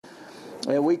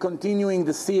We're continuing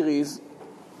the series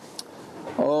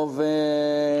of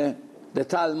the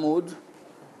Talmud,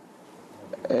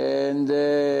 and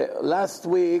last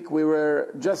week we were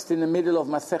just in the middle of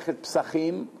Masechet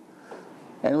Psachim,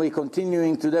 and we're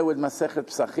continuing today with Masechet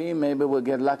Psachim. Maybe we'll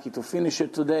get lucky to finish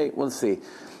it today, we'll see.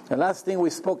 The last thing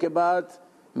we spoke about,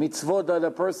 mitzvot that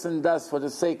a person does for the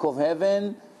sake of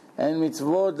heaven, and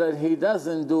mitzvot that he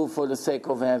doesn't do for the sake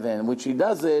of heaven, which he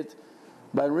does it,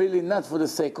 but really not for the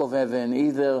sake of heaven,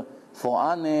 either for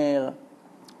honor,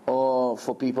 or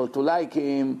for people to like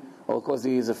him, or because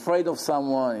he is afraid of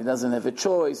someone, he doesn't have a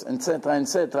choice, etc.,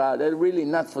 etc. They're really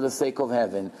not for the sake of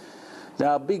heaven. There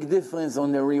are big difference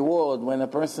on the reward when a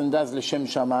person does L'Shem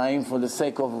Shamayim for the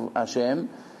sake of Hashem,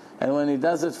 and when he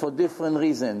does it for different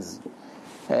reasons.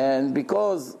 And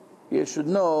because you should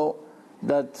know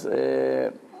that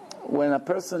when a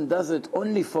person does it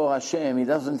only for Hashem, he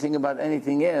doesn't think about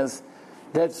anything else,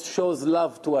 that shows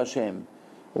love to Hashem.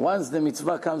 Once the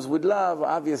mitzvah comes with love,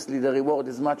 obviously the reward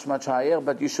is much, much higher,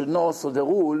 but you should know also the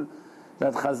rule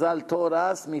that Chazal taught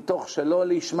us, mitoch shelo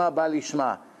lishma ba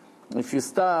lishma. If you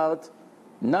start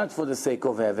not for the sake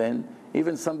of heaven,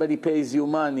 even somebody pays you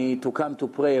money to come to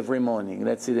pray every morning.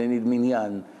 Let's say they need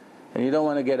minyan, and you don't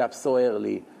want to get up so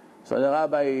early. So the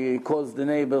rabbi calls the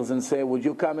neighbors and say, would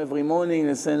you come every morning?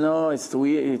 They say, no, it's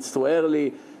too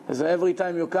early. So every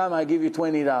time you come, I give you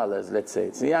 $20, let's say.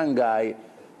 It's a young guy.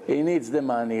 He needs the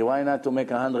money. Why not to make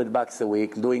 $100 a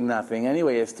week doing nothing?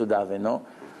 Anyway, he has to daven, no?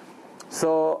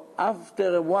 So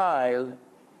after a while,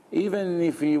 even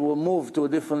if he will move to a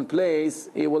different place,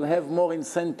 he will have more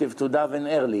incentive to daven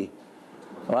early.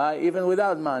 Right? Even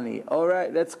without money. All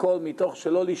right, let's call mitoch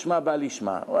shelo lishma ba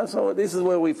lishma. Well, so this is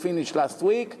where we finished last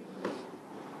week.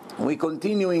 We're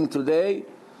continuing today.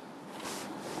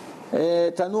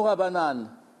 Tanu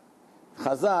Rabbanan.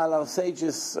 Chazal, our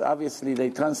sages, obviously they're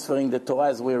transferring the Torah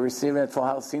as we're receiving it for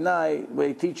Har Sinai.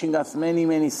 They're teaching us many,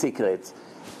 many secrets.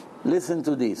 Listen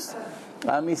to this.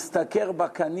 המסתכר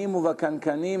בקנים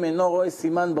ובקנקנים אינו רואה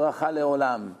סימן ברכה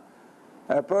לעולם.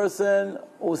 A person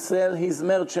who sells his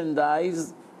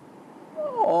merchandise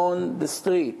on the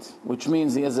street, which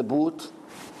means he has a booth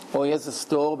or he has a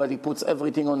store, but he puts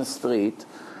everything on the street,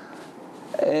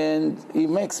 and he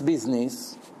makes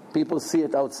business. People see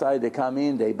it outside, they come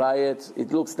in, they buy it,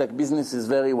 it looks like business is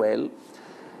very well.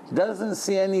 Doesn't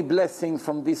see any blessing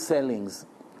from these sellings.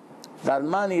 That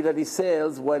money that he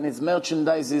sells when his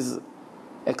merchandise is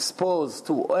exposed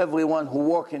to everyone who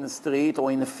walk in the street or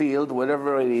in the field,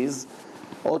 whatever it is,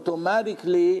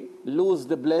 automatically lose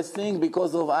the blessing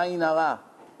because of ayin hara,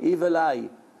 evil eye.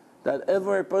 That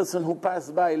every person who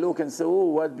passes by look and say, oh,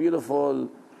 what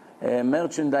beautiful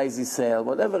merchandise he sells,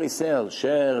 whatever he sells,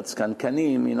 shirts,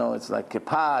 kankanim, it's like a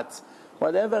pot,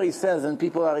 whatever he sells, and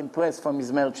people are impressed from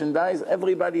his merchandise,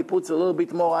 everybody puts a little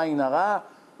bit more ayin hara.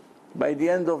 By the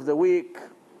end of the week,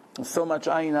 so much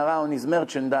ayin hara on his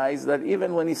merchandise that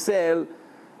even when he sells,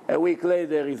 a week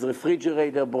later his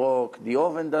refrigerator broke, the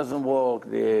oven doesn't work,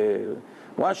 the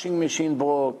washing machine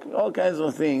broke, all kinds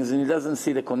of things, and he doesn't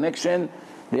see the connection.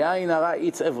 The ayin hara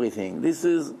eats everything. This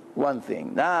is one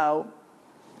thing. Now,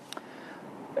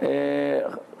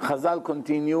 Chazal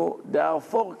continue, there are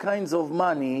 4 kinds of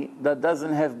money that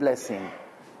doesn't have blessing.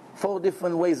 4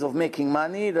 different ways of making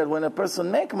money that when a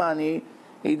person make money,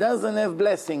 he doesn't have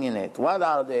blessing in it. What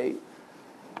are they?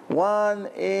 One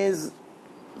is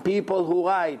people who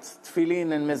write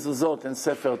tefillin and mezuzot and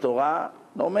sefer Torah.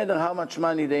 No matter how much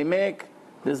money they make,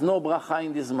 there's no bracha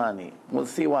in this money. We'll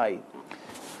see why.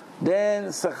 Then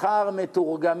sechar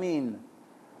meturgamin,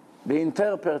 the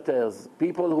interpreters,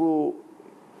 people who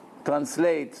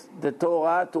translate the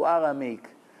Torah to Aramaic.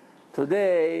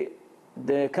 Today,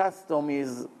 the custom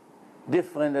is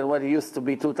different than what it used to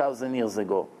be 2,000 years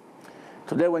ago.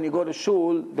 Today, when you go to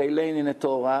shul, they learn in the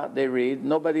Torah, they read,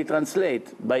 nobody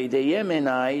translates. By the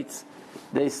Yemenites,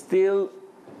 they still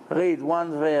read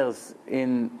one verse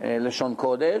in Lashon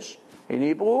Kodesh, in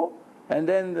Hebrew, and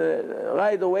then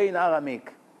right away in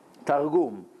Aramaic,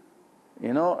 Targum.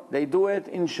 They do it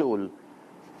in shul.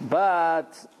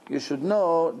 But you should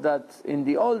know that in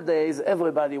the old days,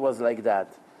 everybody was like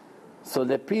that. So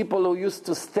the people who used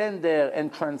to stand there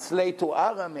and translate to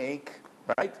Aramaic,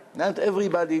 right? Not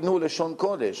everybody knew Lashon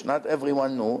Kodesh. Not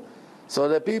everyone knew. So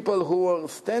the people who were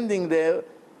standing there,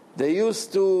 they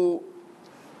used to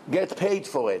get paid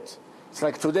for it. It's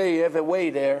like today you have a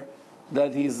waiter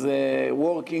that he's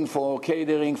working for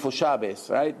catering for Shabbos,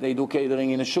 right? They do catering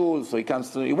in a shul, so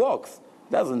he walks.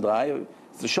 Doesn't drive.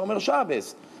 It's the Shomer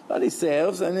Shabbos. But he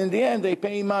serves, and in the end they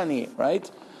pay money, right?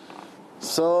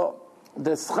 So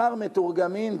the schar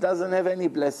meturgamin doesn't have any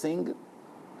blessing.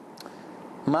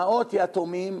 Ma'ot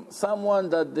Yatomim, someone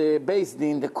that the Beis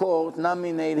Din, the court,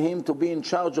 nominated him to be in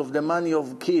charge of the money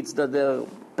of kids that their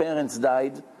parents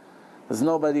died. There's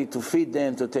nobody to feed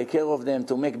them, to take care of them,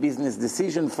 to make business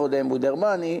decisions for them with their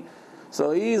money.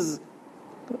 So he's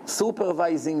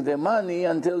supervising the money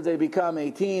until they become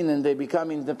 18 and they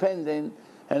become independent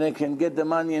and they can get the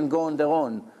money and go on their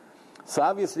own. So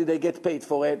obviously they get paid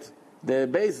for it. The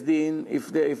Beis Din,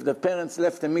 if the parents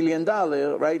left $1 million,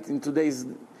 right, in today's,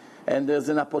 and there's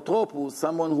an apotropos,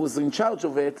 someone who's in charge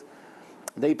of it,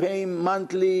 they pay him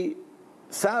monthly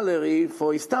salary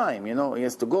for his time. You know, he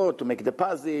has to go to make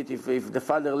deposit. If the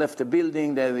father left a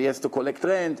building, then he has to collect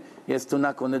rent. He has to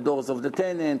knock on the doors of the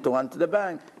tenant, to run to the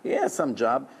bank. He has some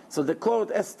job. So the court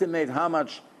estimate how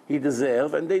much he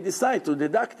deserves, and they decide to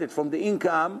deduct it from the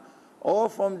income or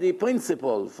from the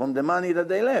principal, from the money that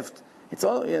they left. It's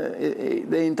all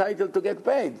they're entitled to get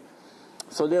paid.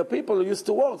 So there are people who used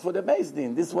to work for the Beis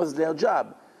Din. This was their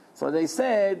job. So they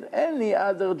said, any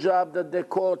other job that the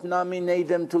court nominate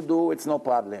them to do, it's no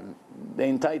problem. They're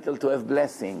entitled to have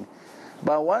blessing.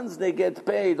 But once they get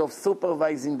paid of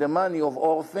supervising the money of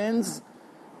orphans,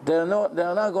 they're not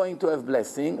going to have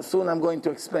blessing. Soon I'm going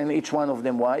to explain each one of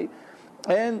them why.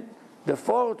 And the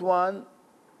fourth one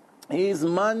is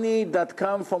money that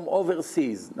come from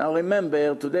overseas. Now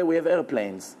remember, today we have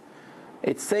airplanes.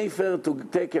 It's safer to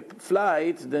take a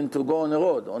flight than to go on a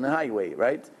road, on a highway,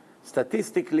 right?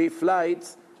 Statistically,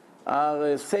 flights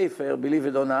are safer, believe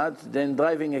it or not, than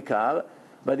driving a car.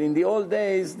 But in the old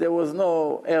days, there was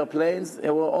no airplanes.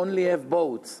 There were only have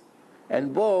boats.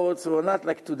 And boats were not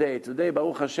like today. Today,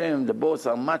 Baruch Hashem, the boats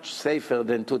are much safer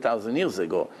than 2,000 years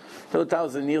ago.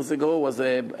 2,000 years ago was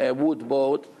a wood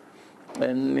boat.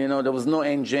 And, you know, there was no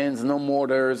engines, no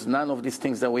motors, none of these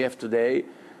things that we have today.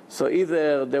 So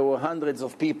either there were hundreds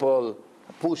of people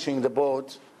pushing the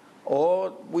boat,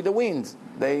 or with the wind.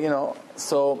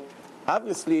 So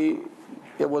obviously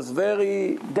it was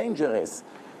very dangerous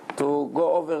to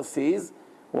go overseas.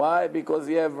 Why? Because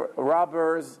you have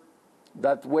robbers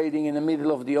that waiting in the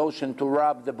middle of the ocean to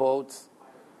rob the boats,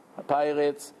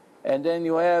 pirates, and then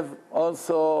you have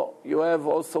also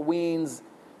winds.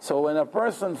 So when a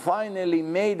person finally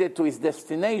made it to his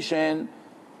destination,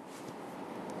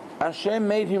 Hashem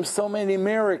made him so many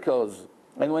miracles.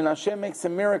 And when Hashem makes a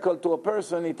miracle to a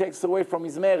person, He takes away from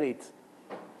his merit.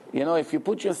 You know, if you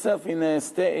put yourself in a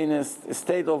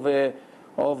state of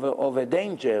a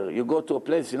danger, you go to a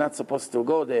place you're not supposed to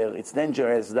go there. It's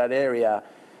dangerous, that area,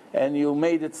 and you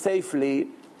made it safely.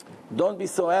 Don't be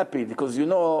so happy, because you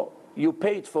know you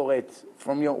paid for it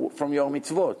from your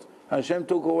mitzvot. Hashem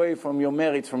took away from your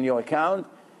merit, from your account,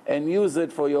 and used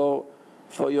it for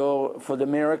the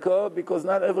miracle, because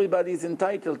not everybody is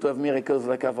entitled to have miracles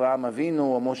like Avraham Avinu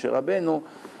or Moshe Rabbeinu.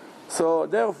 So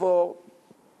therefore,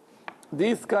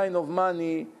 this kind of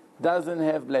money doesn't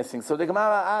have blessing. So the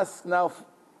Gemara asks now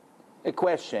a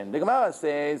question. The Gemara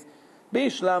says,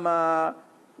 Bishlama,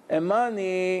 a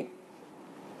money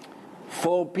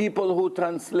for people who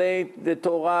translate the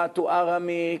Torah to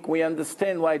Aramaic, we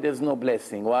understand why there's no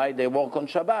blessing. Why? They work on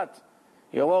Shabbat.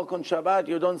 You work on Shabbat,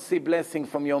 you don't see blessing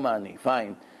from your money.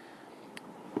 Fine.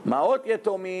 Ma'ot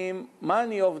Yatomim,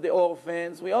 money of the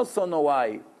orphans, we also know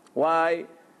why. Why?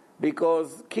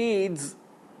 Because kids,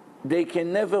 they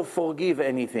can never forgive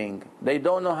anything. They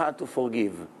don't know how to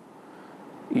forgive.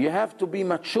 You have to be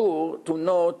mature to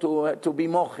know to be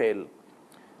mochel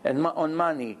and on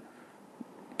money.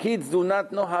 Kids do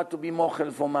not know how to be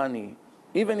mochel for money.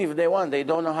 Even if they want, they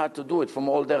don't know how to do it from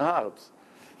all their hearts.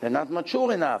 They're not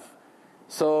mature enough.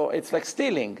 So it's like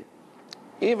stealing.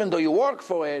 Even though you work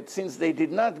for it, since they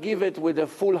did not give it with a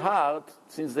full heart,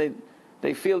 since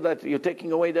they feel that you're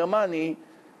taking away their money,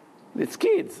 it's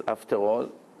kids after all.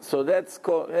 So that's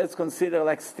considered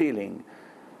like stealing.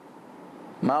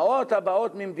 Ma'ot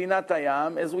habaot mimdinat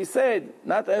hayam, as we said,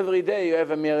 not every day you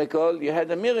have a miracle. You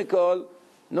had a miracle,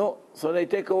 no, so they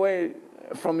take away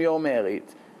from your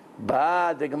merit.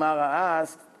 But the Gemara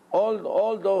asked,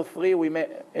 all those three,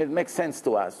 it makes sense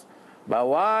to us. But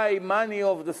why money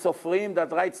of the Sofrim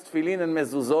that writes Tefillin and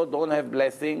Mezuzot don't have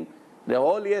blessing? The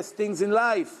holiest things in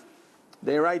life.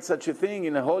 They write such a thing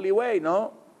in a holy way,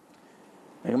 no?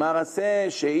 The Gemara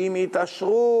says, She'im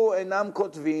itashru enam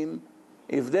kotvim.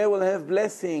 If they will have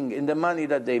blessing in the money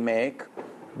that they make,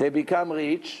 they become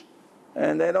rich,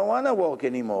 and they don't want to work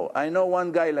anymore. I know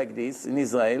one guy like this in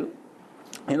Israel.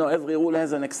 You know, every rule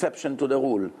has an exception to the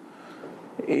rule.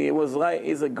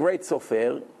 He's a great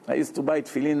sofer. I used to buy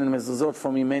tefillin and mezuzot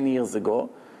from him many years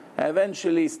ago. I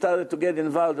eventually started to get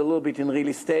involved a little bit in real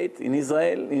estate in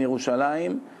Israel, in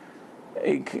Yerushalayim.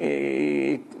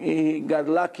 he got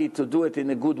lucky to do it in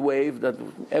a good wave, that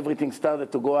everything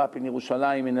started to go up in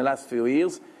Yerushalayim in the last few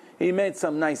years. He made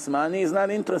some nice money. He's not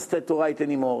interested to write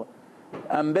anymore.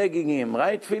 I'm begging him,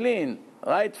 write tefillin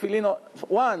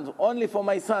one, only for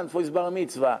my son, for his bar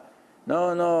mitzvah.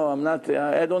 No, I'm not,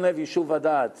 I don't have Yishuv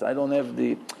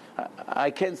Adat.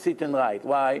 I can't sit and write.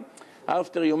 Why?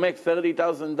 After you make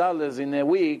 $30,000 in a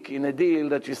week in a deal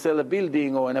that you sell a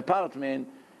building or an apartment,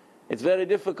 it's very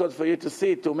difficult for you to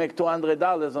sit to make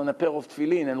 $200 on a pair of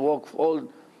tefillin and work all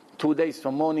 2 days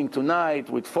from morning to night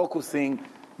with focusing.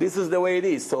 This is the way it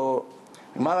is. So,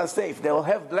 Gemara says, if they'll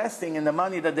have blessing in the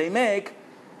money that they make,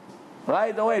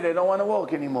 right away they don't want to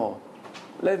work anymore.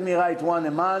 Let me write 1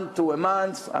 a month, 2 a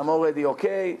month, I'm already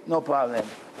okay, no problem.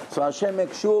 So Hashem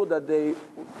makes sure that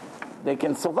they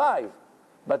can survive.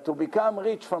 But to become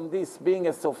rich from this being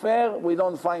a sofer, we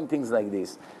don't find things like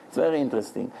this. It's very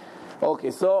interesting.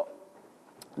 Okay, so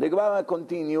the Gemara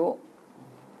continue.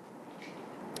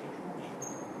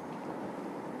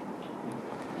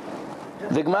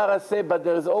 The Gemara says, but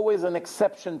there is always an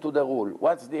exception to the rule.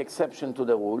 What's the exception to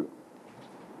the rule?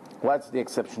 What's the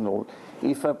exception rule?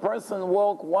 If a person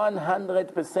works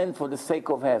 100% for the sake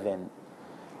of heaven,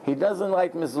 he doesn't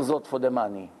write mezuzot for the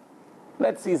money.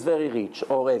 Let's say he's very rich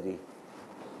already.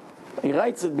 He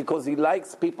writes it because he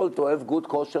likes people to have good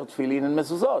kosher tefillin and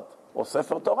mezuzot, or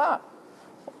Sefer Torah.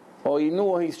 Or he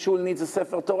knew his shul needs a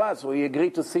Sefer Torah, so he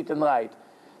agreed to sit and write.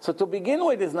 So to begin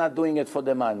with, he's not doing it for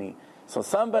the money. So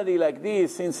somebody like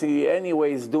this, since he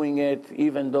anyway is doing it,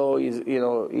 even though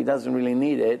he doesn't really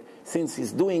need it, since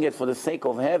he's doing it for the sake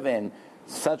of heaven,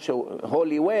 such a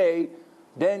holy way,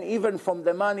 then even from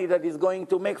the money that he's going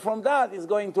to make from that, he's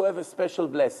going to have a special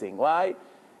blessing. Why?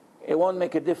 It won't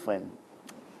make a difference.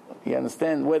 You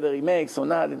understand? Whether he makes or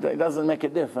not, it doesn't make a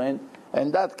difference.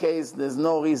 In that case, there's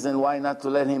no reason why not to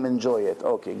let him enjoy it.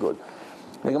 Okay, good.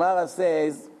 The Gemara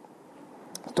says,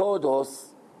 Todos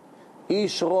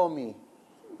Ish Romi.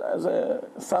 There's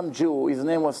some Jew, his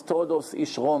name was Todos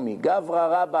Ish Romi. Gavra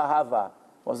Rabba Hava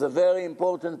was a very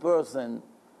important person.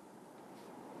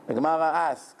 The Gemara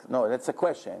asks, no, that's a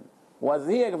question. Was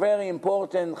he a very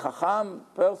important Chacham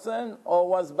person, or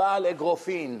was Baal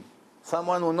Egrofin,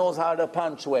 someone who knows how to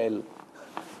punch well?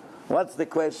 What's the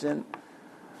question?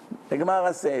 The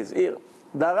Gemara says, here,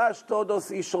 Darash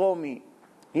Todos Ish Romi.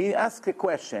 He asked a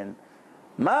question.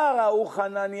 Ma ra'u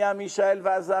Hananiah, Mishael,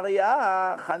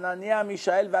 v'Azariah? Hananiah,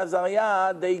 Mishael,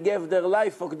 v'Azariah, they gave their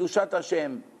life for Kedushat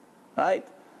Hashem. Right?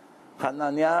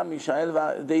 Hananiah,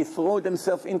 Mishael, they threw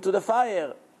themselves into the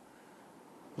fire.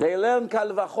 They learned Kal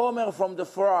Vachomer from the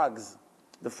frogs.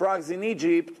 The frogs in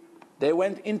Egypt, they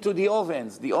went into the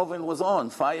ovens. The oven was on,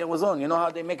 fire was on. You know how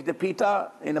they make the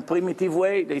pita in a primitive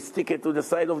way? They stick it to the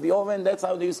side of the oven. That's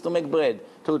how they used to make bread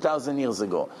 2,000 years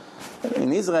ago.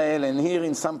 In Israel and here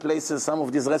in some places, some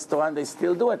of these restaurants, they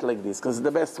still do it like this because it's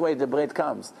the best way the bread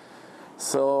comes.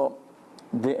 So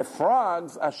the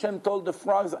frogs, Hashem told the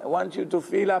frogs, I want you to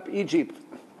fill up Egypt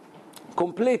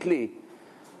completely.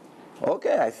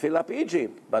 Okay, I fill up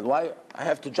Egypt, but why I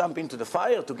have to jump into the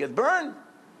fire to get burned?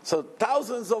 So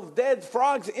thousands of dead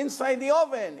frogs inside the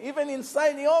oven. Even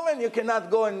inside the oven, you cannot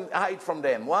go and hide from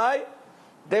them. Why?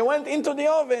 They went into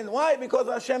the oven. Why? Because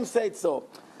Hashem said so.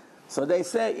 So they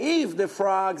say, if the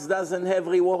frogs doesn't have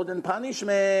reward and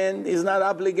punishment, he's not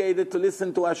obligated to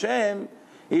listen to Hashem,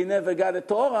 he never got a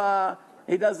Torah,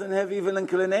 he doesn't have evil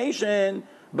inclination,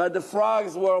 but the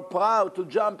frogs were proud to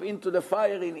jump into the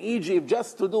fire in Egypt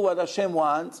just to do what Hashem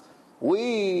wants.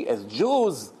 We, as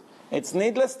Jews, it's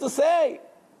needless to say.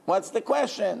 What's the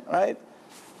question, right?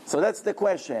 So that's the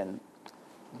question.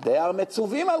 They are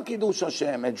metzuvim al kiddush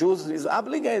Hashem. A Jew is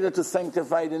obligated to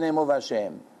sanctify the name of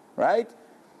Hashem, right?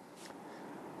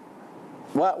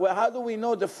 Well, how do we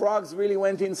know the frogs really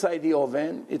went inside the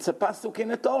oven? It's a pasuk in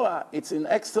the Torah. It's in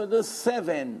Exodus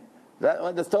 7.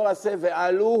 When the Torah says,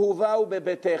 "Ve'alu huvau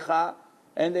bebetecha,"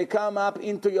 and they come up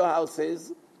into your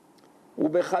houses,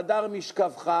 "Ubechadar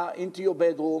mishkavcha," into your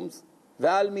bedrooms,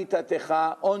 "Ve'al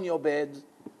mitatecha," on your bed,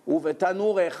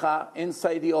 "Uvetanurecha,"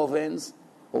 inside the ovens,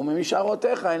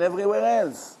 "Umemisharotecha," and everywhere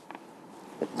else.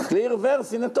 Clear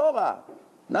verse in the Torah,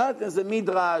 not as a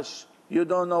midrash. You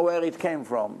don't know where it came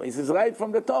from. This is right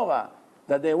from the Torah,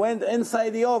 that they went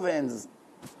inside the ovens.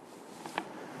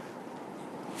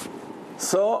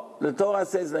 So, the Torah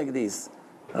says like this,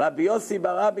 Rabbi Yossi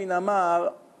bar Rabin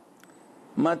Amar,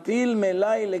 Matil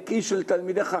melai leki shel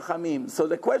talmidei chachamim. So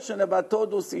the question about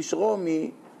Todos Ish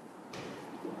Romi,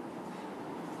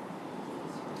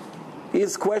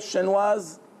 his question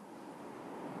was,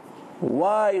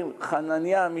 why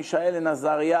Hananiah, Mishael, and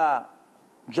Azariah,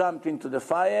 jumped into the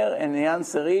fire? And the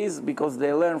answer is because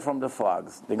they learned from the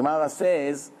frogs. The Gemara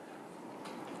says,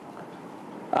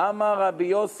 Amar Rabbi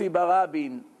Yossi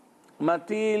Barabin,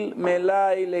 Matil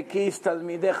melai lekis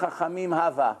talmidei chachamim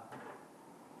hava.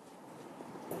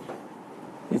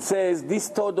 It says, this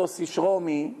Todos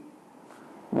Ishromi,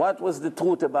 what was the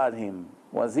truth about him?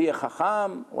 Was he a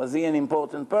chacham? Was he an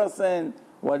important person?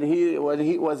 Was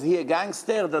he a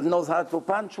gangster that knows how to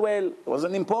punch well? He was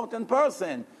an important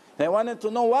person. They wanted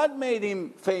to know what made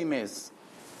him famous.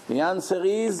 The answer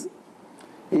is,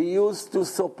 he used to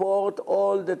support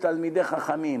all the Talmidei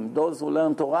Chachamim, those who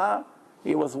learned Torah.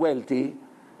 He was wealthy.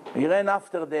 He ran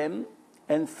after them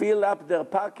and filled up their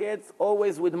pockets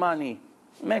always with money.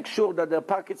 Make sure that their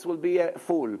pockets will be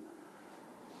full.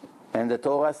 And the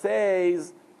Torah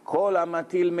says, Kol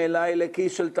hamatil melai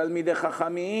lekis shel talmidei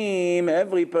chachamim.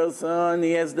 Every person,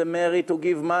 he has the merit to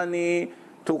give money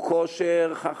to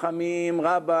kosher chachamim,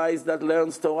 rabbis that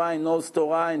learns Torah and knows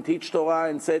Torah and teach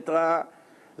Torah, etc.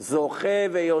 Zoche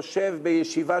veyoshev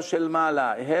beyeshiva shel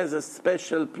mala. He has a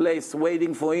special place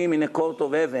waiting for him in a court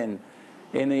of heaven,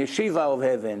 in a yeshiva of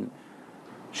heaven.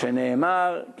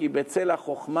 שנאמר, כי בצל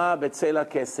החוכמה, בצל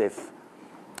הכסף.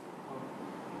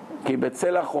 כי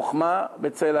בצל החוכמה,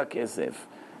 בצל הכסף.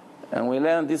 And we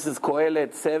learn, this is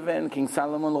Kohelet 7, King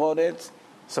Solomon wrote it.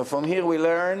 So from here we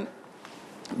learn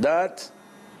that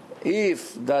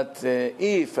if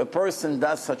a person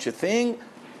does such a thing,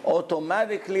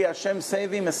 automatically Hashem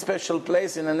save him a special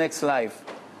place in the next life.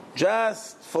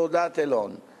 Just for that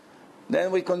alone.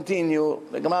 Then we continue,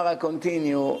 the Gemara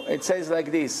continue, it says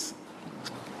like this.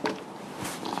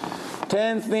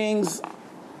 10 things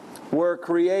were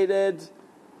created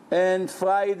and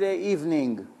Friday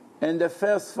evening, and the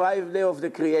first 5 days of the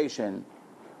creation.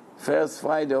 First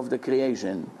Friday of the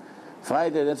creation.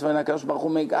 Friday, that's when HaKadosh Baruch Hu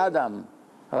made Adam.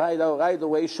 Right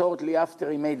away, shortly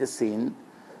after he made the sin.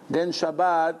 Then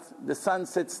Shabbat, the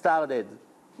sunset started.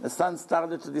 The sun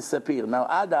started to disappear. Now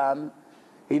Adam,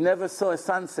 he never saw a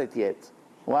sunset yet.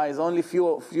 Why? He's only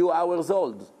few hours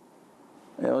old.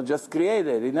 He was just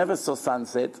created. He never saw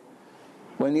sunset.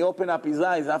 When he opened up his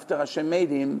eyes after Hashem made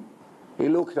him, he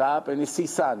looked up and he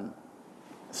sees sun.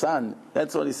 Sun,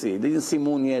 that's all he sees. He didn't see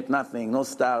moon yet, nothing, no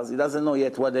stars. He doesn't know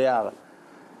yet what they are.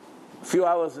 A few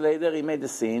hours later, he made the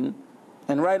sin.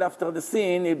 And right after the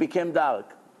sin, it became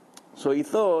dark. So he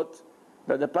thought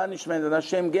that the punishment that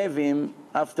Hashem gave him,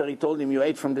 after he told him, you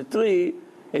ate from the tree,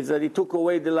 is that he took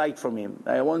away the light from him.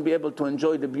 I won't be able to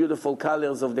enjoy the beautiful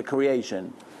colors of the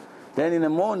creation. Then in the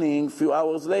morning, a few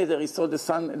hours later, he saw the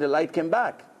sun, the light came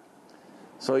back.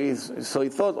 So he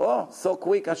thought, oh, so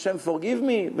quick, Hashem forgive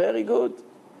me, very good.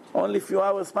 Only a few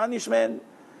hours punishment.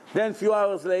 Then a few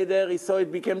hours later, he saw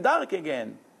it became dark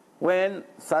again. When?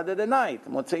 Saturday night,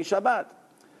 Motzei Shabbat.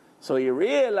 So he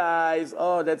realized,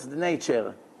 oh, that's the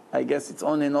nature. I guess it's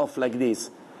on and off like this.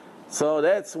 So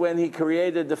that's when he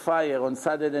created the fire on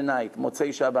Saturday night, Motzei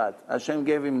Shabbat. Hashem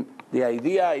gave him the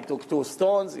idea. He took 2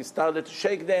 stones, he started to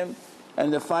shake them,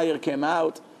 and the fire came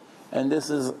out. And this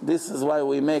is why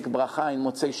we make bracha in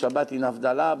Motzei Shabbat in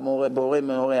Havdalah, Borei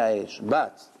Meorei Ha'esh.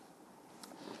 But,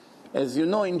 as you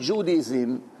know, in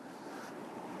Judaism,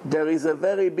 there is a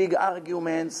very big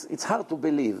argument. It's hard to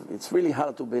believe. It's really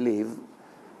hard to believe.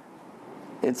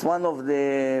 It's one of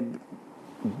the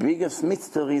biggest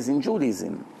mysteries in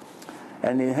Judaism.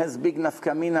 And it has big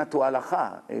nafkamina to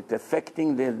halacha. It's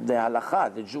affecting the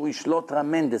halacha, the Jewish law,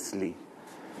 tremendously.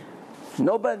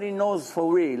 Nobody knows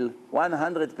for real,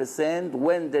 100%,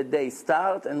 when the day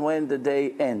starts and when the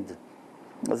day ends.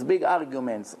 There's big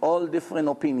arguments, all different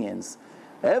opinions.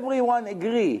 Everyone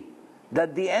agree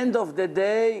that the end of the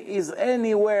day is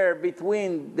anywhere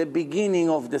between the beginning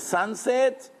of the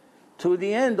sunset to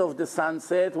the end of the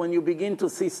sunset when you begin to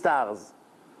see stars.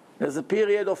 There's a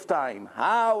period of time.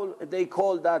 How they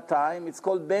call that time? It's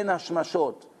called Ben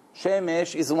HaShmashot.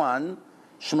 Shemesh is one,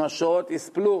 Shmashot is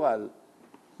plural.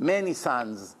 Many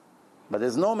suns. But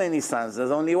there's no many suns,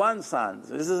 there's only one sun.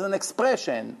 So this is an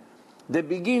expression. The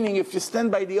beginning, if you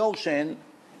stand by the ocean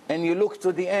and you look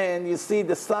to the end, you see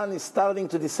the sun is starting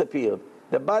to disappear.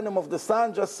 The bottom of the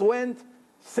sun just went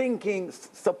sinking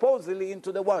supposedly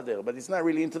into the water, but it's not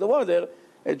really into the water.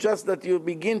 It's just that you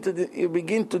begin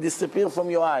to disappear from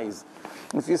your eyes.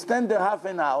 If you stand there half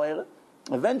an hour,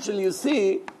 eventually you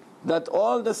see that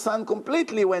all the sun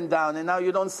completely went down, and now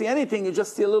you don't see anything, you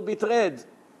just see a little bit red.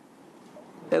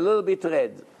 A little bit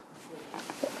red.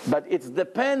 But it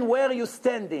depends where you're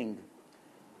standing.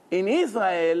 In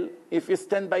Israel, if you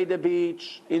stand by the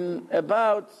beach, in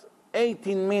about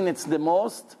 18 minutes the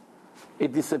most,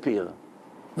 it disappears.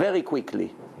 Very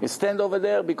quickly. You stand over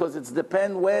there because it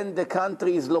depends when the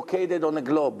country is located on a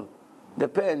globe.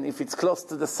 Depends if it's close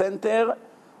to the center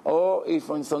or if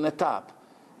it's on the top.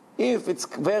 If it's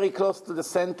very close to the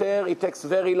center, it takes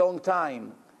very long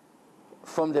time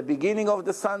from the beginning of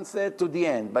the sunset to the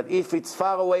end. But if it's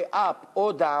far away up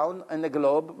or down in the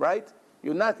globe, right,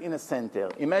 you're not in the center.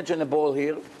 Imagine a ball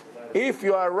here. If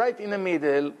you are right in the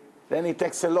middle, then it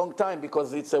takes a long time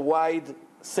because it's a wide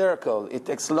circle. It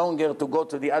takes longer to go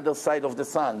to the other side of the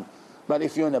sun. But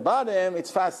if you're in the bottom, it's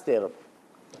faster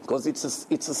because it's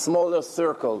a smaller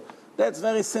circle. That's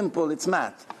very simple. It's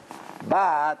math.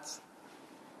 But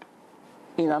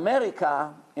in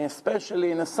America,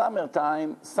 especially in the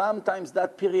summertime, sometimes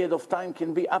that period of time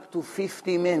can be up to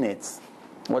 50 minutes.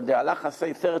 What the halacha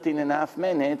say 13 and a half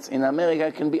minutes, in America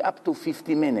it can be up to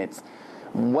 50 minutes.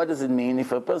 What does it mean?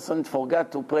 If a person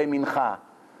forgot to pray mincha,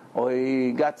 or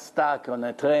he got stuck on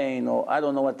a train, or I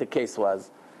don't know what the case was,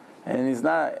 and he's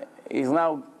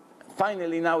now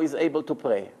finally he's able to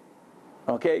pray.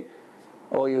 Okay?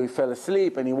 Or he fell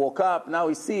asleep and he woke up, now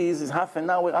he sees it's half an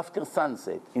hour after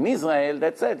sunset. In Israel,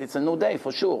 that's it, it's a new day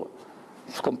for sure.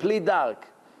 It's complete dark,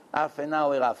 half an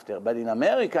hour after. But in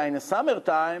America, in the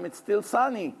summertime, it's still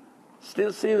sunny,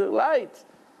 still see light.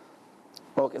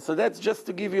 Okay, so that's just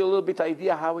to give you a little bit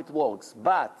idea how it works.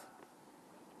 But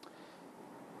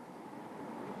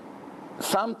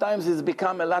sometimes it's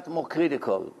become a lot more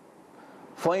critical.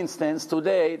 For instance,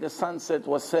 today the sunset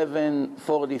was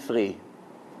 7:43.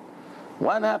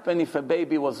 What happened if a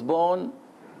baby was born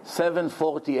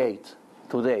 7:48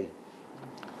 today?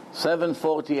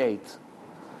 7:48.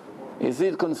 Is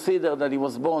it considered that he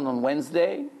was born on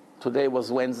Wednesday? Today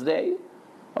was Wednesday?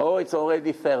 Or it's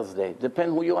already Thursday?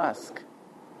 Depends who you ask.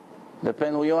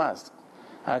 Depends who you ask.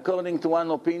 According to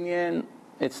one opinion,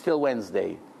 it's still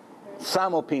Wednesday.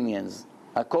 Some opinions.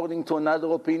 According to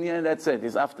another opinion, that's it.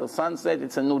 It's after sunset,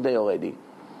 it's a new day already.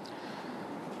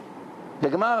 The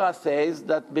Gemara says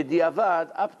that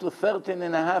b'diavad up to 13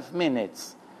 and a half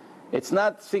minutes. It's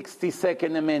not 60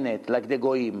 seconds a minute like the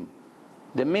Goyim.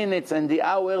 The minutes and the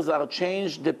hours are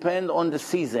changed depend on the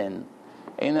season.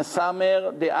 In the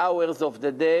summer, the hours of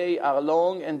the day are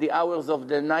long and the hours of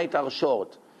the night are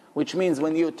short. Which means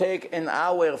when you take an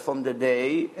hour from the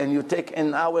day and you take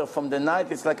an hour from the night,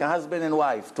 it's like a husband and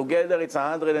wife. Together it's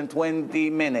 120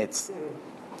 minutes.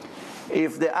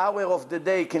 If the hour of the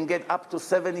day can get up to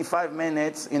 75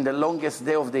 minutes in the longest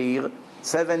day of the year,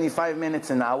 75 minutes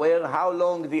an hour, how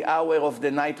long the hour of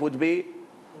the night would be?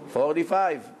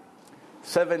 45.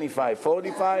 75,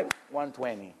 45,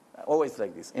 120. Always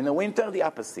like this. In the winter, the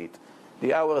opposite.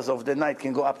 The hours of the night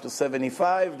can go up to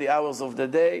 75, the hours of the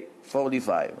day,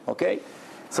 45. Okay?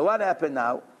 So what happened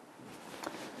now?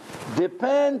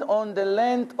 Depend on the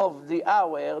length of the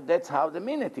hour, that's how the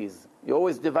minute is. You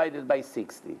always divide it by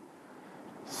 60.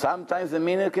 Sometimes the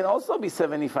minute can also be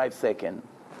 75 seconds.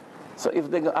 So if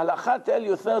the halakha tell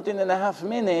you 13 and a half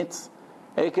minutes,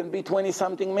 it can be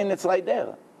 20-something minutes right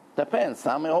there. Depends,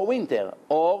 summer or winter.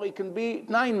 Or it can be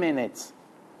 9 minutes.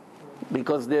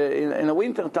 Because in the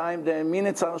winter time, the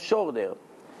minutes are shorter.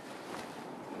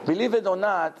 Believe it or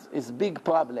not, it's big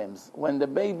problems. When the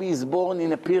baby is born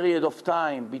in a period of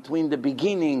time between the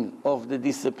beginning of the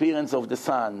disappearance of the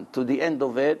sun to the end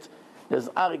of it, there's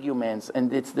arguments,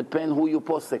 and it depends who you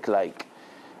posek like.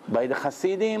 By the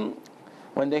Hasidim,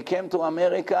 when they came to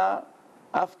America,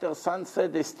 after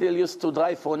sunset, they still used to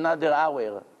drive for another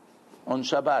hour on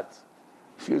Shabbat.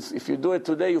 If you do it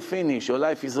today, you finish. Your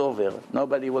life is over.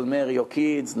 Nobody will marry your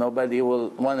kids. Nobody will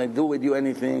want to do with you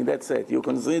anything. That's it. You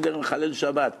consider Chalel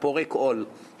Shabbat, porek all.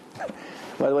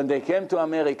 But when they came to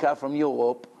America from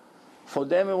Europe, for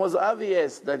them it was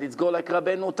obvious that it's go like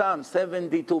Rabbeinu Tam,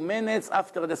 72 minutes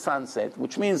after the sunset,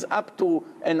 which means up to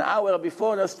an hour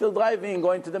before they're still driving,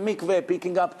 going to the mikveh,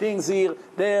 picking up things here,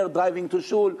 there, driving to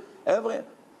shul.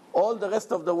 All the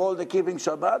rest of the world they're keeping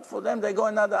Shabbat. For them they go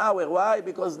another hour. Why?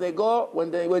 Because they go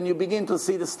when you begin to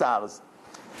see the stars.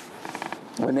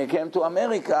 When they came to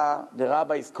America, the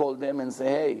rabbis called them and say,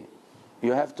 hey,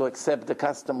 you have to accept the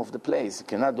custom of the place. You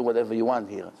cannot do whatever you want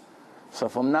here. So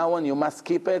from now on, you must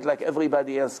keep it like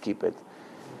everybody else keep it.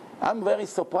 I'm very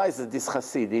surprised at this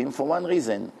Hasidim for one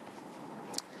reason.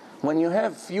 When you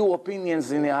have few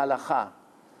opinions in the halakha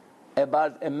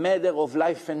about a matter of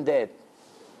life and death,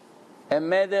 a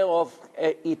matter of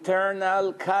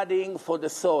eternal cutting for the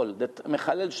soul, that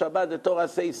Mechalel Shabbat, the Torah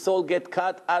says, soul get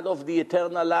cut out of the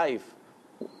eternal life.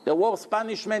 The worst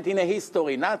punishment in a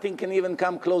history. Nothing can even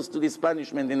come close to this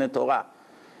punishment in the Torah.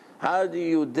 How do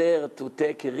you dare to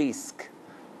take a risk?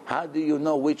 How do you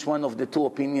know which one of the two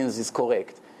opinions is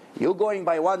correct? You're going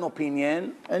by one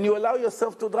opinion, and you allow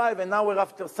yourself to drive an hour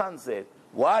after sunset.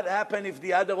 What happened if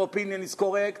the other opinion is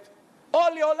correct?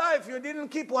 All your life you didn't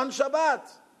keep one Shabbat.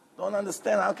 Don't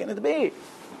understand. How can it be?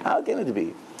 How can it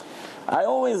be? I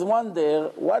always wonder,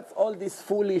 what's all these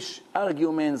foolish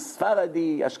arguments,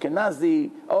 Faradi, Ashkenazi,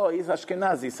 oh, he's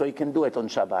Ashkenazi, so he can do it on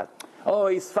Shabbat. Oh,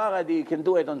 he's Faradi, he can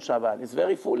do it on Shabbat. It's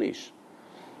very foolish.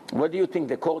 What do you think,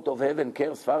 the court of heaven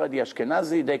cares Faradi,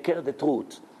 Ashkenazi? They care the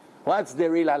truth. What's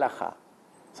the real halacha?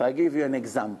 So I give you an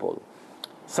example.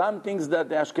 Some things that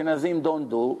the Ashkenazim don't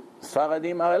do,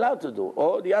 Sfaradim are allowed to do,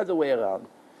 or the other way around.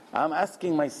 I'm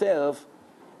asking myself,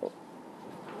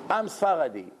 I'm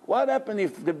Sfaradi. What happens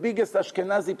if the biggest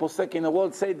Ashkenazi posek in the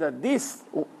world say that this,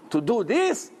 to do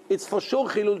this, it's for sure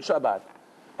Chilul Shabbat?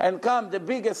 And come the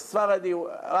biggest Sfaradi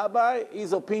rabbi,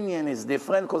 his opinion is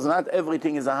different because not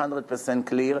everything is 100%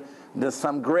 clear. There's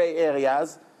some gray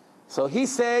areas. So he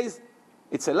says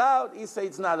it's allowed, he says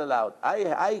it's not allowed.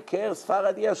 I care,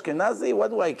 Sfaradi, Ashkenazi, what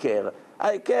do I care?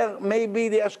 I care maybe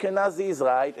the Ashkenazi is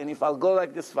right, and if I'll go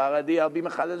like the Sfaradi, I'll be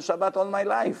Mechalel Shabbat all my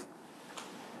life.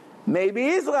 Maybe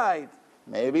he's right.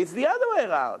 Maybe it's the other way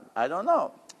around. I don't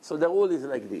know. So the rule is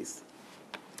like this.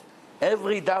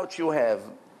 Every doubt you have,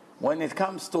 when it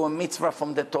comes to a mitzvah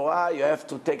from the Torah, you have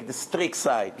to take the strict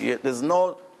side. There's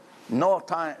no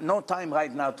time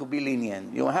right now to be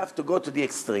lenient. You have to go to the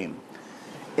extreme.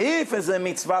 If it's a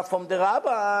mitzvah from the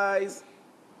rabbis,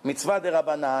 mitzvah de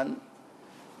Rabbanan,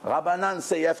 Rabbanan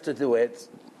say you have to do it.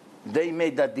 They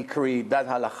made that decree, that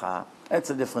halacha. That's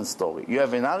a different story. You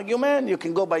have an argument, you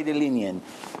can go by the lenient.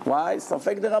 Why?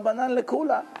 Safek de Rabbanan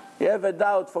lekula. You have a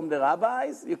doubt from the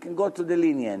rabbis, you can go to the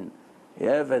lenient. You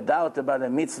have a doubt about a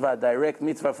mitzvah, direct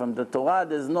mitzvah from the Torah,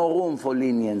 there's no room for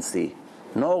leniency.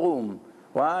 No room.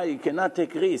 Why? You cannot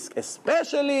take risk,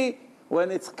 especially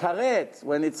when it's karet,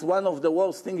 when it's one of the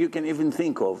worst things you can even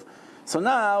think of. So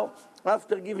now,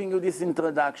 after giving you this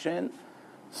introduction,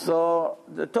 so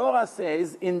the Torah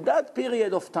says, in that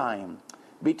period of time,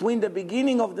 between the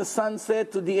beginning of the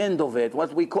sunset to the end of it,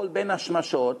 what we call Ben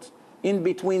Hashmashot, in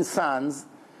between suns,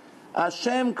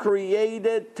 Hashem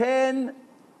created 10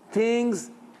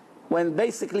 things when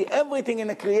basically everything in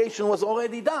the creation was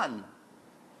already done.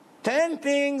 10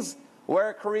 things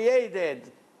were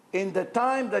created in the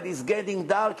time that is getting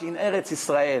dark in Eretz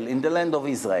Israel, in the land of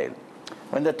Israel.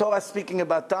 When the Torah is speaking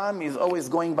about time, is always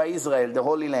going by Israel, the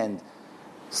Holy Land.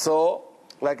 So,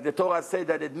 like the Torah said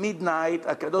that at midnight,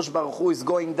 HaKadosh Baruch Hu is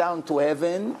going down to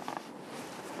heaven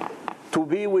to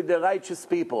be with the righteous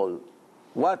people.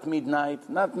 What midnight?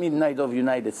 Not midnight of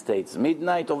United States.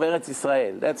 Midnight of Eretz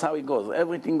Israel. That's how it goes.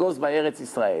 Everything goes by Eretz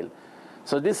Israel.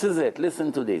 So this is it.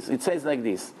 Listen to this. It says like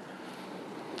this.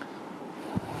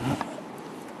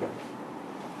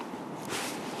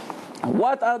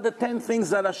 What are the 10 things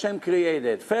that Hashem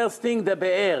created? First thing, the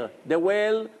Be'er, the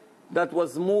well that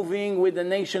was moving with the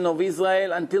nation of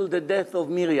Israel until the death of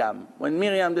Miriam. When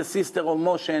Miriam, the sister of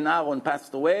Moshe and Aaron,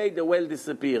 passed away, the well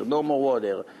disappeared, no more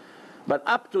water. But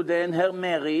up to then, her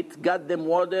merit got them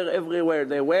water everywhere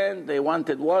they went. They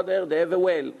wanted water, they have a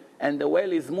well. And the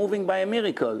well is moving by a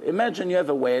miracle. Imagine you have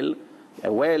a well.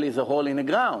 A well is a hole in the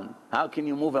ground. How can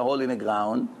you move a hole in the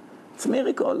ground? It's a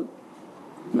miracle.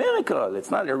 Miracle.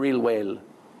 It's not a real well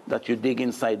that you dig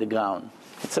inside the ground.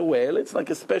 It's a well. It's like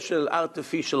a special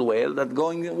artificial well that's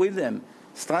going with them.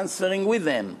 It's transferring with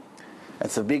them.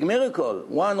 It's a big miracle.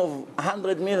 One of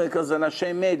 100 miracles that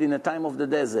Hashem made in the time of the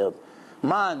desert.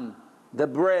 Man, the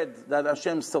bread that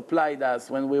Hashem supplied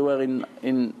us when we were in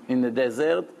the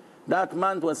desert, that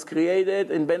man was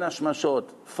created in Ben Hashmashot,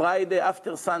 Friday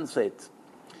after sunset.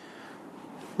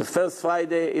 The first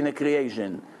Friday in the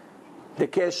creation. The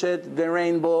Keshet, the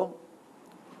rainbow.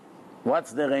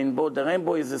 What's the rainbow? The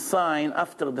rainbow is a sign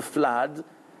after the flood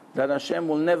that Hashem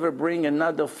will never bring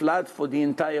another flood for the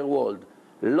entire world.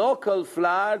 Local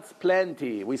floods,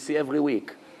 plenty, we see every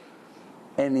week.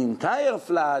 An entire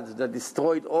flood that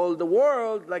destroyed all the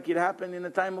world, like it happened in the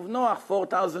time of Noah,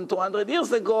 4,200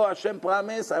 years ago, Hashem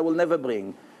promised, I will never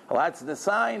bring. What's the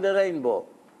sign? The rainbow.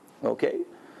 Okay?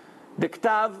 The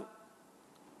Ktav,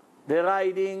 the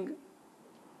writing,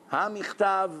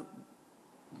 HaMichtav,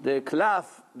 the klaf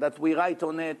that we write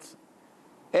on it,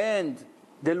 and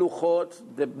the luchot,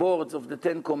 the boards of the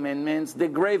 10 Commandments, the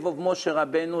grave of Moshe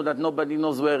Rabbeinu that nobody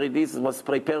knows where it is, was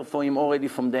prepared for him already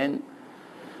from then.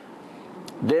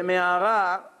 The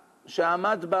me'ara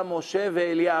she'amad ba Moshe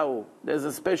ve'Eliyahu. There's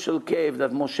a special cave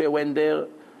that Moshe went there,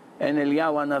 and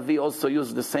Eliyahu Hanavi also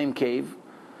used the same cave.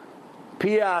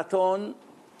 Pi Ha'aton,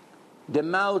 the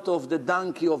mouth of the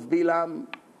donkey of Bilam,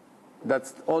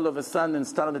 that all of a sudden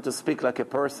started to speak like a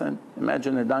person.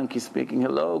 Imagine a donkey speaking,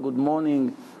 hello, good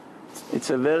morning.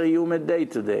 It's a very humid day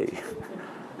today.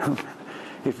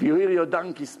 If you hear your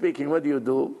donkey speaking, what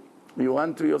do? You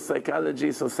run to your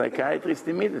psychologist or psychiatrist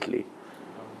immediately.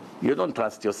 You don't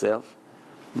trust yourself.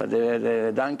 But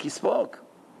the donkey spoke.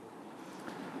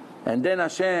 And then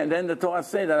the Torah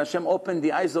said that Hashem opened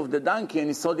the eyes of the donkey and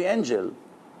he saw the angel.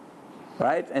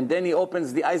 Right? And then he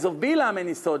opens the eyes of Bilam and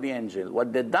he saw the angel.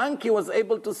 What the donkey was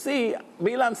able to see,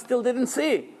 Bilam still didn't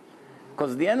see.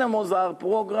 Because the animals are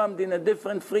programmed in a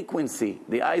different frequency.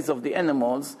 The eyes of the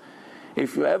animals,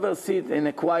 if you ever sit in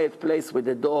a quiet place with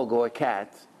a dog or a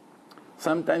cat,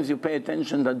 sometimes you pay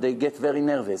attention that they get very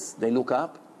nervous. They look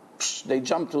up, they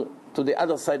jump to the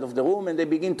other side of the room and they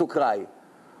begin to cry.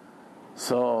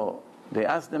 So they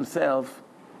ask themselves,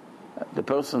 the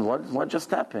person, what just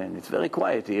happened? It's very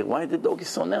quiet here. Why the dog is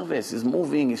so nervous? He's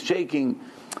moving, he's shaking.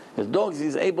 The dog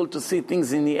is able to see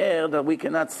things in the air that we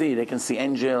cannot see. They can see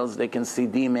angels, they can see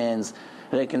demons,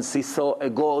 they can see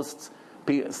ghosts,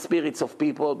 spirits of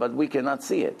people, but we cannot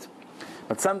see it.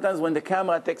 But sometimes when the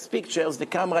camera takes pictures, the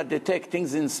camera detects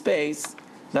things in space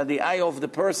that the eye of the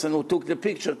person who took the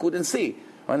picture couldn't see.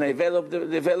 When they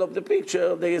develop the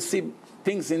picture, they see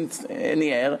things in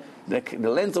the air. The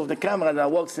lens of the camera that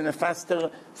works in a faster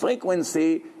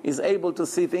frequency is able to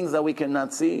see things that we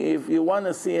cannot see. If you want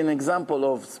to see an example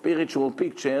of spiritual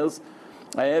pictures,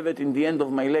 I have it in the end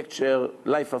of my lecture,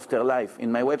 Life After Life.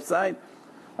 In my website,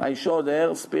 I show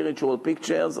there spiritual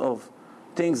pictures of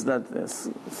things that,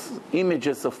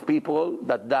 images of people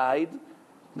that died,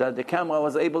 that the camera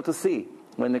was able to see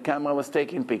when the camera was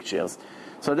taking pictures.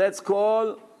 So that's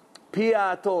called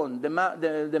Piaton,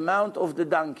 the mount of the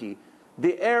donkey.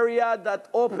 The area that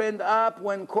opened up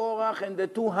when Korach and the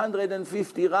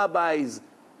 250 rabbis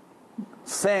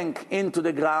sank into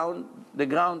the ground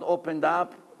opened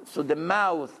up. So the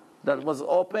mouth that was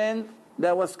opened,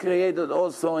 that was created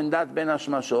also in that Ben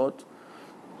Hashmashot.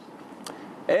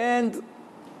 And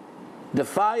the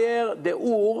fire, the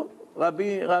Ur,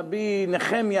 Rabbi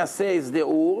Nehemiah says the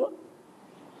Ur,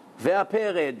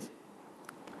 Ve'apered.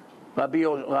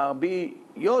 Rabbi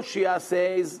Yoshia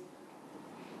says,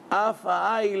 Af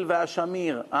ha'ayil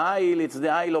ve'ashamir. Ha'ayil, it's the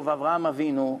Ayil of Avraham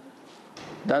Avinu.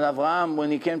 That Avraham,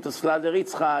 when he came to slaughter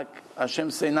Yitzchak,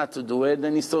 Hashem said not to do it.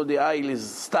 Then he saw the Ayil is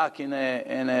stuck in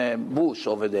a bush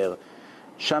over there.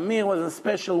 Shamir was a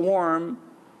special worm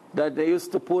that they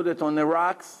used to put it on the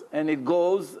rocks, and it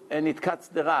goes and it cuts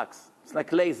the rocks. It's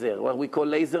like laser, what we call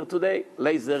laser today.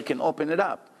 Laser can open it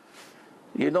up.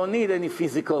 You don't need any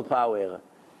physical power.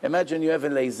 Imagine you have a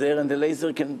laser, and the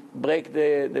laser can break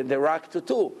the rock to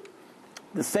two.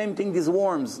 The same thing, these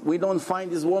worms. We don't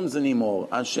find these worms anymore.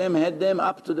 Hashem had them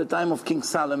up to the time of King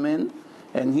Solomon,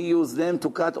 and he used them to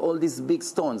cut all these big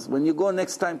stones. When you go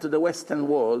next time to the Western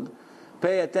world,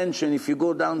 pay attention. If you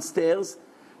go downstairs,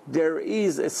 there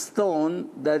is a stone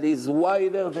that is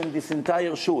wider than this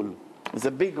entire shul. It's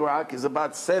a big rock. It's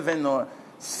about 6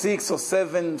 or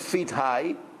 7 feet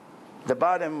high. The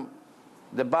bottom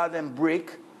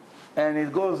brick. And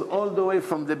it goes all the way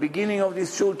from the beginning of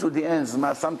this shul to the end,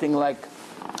 something like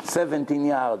 17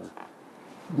 yards.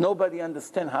 Nobody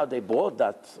understands how they brought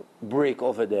that brick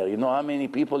over there. You know how many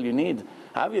people you need?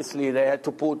 Obviously, they had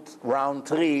to put round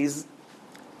trees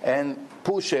and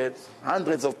push it.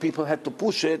 Hundreds of people had to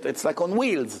push it. It's like on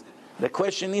wheels. The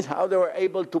question is how they were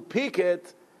able to pick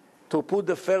it, to put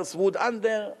the first wood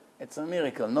under. It's a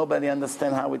miracle. Nobody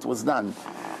understands how it was done.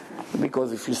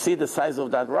 Because if you see the size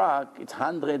of that rock, it's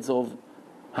hundreds of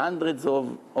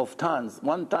tons.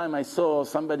 One time I saw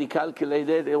somebody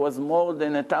calculated it was more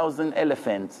than 1,000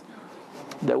 elephants,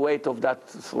 the weight of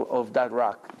that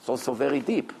rock. It's also very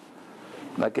deep,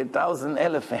 like 1,000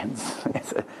 elephants.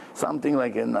 It's something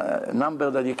like a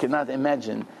number that you cannot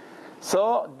imagine.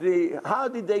 So how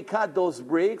did they cut those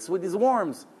bricks? With these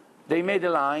worms. They made a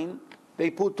line, they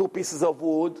put 2 pieces of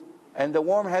wood, and the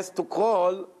worm has to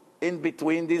crawl in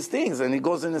between these things, and it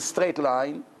goes in a straight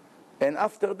line, and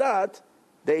after that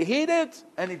they hit it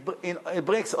and it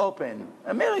breaks open.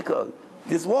 A miracle.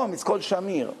 This worm is called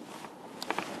Shamir.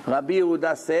 Rabbi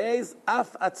Yehuda says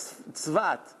Af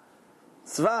Tzvat.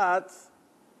 Tzvat,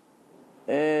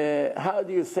 how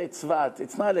do you say tzvat?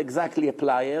 It's not exactly a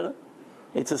plier.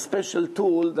 It's a special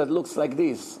tool that looks like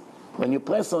this. When you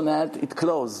press on it, it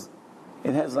closes.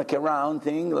 It has like a round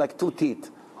thing, like 2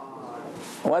 teeth.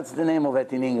 What's the name of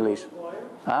it in English?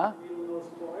 Huh?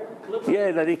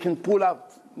 Yeah, that it can pull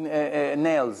up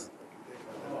nails.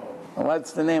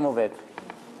 What's the name of it?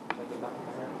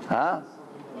 Huh?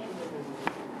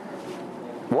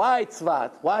 Why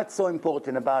tzvat? What's so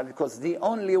important about it? Because the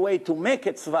only way to make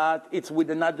a tzvat, it's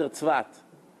with another tzvat.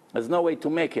 There's no way to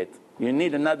make it. You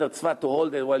need another tzvat to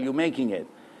hold it while you're making it.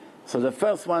 So the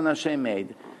first one Hashem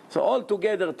made. So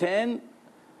altogether 10,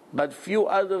 but few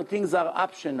other things are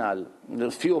optional.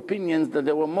 There's few opinions that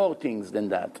there were more things than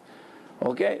that.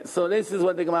 Okay? So this is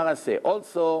what the Gemara says.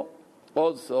 Also,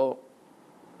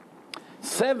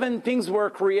 7 things were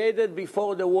created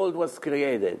before the world was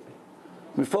created.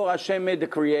 Before Hashem made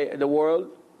the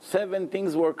world, 7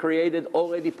 things were created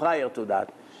already prior to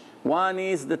that. One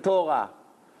is the Torah.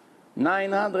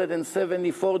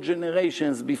 974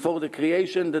 generations before the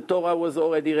creation, the Torah was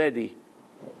already ready.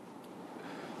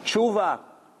 Tshuva,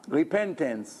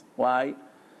 repentance. Why?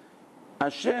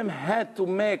 Hashem had to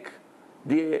make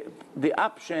the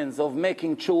options of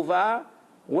making tshuva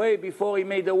way before he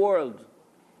made the world.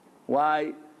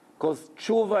 Why? Because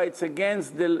tshuva, it's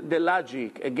against the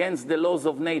logic, against the laws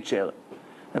of nature.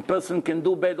 A person can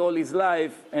do bad all his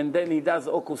life, and then he does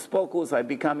hocus pocus, I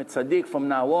become a tzaddik from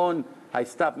now on, I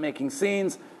stop making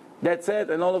sins, that's it,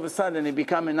 and all of a sudden he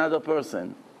become another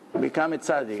person. Become a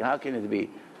tzaddik. How can it be?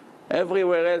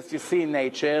 Everywhere else you see in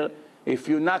nature, if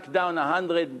you knock down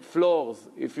 100 floors,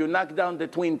 if you knock down the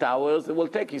Twin Towers, it will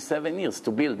take you 7 years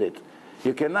to build it.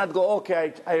 You cannot go,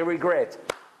 okay, I regret.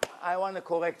 I want to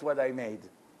correct what I made.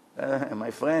 My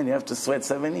friend, you have to sweat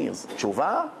 7 years.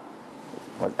 Tshuva?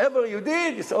 Whatever you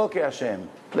did, you say, okay, Hashem,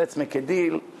 let's make a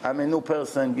deal. I'm a new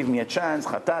person, give me a chance.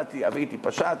 Chatati, aviti,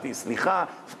 pashati, slicha,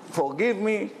 forgive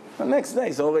me. The next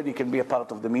day, he already can be a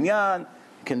part of the minyan,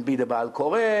 can be the Baal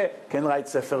Koreh, can write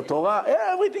Sefer Torah.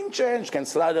 Everything changed, can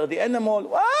slaughter the animal.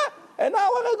 What? An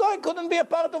hour ago, I couldn't be a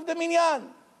part of the minyan.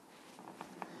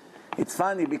 It's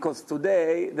funny because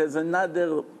today, there's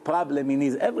another problem in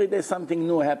Israel. Every day, something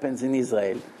new happens in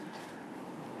Israel.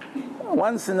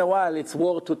 Once in a while, it's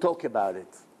worth to talk about it.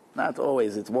 Not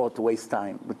always, it's worth to waste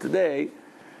time. But today,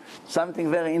 something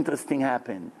very interesting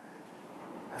happened.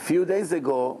 A few days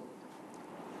ago,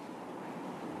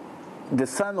 the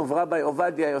son of Rabbi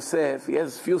Ovadia Yosef, he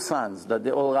has few sons, that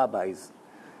they're all rabbis.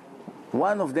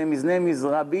 One of them, his name is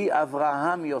Rabbi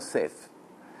Avraham Yosef.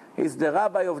 He's the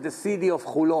rabbi of the city of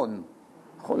Chulon.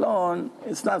 Chulon,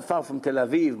 it's not far from Tel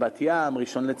Aviv, Bat Yam,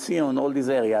 Rishon LeZion, all these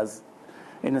areas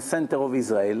in the center of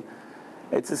Israel.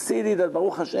 It's a city that,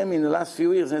 Baruch Hashem, in the last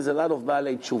few years, there's a lot of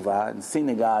Baalei Tshuva and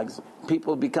synagogues.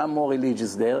 People become more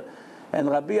religious there. And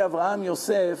Rabbi Avraham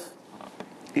Yosef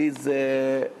is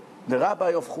the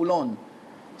rabbi of Chulon.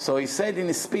 So he said in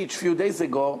his speech a few days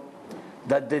ago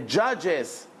that the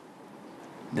judges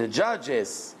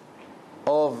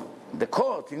of the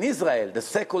court in Israel, the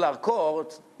secular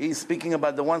court, he's speaking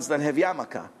about the ones that have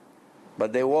yarmulke,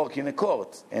 but they work in a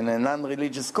court, in a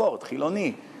non-religious court,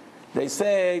 Chiloni. They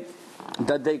say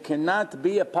that they cannot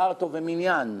be a part of a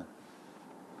minyan,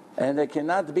 and they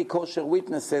cannot be kosher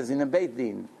witnesses in a Beit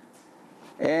Din.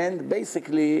 And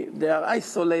basically, they are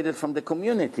isolated from the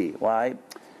community. Why?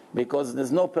 Because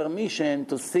there's no permission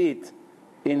to sit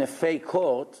in a fake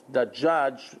court that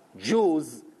judge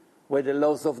Jews with the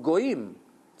laws of Goyim.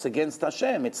 It's against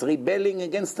Hashem. It's rebelling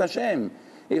against Hashem.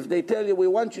 If they tell you, we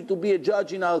want you to be a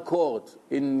judge in our court,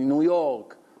 in New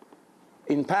York,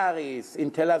 in Paris,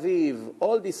 in Tel Aviv,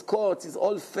 all these courts is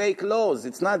all fake laws.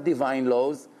 It's not divine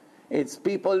laws. It's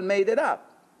people made it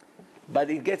up. But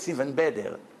it gets even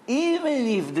better. Even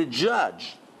if the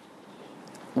judge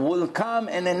will come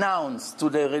and announce to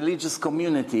the religious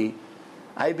community,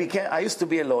 I used to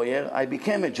be a lawyer, I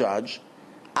became a judge,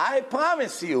 I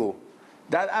promise you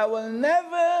that I will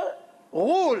never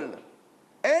rule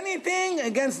anything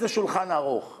against the Shulchan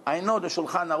Aruch. I know the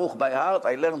Shulchan Aruch by heart,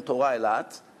 I learned Torah a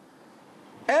lot.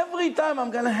 Every time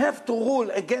I'm going to have to rule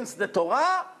against the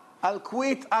Torah, I'll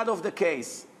quit out of the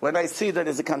case. When I see that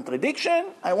there's a contradiction,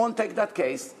 I won't take that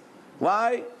case.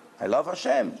 Why? I love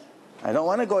Hashem. I don't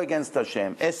want to go against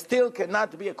Hashem. He still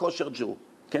cannot be a kosher Jew.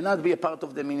 Cannot be a part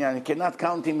of the minyan. You cannot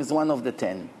count him as one of the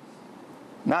 10.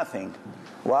 Nothing.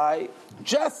 Why?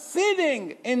 Just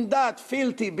sitting in that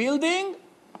filthy building,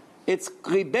 it's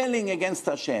rebelling against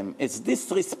Hashem. It's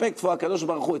disrespect for HaKadosh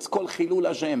Baruch Hu. It's called Chilul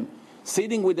Hashem.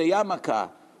 Sitting with the yarmulke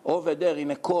over there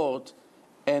in a court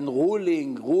and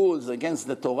ruling rules against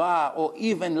the Torah, or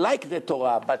even like the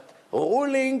Torah, but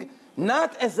ruling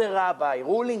not as a rabbi,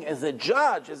 ruling as a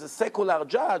judge, as a secular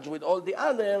judge with all the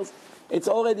others, it's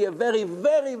already a very,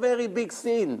 very, very big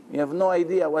sin. You have no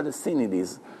idea what a sin it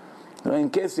is. So in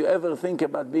case you ever think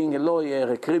about being a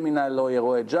lawyer, a criminal lawyer,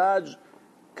 or a judge,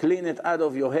 clean it out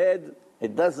of your head.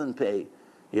 It doesn't pay.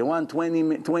 You want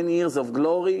 20 years of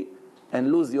glory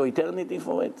and lose your eternity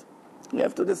for it? You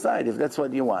have to decide if that's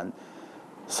what you want.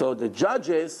 So the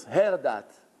judges heard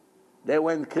that. They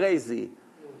went crazy.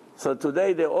 So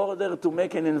today they ordered to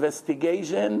make an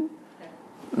investigation.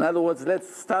 In other words,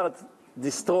 let's start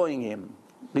destroying him.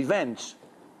 Revenge.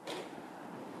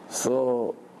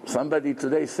 So somebody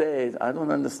today said, I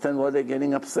don't understand why they're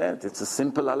getting upset. It's a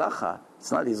simple halacha.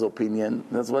 It's not his opinion.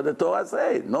 That's what the Torah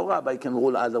says. No rabbi can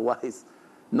rule otherwise.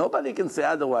 Nobody can say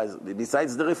otherwise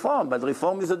besides the Reform. But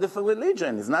Reform is a different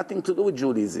religion. It's nothing to do with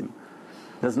Judaism.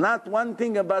 There's not one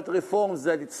thing about reforms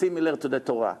that it's similar to the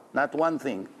Torah. Not one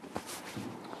thing.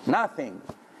 Nothing.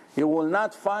 You will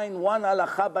not find one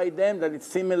halacha by them that it's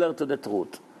similar to the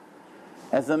truth.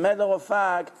 As a matter of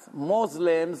fact,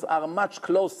 Muslims are much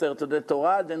closer to the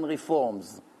Torah than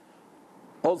reforms.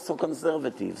 Also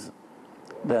conservatives.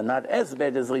 They're not as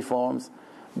bad as reforms,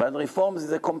 but reforms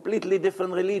is a completely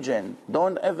different religion.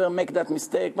 Don't ever make that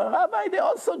mistake. But Rabbi, they're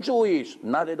also Jewish.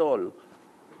 Not at all.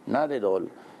 Not at all.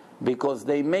 Because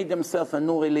they made themselves a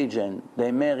new religion.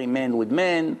 They marry men with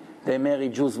men. They marry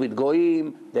Jews with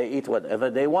Goyim. They eat whatever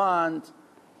they want.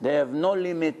 They have no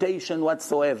limitation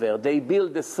whatsoever. They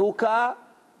build the sukkah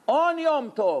on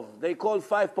Yom Tov. They call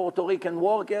 5 Puerto Rican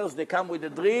workers. They come with a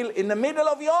drill in the middle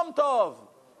of Yom Tov.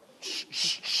 Shh,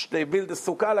 shh, shh. They build the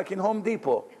sukkah like in Home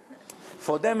Depot.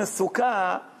 For them, a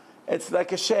sukkah, it's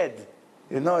like a shed.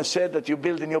 You know, a shed that you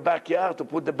build in your backyard to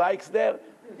put the bikes there?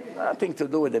 Nothing to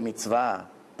do with the mitzvah.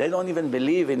 They don't even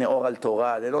believe in the oral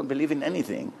Torah. They don't believe in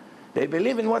anything. They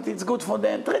believe in what is good for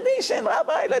them. Tradition,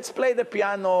 Rabbi, let's play the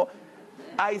piano.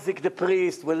 Isaac the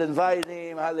priest, will invite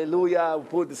him, hallelujah, we'll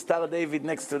put the Star David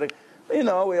next to the, we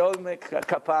all make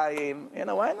kapayim.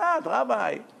 Why not,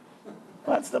 Rabbi?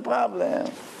 What's the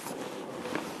problem?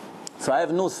 So I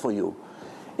have news for you.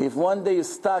 If one day you're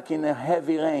stuck in a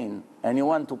heavy rain and you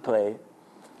want to pray,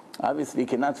 obviously you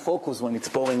cannot focus when it's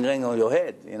pouring rain on your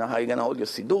head. You know how you're going to hold your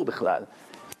sidur bichlal.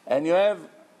 And you have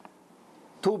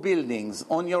 2 buildings.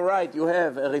 On your right you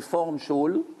have a Reform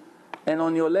shul, and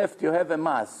on your left you have a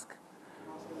mosque.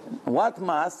 What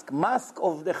mosque? Mosque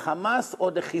of the Hamas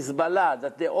or the Hezbollah,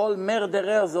 that they're all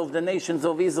murderers of the nations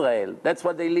of Israel. That's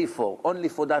what they live for, only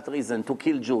for that reason, to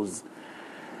kill Jews.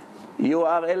 You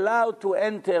are allowed to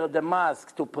enter the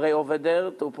mosque to pray over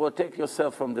there, to protect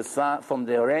yourself from the sun, from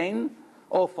the rain,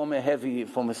 or from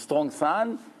a strong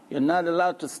sun. You're not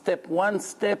allowed to step one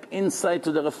step inside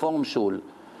to the Reform shul.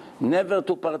 Never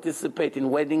to participate in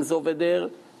weddings over there.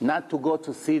 Not to go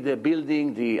to see the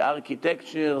building, the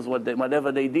architectures,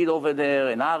 whatever they did over there,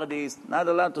 an artist. Not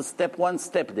allowed to step one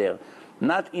step there.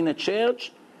 Not in a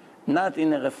church, not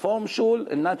in a Reform shul,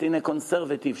 and not in a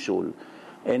conservative shul.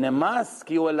 In a mosque,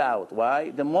 you're allowed.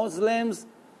 Why? The Muslims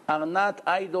are not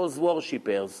idols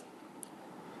worshippers.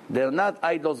 They're not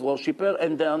idols worshippers,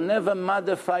 and they'll never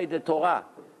modify the Torah.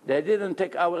 They didn't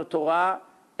take our Torah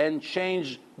and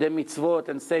change the mitzvot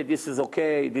and say this is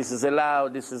okay, this is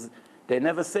allowed, this is... They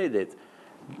never said it.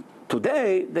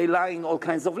 Today, they're lying all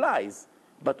kinds of lies.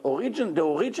 But the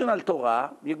original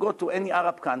Torah, you go to any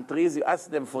Arab countries, you ask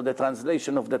them for the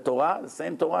translation of the Torah, the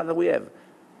same Torah that we have.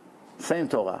 Same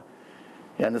Torah.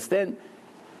 You understand?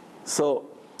 So,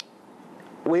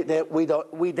 they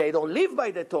don't live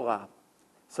by the Torah.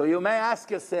 So you may ask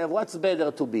yourself, what's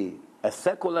better to be? A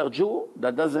secular Jew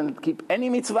that doesn't keep any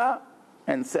mitzvah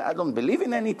and say, I don't believe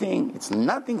in anything, it's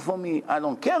nothing for me, I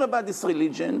don't care about this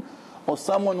religion, or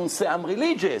someone who say, I'm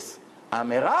religious,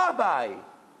 I'm a rabbi,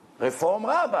 Reform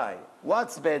rabbi.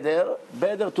 What's better?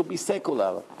 Better to be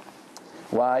secular.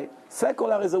 Why?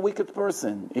 Secular is a wicked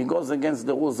person. He goes against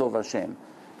the rules of Hashem.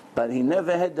 But he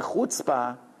never had the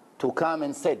chutzpah to come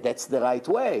and say, that's the right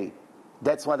way.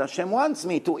 That's what Hashem wants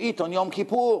me, to eat on Yom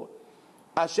Kippur.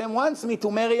 Hashem wants me to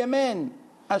marry a man.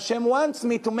 Hashem wants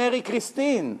me to marry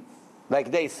Christine,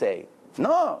 like they say.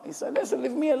 No, he said, listen,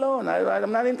 leave me alone.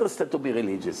 I'm not interested to be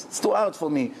religious. It's too hard for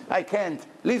me. I can't.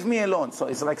 Leave me alone. So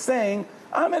it's like saying,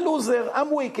 I'm a loser, I'm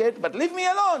wicked, but leave me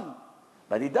alone.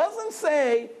 But he doesn't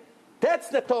say, that's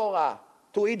the Torah,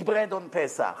 to eat bread on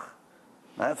Pesach.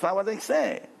 That's not what they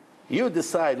say. You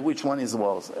decide which one is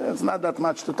worse. It's not that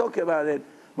much to talk about it,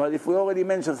 but if we already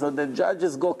mentioned, so the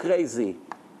judges go crazy.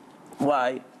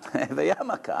 Why? The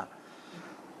yarmulke.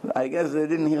 I guess they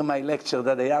didn't hear my lecture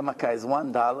that the yarmulke is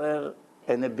 $1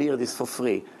 and a beard is for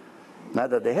free. Not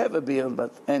that they have a beard,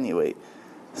 but anyway.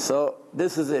 So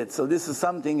this is it. So this is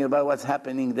something about what's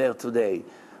happening there today.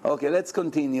 Okay, let's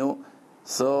continue.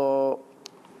 So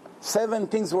 7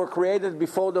 things were created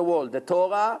before the world. The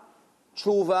Torah,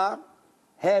 Tshuva,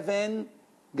 heaven,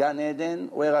 Gan Eden,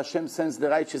 where Hashem sends the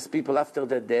righteous people after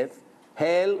their death.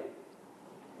 Hell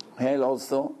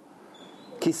also.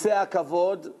 Kisei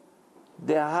HaKavod,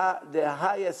 the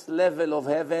highest level of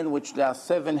heaven, which there are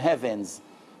 7 heavens.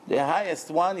 The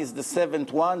highest one is the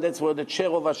 7th one. That's where the chair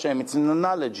of Hashem. It's an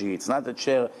analogy. It's not a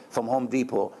chair from Home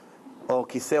Depot or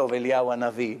Kisei of Eliyahu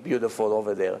Hanavi, beautiful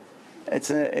over there. It's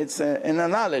an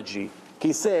analogy.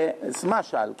 Kisei, it's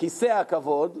mashal. Kisei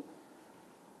HaKavod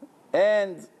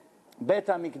and Bet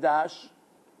HaMikdash,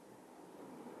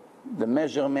 the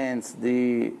measurements,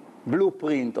 the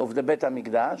blueprint of the Bet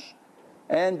HaMikdash,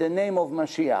 and the name of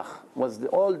Mashiach was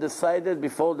all decided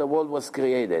before the world was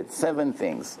created. 7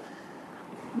 things.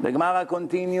 The Gemara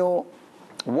continue.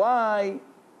 Why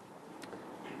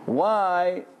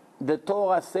the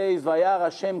Torah says, Vayar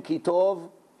Hashem ki tov,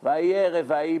 Vayerev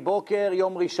vayi boker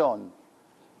Yom Rishon.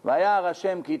 Vayar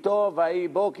Hashem ki tov, vayi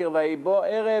boker vayi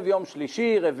erev Yom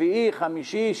Shlishi, Revi'i,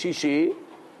 Chamishi, Shishi.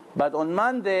 But on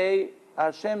Monday,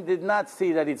 Hashem did not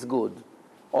see that it's good.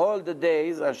 All the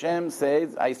days, Hashem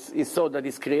says, He saw that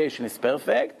His creation is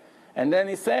perfect, and then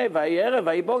He said, Vayerev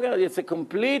vayi boker, it's a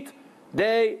complete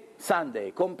day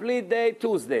Sunday, complete day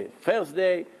Tuesday, first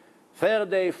day,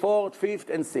 third day, fourth, fifth,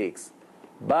 and sixth.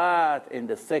 But in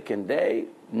the second day,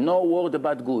 no word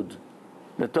about good.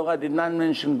 The Torah did not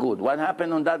mention good. What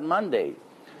happened on that Monday?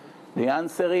 The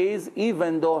answer is,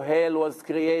 even though hell was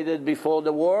created before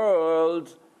the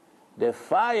world, the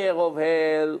fire of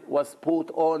hell was put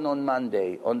on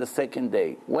Monday, on the second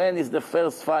day. When is the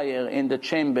first fire in the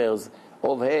chambers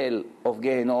of hell, of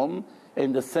Gehenom,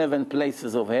 in the 7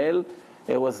 places of hell?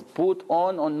 It was put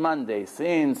on Monday.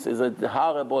 Since it's a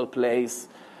horrible place,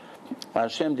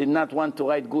 Hashem did not want to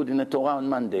write good in the Torah on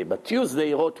Monday. But Tuesday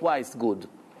he wrote twice good.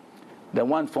 The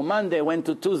one for Monday went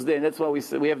to Tuesday, and that's why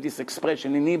we have this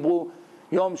expression in Hebrew,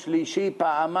 Yom Shlishi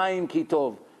Pa'amayim Ki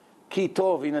Tov. Ki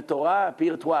Tov in the Torah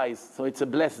appear twice, so it's a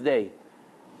blessed day.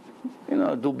 You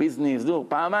know, do business, do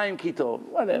Pa'amayim Ki Tov,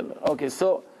 whatever. Okay,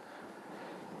 so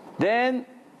then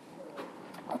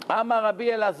Amar Rabbi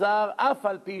Elazar, Af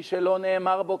al pi shelo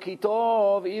ne'emar bo ki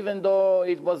tov, even though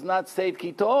it was not said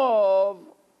ki tov,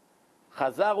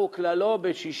 חזר וכללו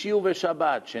בשישי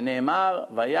ובשבת, שנאמר,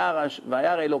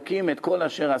 וירא אלוקים את כל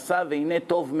אשר עשה, והנה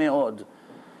טוב מאוד.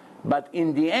 But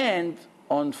in the end,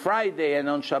 on Friday and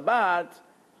on Shabbat,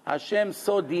 Hashem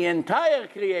saw the entire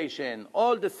creation,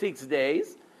 all the 6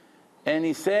 days, and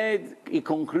He said, He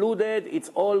concluded,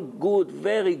 it's all good,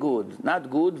 very good. Not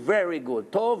good, very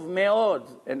good. Tov meod,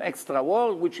 an extra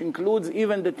word, which includes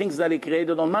even the things that He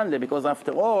created on Monday, because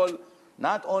after all,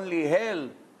 not only hell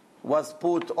was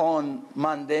put on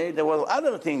Monday, there were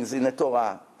other things in the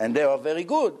Torah, and they were very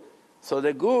good. So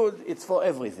the good, it's for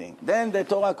everything. Then the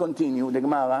Torah continues, the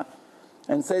Gemara,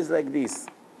 and says like this.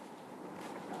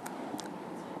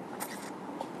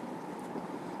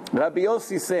 Rabbi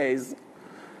Yossi says,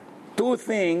 2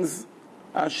 things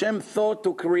Hashem thought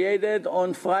to create it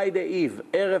on Friday Eve,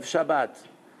 Erev Shabbat.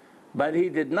 But He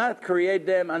did not create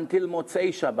them until Motzei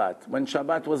Shabbat, when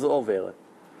Shabbat was over.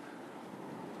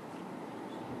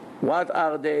 What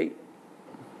are they?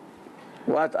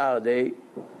 What are they?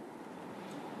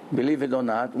 Believe it or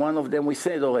not, one of them we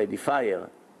said already,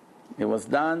 fire. It was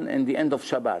done in the end of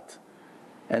Shabbat.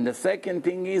 And the second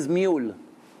thing is mule.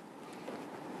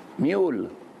 Mule.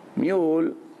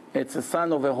 Mule, it's a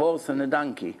son of a horse and a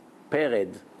donkey.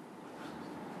 Pered.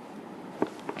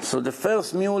 So the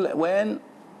first mule, when?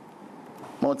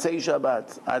 Motzei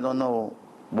Shabbat. I don't know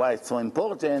why it's so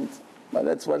important, but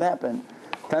that's what happened.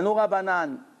 Tanu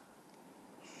Rabbanan.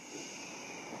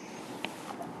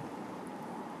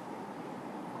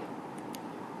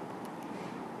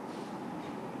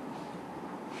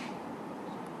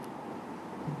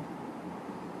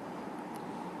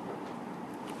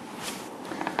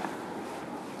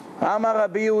 Amar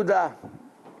Rabbi Yehuda,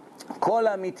 Kol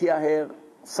HaMityaher,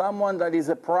 someone that is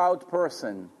a proud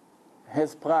person,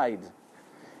 has pride.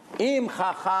 Im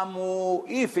Chachamu,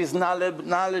 if he's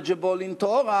knowledgeable in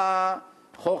Torah,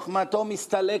 Chochmato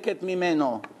mistaleket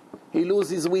mimeno, he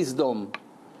loses wisdom.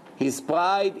 His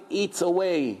pride eats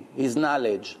away his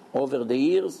knowledge. Over the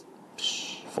years,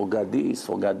 forgot this,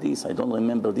 I don't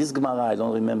remember this Gemara, I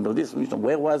don't remember this,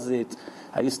 where was it?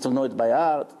 I used to know it by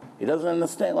heart. He doesn't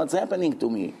understand what's happening to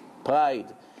me. Pride.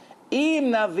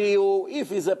 Im Naviu, if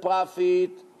he's a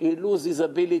prophet, he loses his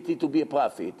ability to be a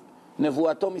prophet.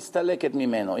 Nevuato mistaleket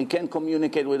mimeno. He can't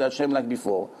communicate with Hashem like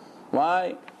before.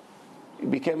 Why? He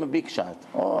became a big shot.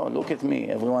 Oh, look at me.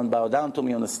 Everyone bow down to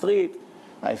me on the street.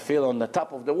 I feel on the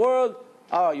top of the world.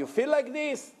 Oh, you feel like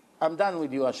this? I'm done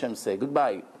with you, Hashem say.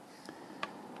 Goodbye.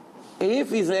 If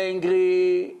he's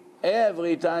angry,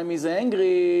 every time he's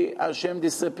angry, Hashem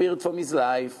disappeared from his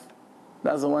life.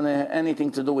 Doesn't want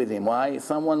anything to do with him. Why?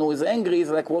 Someone who is angry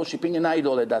is like worshipping an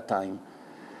idol at that time.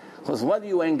 Because what are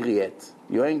you angry at?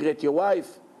 You're angry at your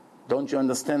wife? Don't you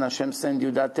understand Hashem send you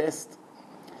that test?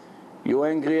 You're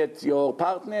angry at your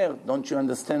partner? Don't you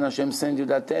understand Hashem send you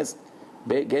that test?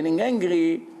 Getting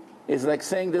angry is like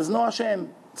saying there's no Hashem.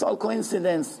 It's all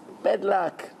coincidence. Bad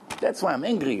luck. That's why I'm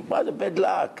angry. What a bad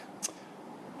luck.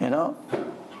 You know?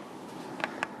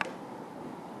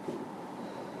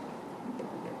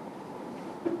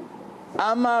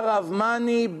 Amar Rav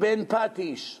Mani ben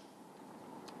Patish,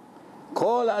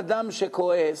 כל אדם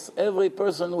שכועס, every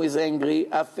person who is angry,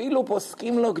 אפילו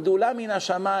פוסקים לו גדולה מן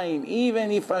השמיים,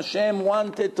 even if Hashem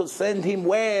wanted to send him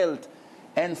wealth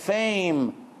and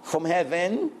fame from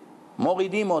heaven,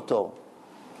 מורידים אותו.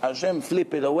 Hashem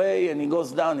flip it away and he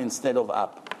goes down instead of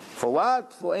up. For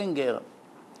what? For anger.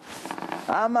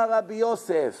 אמר רבי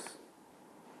יוסף,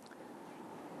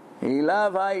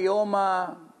 אליו היומה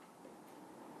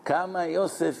kama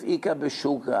Yosef ika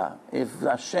beshuka. If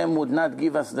Hashem would not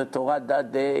give us the Torah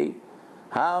that day,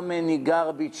 how many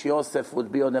garbage Yosef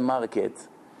would be on the market?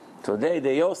 Today the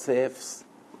Yosefs,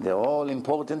 they're all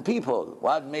important people.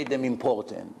 What made them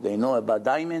important? They know about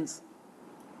diamonds.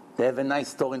 They have a nice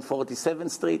store in 47th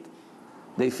Street.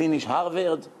 They finish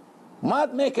Harvard.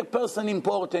 What make a person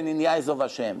important in the eyes of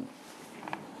Hashem?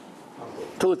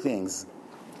 Two things.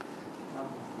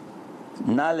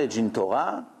 Knowledge in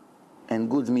Torah and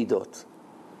good midot.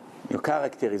 Your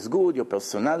character is good, your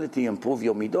personality, improve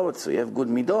your midot, so you have good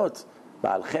midot.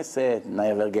 Baal chesed,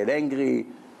 never get angry,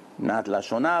 not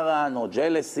lashon hara, no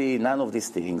jealousy, none of these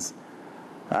things.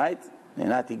 Right? You're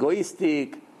not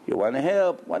egoistic, you want to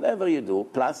help, whatever you do.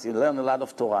 Plus, you learn a lot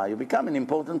of Torah, you become an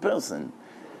important person.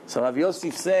 So Rav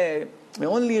Yosef said, the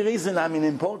only reason I'm an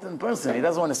important person, he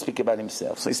doesn't want to speak about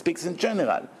himself, so he speaks in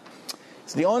general.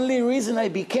 It's the only reason I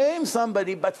became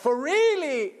somebody, but for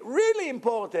really, really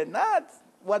important, not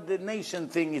what the nation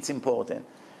thinks it's important.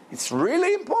 It's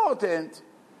really important.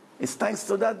 It's thanks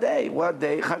to that day. What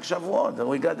day? Chag Shavuot, that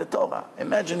we got the Torah.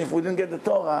 Imagine if we didn't get the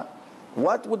Torah,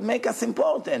 what would make us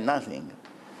important? Nothing.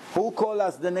 Who called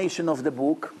us the nation of the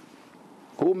book?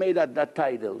 Who made that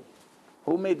title?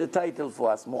 Who made the title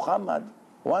for us? Muhammad.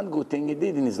 One good thing he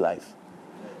did in his life.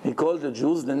 He called the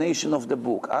Jews the nation of the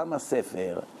book. Am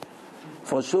HaSefer.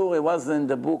 For sure it wasn't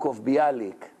the book of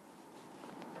Bialik.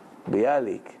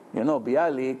 Bialik. You know,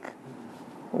 Bialik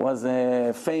was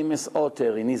a famous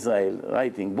author in Israel,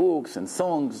 writing books and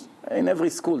songs. In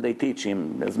every school they teach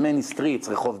him. There's many streets,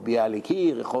 Rehov Bialik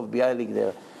here, Rehov Bialik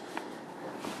there.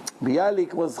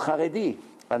 Bialik was Haredi.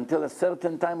 Until a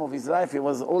certain time of his life, he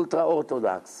was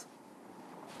ultra-Orthodox.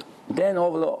 Then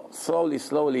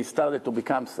slowly he started to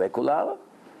become secular,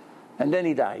 and then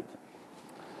he died.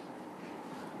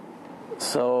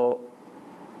 So,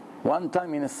 one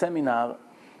time in a seminar,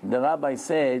 the rabbi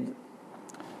said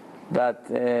that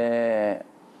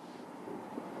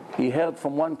he heard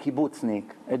from one kibbutznik,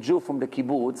 a Jew from the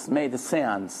kibbutz, made a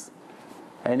seance,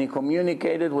 and he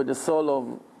communicated with the soul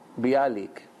of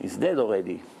Bialik. He's dead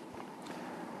already.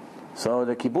 So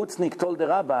the kibbutznik told the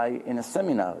rabbi in a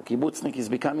seminar, kibbutznik is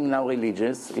becoming now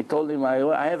religious, he told him,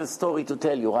 I have a story to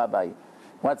tell you, Rabbi.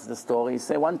 What's the story? He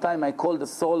said, one time I called the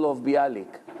soul of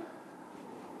Bialik.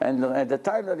 And at the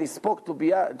time that he spoke to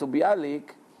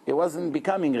Bialik, he wasn't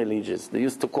becoming religious. They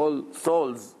used to call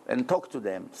souls and talk to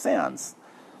them. Seance.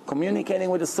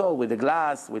 Communicating with the soul, with the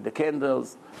glass, with the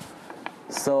candles.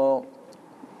 So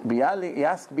he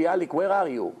asked Bialik, where are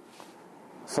you?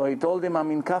 So he told him,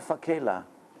 I'm in Kaf HaKela.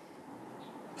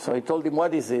 So he told him,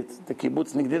 what is it? The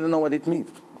kibbutznik didn't know what it means.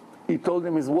 He told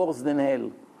him, it's worse than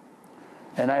hell.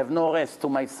 And I have no rest to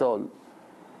my soul.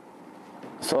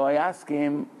 So I asked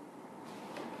him,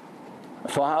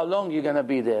 for how long you going to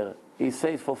be there? He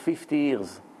said, for 50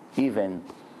 years, even.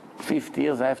 50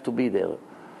 years I have to be there.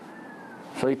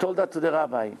 So he told that to the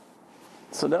rabbi.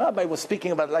 So the rabbi was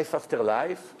speaking about life after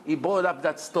life. He brought up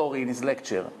that story in his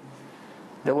lecture.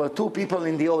 There were two people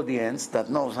in the audience that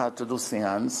knows how to do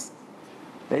seance.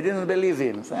 They didn't believe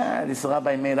him. This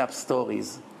rabbi made up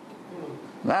stories.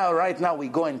 Right now we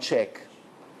go and check.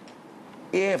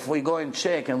 If we go and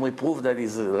check and we prove that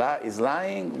he's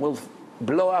lying, we'll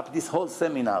blow up this whole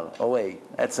seminar away.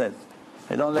 That's it.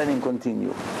 They don't let him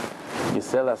continue. You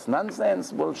sell us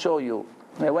nonsense, we'll show you.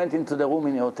 They went into the room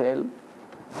in the hotel.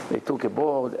 They took a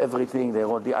board, everything. They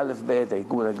wrote the alphabet. They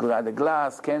got the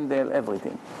glass, candle,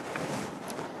 everything.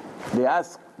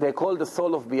 They called the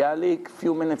soul of Bialik. A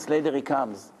few minutes later he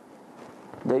comes.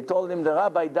 They told him, the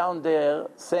rabbi down there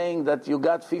saying that you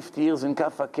got 50 years in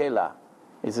Kaf HaKela.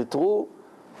 Is it true?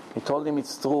 He told him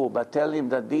it's true, but tell him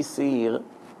that this year,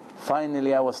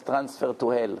 finally I was transferred to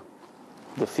hell.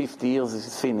 The 50 years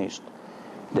is finished.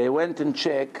 They went and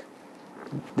checked.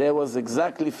 There was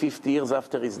exactly 50 years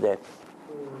after his death.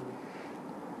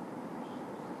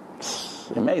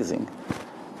 Amazing.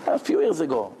 A few years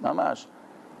ago, mamash.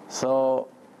 So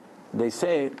they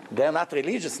say, they're not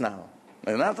religious now.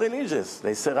 They're not religious.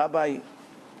 They say, Rabbi,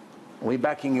 we're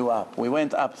backing you up. We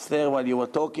went upstairs while you were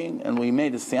talking and we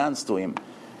made a seance to him.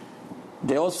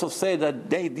 They also say that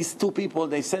these two people,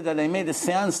 they said that they made a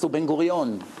seance to Ben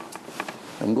Gurion.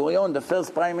 Ben Gurion, the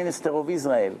first prime minister of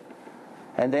Israel.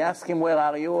 And they asked him, where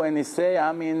are you? And he said,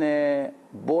 I'm in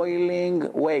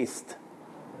boiling waste.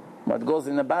 What goes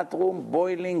in the bathroom?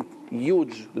 Boiling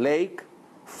huge lake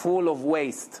full of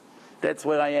waste. That's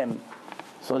where I am.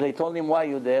 So they told him, why are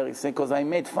you there? He said, because I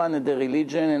made fun of the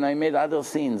religion and I made other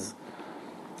sins.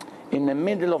 In the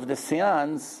middle of the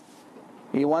seance,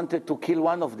 he wanted to kill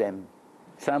one of them.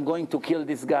 He said, I'm going to kill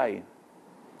this guy.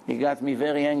 He got me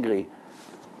very angry.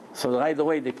 So right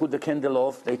away they put the candle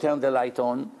off, they turned the light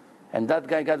on, and that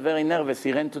guy got very nervous.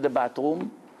 He ran to the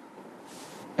bathroom,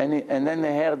 and then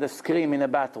they heard the scream in the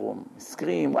bathroom.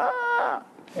 Scream, ah!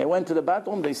 He went to the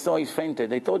bathroom, they saw he fainted.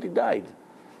 They thought he died.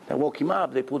 They woke him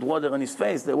up, they put water on his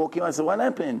face, they woke him up. I said, what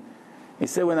happened? He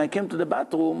said, when I came to the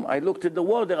bathroom, I looked at the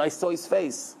water, I saw his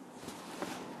face.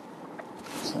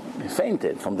 So he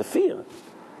fainted from the fear.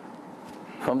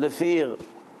 From the fear.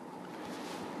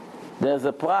 There's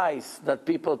a price that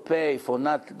people pay for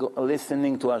not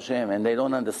listening to Hashem, and they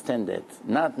don't understand it.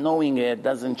 Not knowing it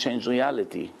doesn't change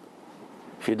reality.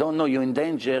 If you don't know you're in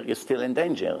danger, you're still in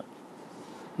danger.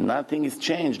 Nothing is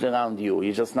changed around you.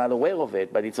 You're just not aware of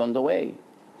it, but it's on the way.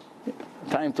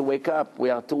 Time to wake up. We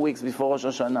are 2 weeks before Rosh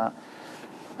Hashanah.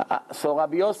 So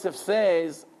Rabbi Yosef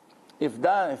says, if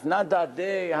not that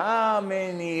day, how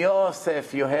many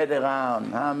Yosef you had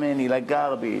around? How many? Like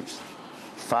garbage.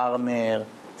 Farmer,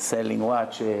 selling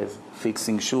watches,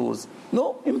 fixing shoes.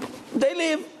 No, they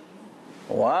live.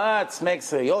 What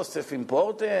makes a Yosef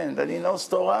important? That he knows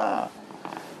Torah.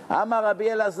 Amar Rabbi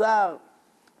Elazar,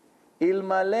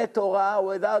 Ilmale Torah,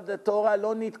 without the Torah,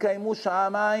 lo nitkaimu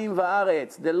shamayim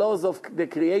va'aretz. The laws of the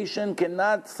creation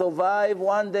cannot survive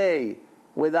one day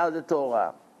without the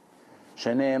Torah.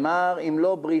 שנאמר, אם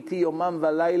לא בריתי יומם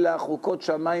ולילה, חוקות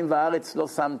שמיים וארץ לא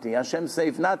שמתי. Hashem says,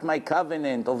 if not my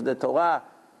covenant of the Torah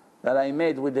that I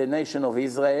made with the nation of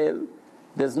Israel,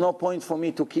 there's no point for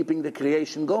me to keeping the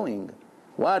creation going.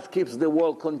 What keeps the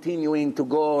world continuing to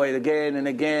go again and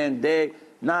again, day,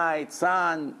 night,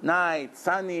 sun, night,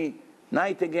 sunny,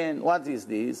 night again? What is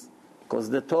this? Because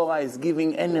the Torah is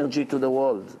giving energy to the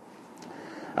world.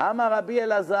 Amar Rabbi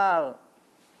Elazar,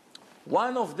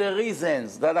 one of the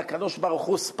reasons that HaKadosh Baruch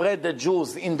Hu spread the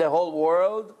Jews in the whole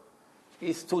world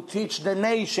is to teach the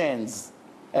nations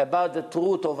about the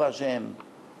truth of Hashem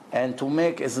and to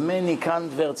make as many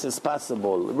converts as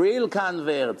possible. Real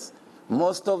converts.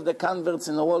 Most of the converts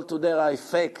in the world today are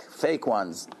fake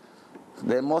ones.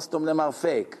 Most of them are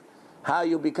fake. How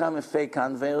you become a fake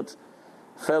convert?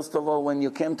 First of all, when you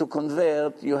came to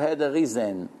convert, you had a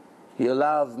reason. You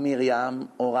love Miriam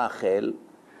or Rachel.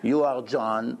 You are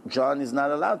John. John is not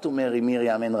allowed to marry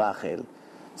Miriam and Rachel.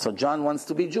 So John wants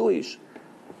to be Jewish.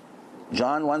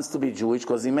 John wants to be Jewish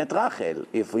because he met Rachel.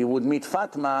 If he would meet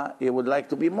Fatma, he would like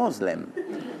to be Muslim.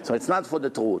 So it's not for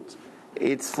the truth.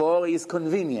 It's for his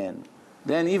convenience.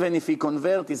 Then even if he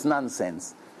convert, it's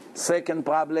nonsense. Second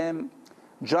problem,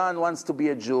 John wants to be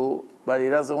a Jew, but he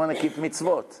doesn't want to keep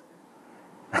mitzvot.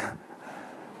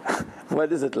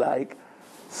 What is it like?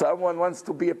 Someone wants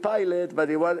to be a pilot, but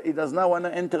he does not want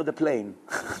to enter the plane.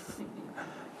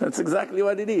 That's exactly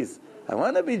what it is. I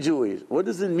want to be Jewish. What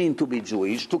does it mean to be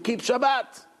Jewish? To keep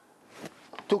Shabbat,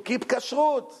 to keep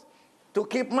kashrut, to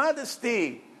keep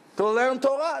modesty, to learn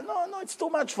Torah. No, it's too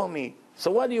much for me.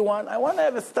 So what do you want? I want to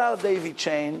have a Star David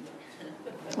chain,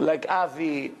 like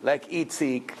Avi, like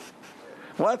Itzik.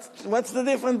 What's the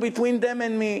difference between them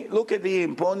and me? Look at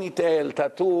him, ponytail,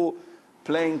 tattoo,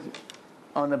 playing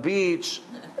on a beach.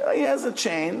 He has a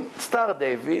chain, Star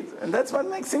David, and that's what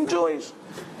makes him Jewish.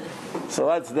 So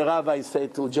what's the rabbis say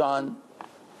to John?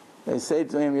 They say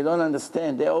to him, you don't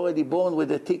understand, they're already born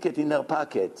with a ticket in their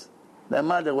pocket. Their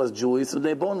mother was Jewish, so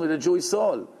they're born with a Jewish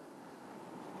soul.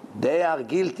 They are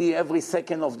guilty every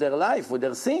second of their life with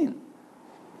their sin.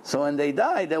 So when they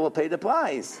die, they will pay the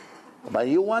price. But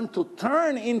you want to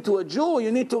turn into a Jew,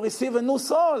 you need to receive a new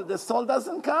soul. The soul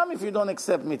doesn't come if you don't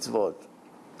accept mitzvot.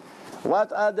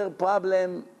 What other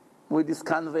problem with these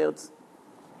converts?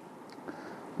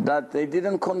 That they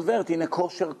didn't convert in a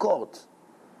kosher court.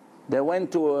 They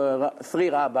went to 3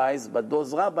 rabbis, but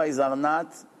those rabbis are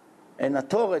not an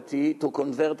authority to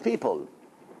convert people.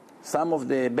 Some of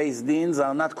the Beis Dins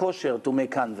are not kosher to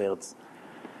make converts.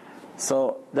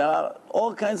 So there are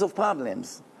all kinds of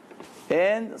problems.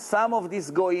 And some of these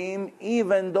goyim,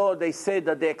 even though they say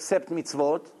that they accept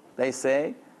mitzvot, they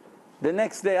say, the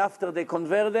next day after they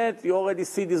converted, you already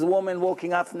see this woman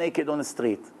walking half naked on the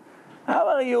street. How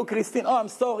are you, Christine? Oh, I'm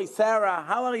sorry, Sarah.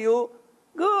 How are you?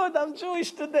 Good, I'm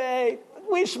Jewish today.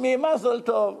 Wish me mazel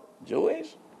tov.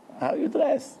 Jewish? How you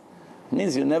dress?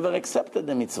 Means you never accepted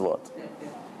the mitzvot.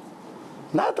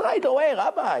 Not right away,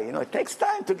 Rabbi. It takes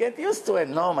time to get used to it.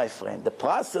 No, my friend. The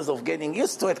process of getting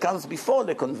used to it comes before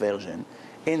the conversion.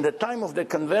 In the time of the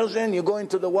conversion, you go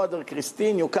into the water,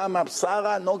 Christine, you come up,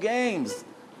 Sarah, no games.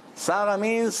 Sarah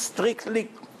means strictly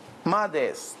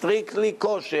modest, strictly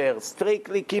kosher,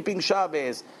 strictly keeping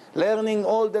Shabbos, learning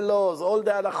all the laws, all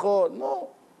the halachot. No,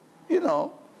 you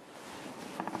know.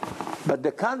 But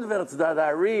the converts that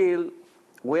are real,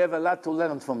 we have a lot to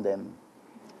learn from them.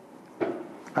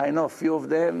 I know a few of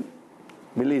them,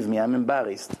 believe me, I'm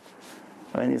embarrassed.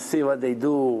 When you see what they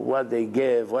do, what they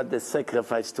give, what they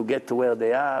sacrifice to get to where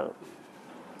they are,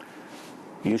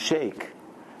 you shake.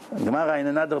 Gemara in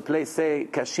another place say,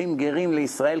 Kashim gerim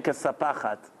liYisrael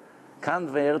kasapachat.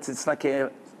 Converts, it's like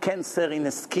a cancer in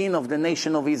the skin of the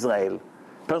nation of Israel.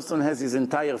 Person has his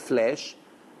entire flesh,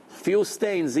 few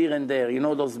stains here and there. You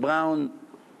know those brown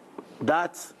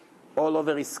dots all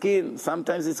over his skin?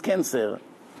 Sometimes it's cancer.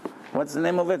 What's the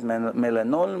name of it?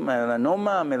 Melanoma,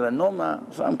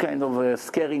 some kind of a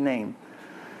scary name.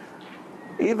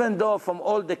 Even though from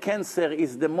all the cancer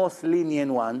is the most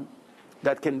lenient one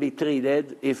that can be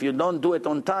treated, if you don't do it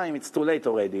on time, it's too late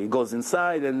already. It goes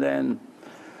inside and then...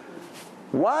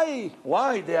 Why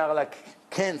they are like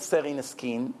cancer in the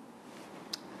skin?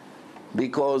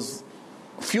 Because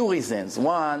few reasons.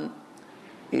 One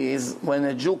is when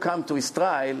a Jew comes to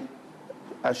Israel,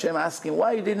 Hashem asked him,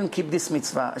 why you didn't keep this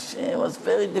mitzvah? Hashem, it was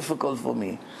very difficult for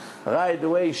me. Right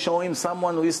away, show him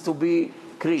someone who used to be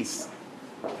Chris,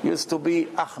 used to be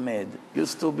Ahmed,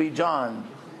 used to be John.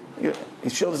 He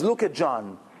shows, look at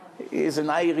John. He's an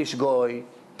Irish guy,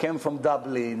 came from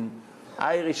Dublin,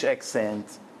 Irish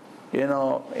accent. You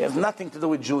know, it has nothing to do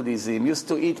with Judaism. Used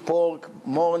to eat pork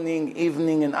morning,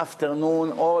 evening, and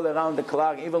afternoon, all around the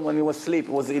clock. Even when he was asleep,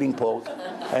 he was eating pork.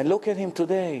 And look at him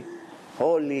today.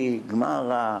 Holy,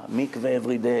 Gemara, mikveh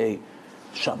every day.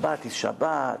 Shabbat is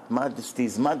Shabbat, modesty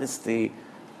is modesty.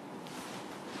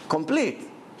 Complete.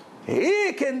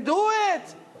 He can do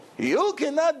it. You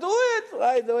cannot do it.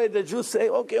 Right away, the Jews say,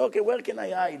 okay, where can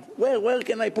I hide? Where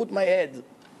can I put my head?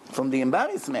 From the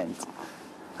embarrassment.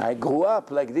 I grew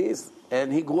up like this,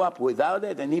 and he grew up without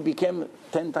it, and he became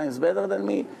 10 times better than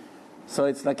me. So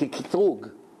it's like a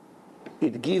kitrug.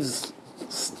 It gives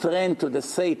strength to the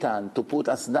Satan to put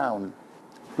us down.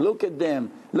 Look at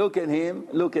them, look at him,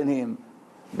 look at him.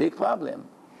 Big problem.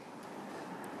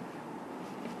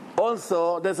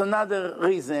 Also, there's another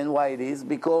reason why it is,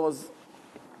 because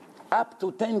up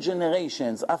to 10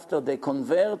 generations after they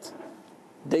convert,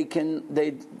 their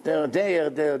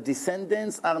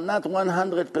descendants are not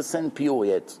 100% pure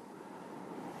yet.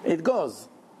 It goes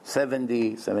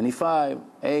 70, 75,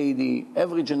 80.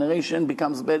 Every generation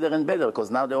becomes better and better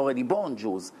because now they're already born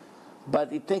Jews.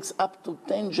 But it takes up to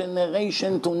 10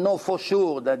 generations to know for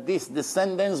sure that these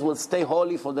descendants will stay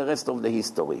holy for the rest of the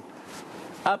history.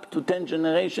 Up to 10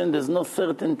 generations, there's no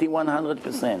certainty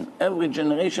 100%. Every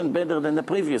generation better than the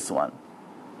previous one.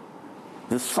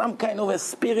 There's some kind of a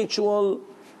spiritual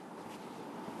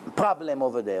problem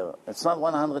over there. It's not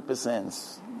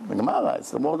 100%. The Gemara, it's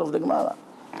the word of the Gemara.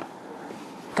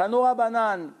 Tanu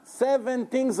Rabbanan, 7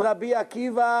 things Rabbi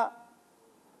Akiva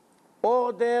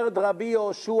ordered Rabbi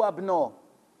Yoshua Bno.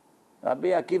 Rabbi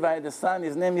Akiva had a son,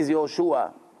 his name is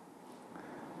Yoshua.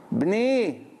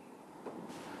 Bni,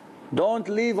 don't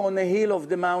live on the hill of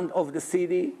the mount of the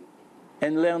city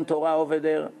and learn Torah over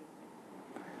there.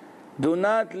 Do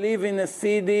not live in a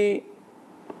city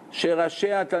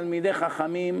שראשיה תלמידי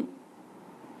חכמים,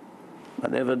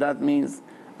 whatever that means.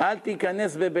 אל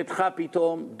תיכנס בביתך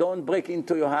פתאום. Don't break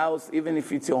into your house, even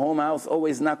if it's your home house.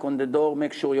 Always knock on the door.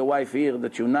 Make sure your wife hears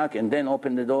that you knock and then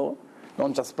open the door.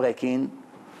 Don't just break in.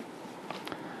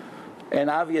 And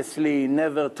obviously,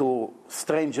 never to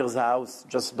stranger's house.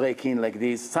 Just break in like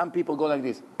this. Some people go like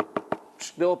this.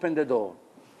 They open the door.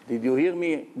 Did you hear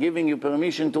me giving you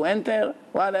permission to enter?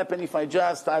 What happened if I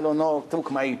just, I don't know, took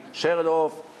my shirt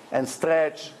off and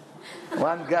stretch?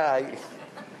 One guy,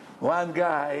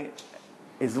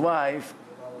 his wife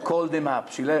called him up.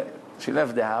 She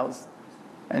left the house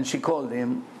and she called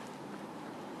him.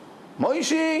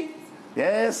 Moishi,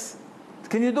 yes?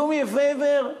 Can you do me a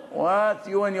favor? What?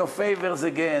 You and your favors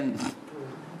again.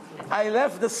 I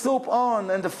left the soup on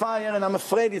and the fire and I'm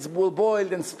afraid it will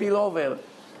boil and spill over.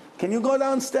 Can you go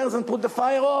downstairs and put the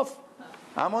fire off?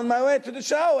 I'm on my way to the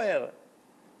shower.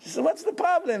 She said, what's the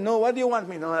problem? No, what do you want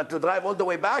me to drive all the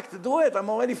way back to do it? I'm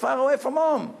already far away from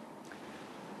home.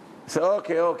 So,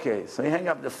 okay. So he hung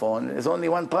up the phone. There's only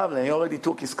one problem. He already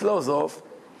took his clothes off.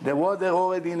 The water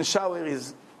already in the shower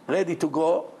is ready to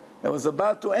go. I was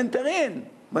about to enter in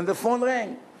when the phone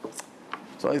rang.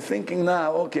 So I'm thinking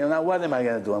now, now what am I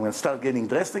going to do? I'm going to start getting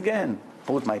dressed again.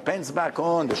 Put my pants back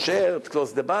on, the shirt,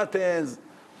 close the buttons.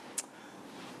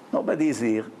 Nobody's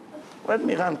here. Let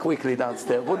me run quickly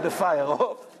downstairs, put the fire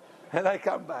off, And I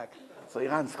come back. So he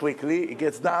runs quickly, he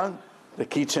gets down, the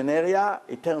kitchen area,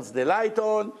 he turns the light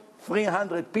on,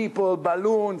 300 people,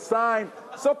 balloon, sign,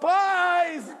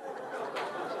 surprise!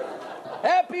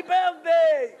 Happy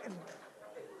birthday!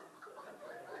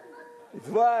 His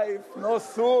wife, no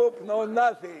soup, no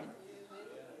nothing.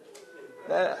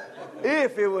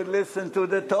 If he would listen to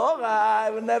the Torah,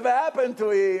 it would never happen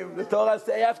to him. The Torah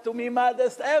says you have to be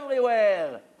modest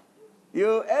everywhere.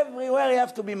 Everywhere you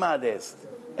have to be modest,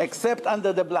 except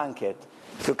under the blanket.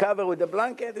 To cover with the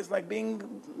blanket is like being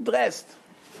dressed.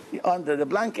 Under the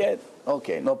blanket,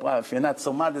 okay, no problem. If you're not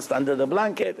so modest under the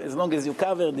blanket, as long as you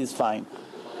covered, it's fine.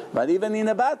 But even in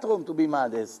a bathroom, to be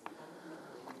modest.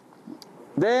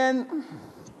 Then,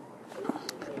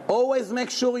 always make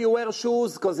sure you wear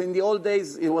shoes, because in the old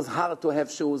days, it was hard to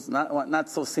have shoes. Not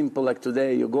so simple like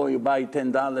today. You buy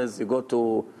 $10, you go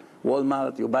to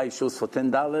Walmart, you buy shoes for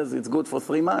 $10, it's good for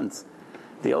 3 months.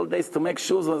 The old days, to make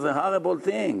shoes was a horrible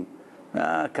thing.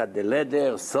 Cut the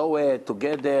leather, sew it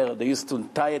together. They used to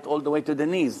tie it all the way to the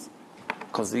knees,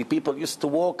 because the people used to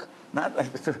walk,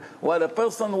 while a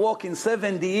person walk in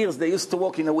 70 years, they used to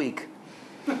walk in a week.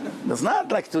 It's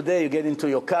not like today, you get into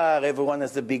your car, everyone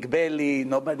has a big belly,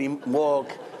 nobody walk.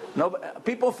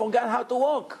 People forgot how to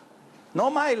walk.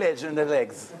 No mileage in the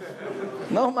legs.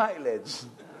 No mileage.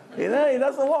 He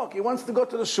doesn't walk. He wants to go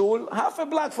to the shul, half a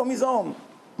block from his home.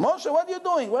 Moshe, what are you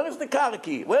doing? Where is the car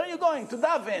key? Where are you going? To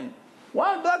daven.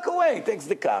 1 block away, he takes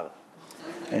the car.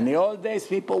 In the old days,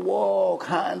 people walk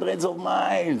hundreds of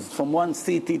miles from one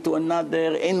city to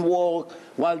another in work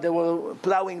while they were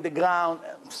plowing the ground.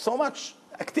 So much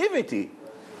activity.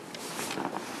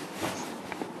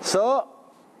 So,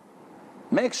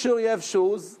 make sure you have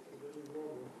shoes.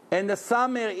 In the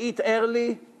summer, eat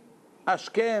early.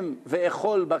 השכם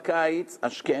ואכול בקיץ,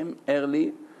 השכם,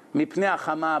 early, מפני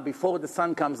החמה, before the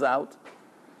sun comes out.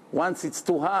 Once it's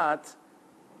too hot,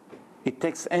 it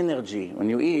takes energy when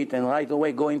you eat and right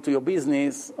away go into your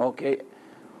business, okay?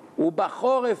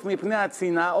 ובחורף מפני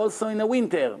הצינה, also in the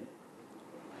winter.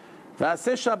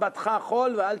 ועשה שבתך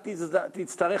חול ואל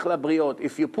תצטרך לבריות.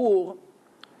 If you're poor,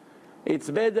 it's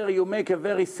better you make a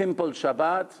very simple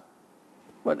Shabbat,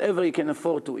 whatever you can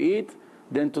afford to eat,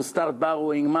 than to start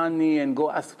borrowing money and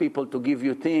go ask people to give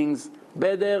you things.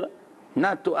 Better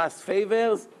not to ask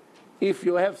favors if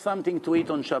you have something to eat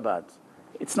on Shabbat.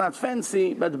 It's not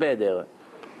fancy, but better.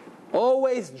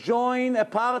 Always join a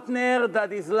partner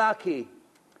that is lucky.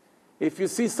 If you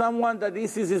see someone that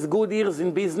this is his good years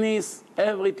in business,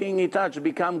 everything he touch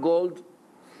become gold,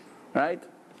 right?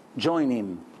 Join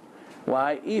him.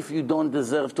 Why? If you don't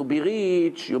deserve to be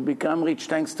rich, you become rich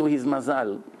thanks to his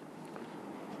mazal.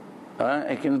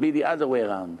 It can be the other way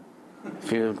around.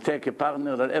 If you take a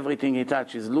partner that everything he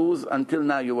touches lose, until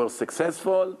now you were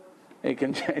successful, it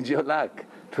can change your luck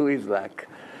to his luck.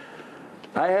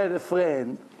 I had a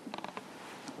friend,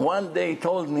 one day he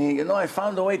told me, I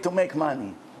found a way to make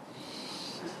money.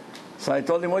 So I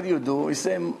told him, what do you do? He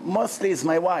said, mostly it's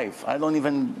my wife. I don't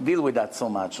even deal with that so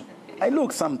much. I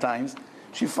look sometimes.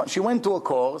 She went to a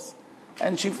course,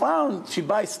 and she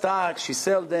buys stocks, she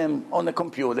sells them on the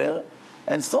computer,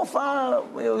 and so far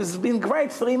it's been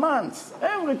great 3 months.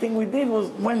 Everything we did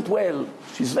went well.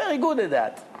 She's very good at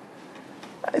that.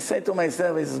 I said to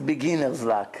myself, it's beginner's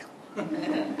luck.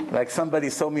 Like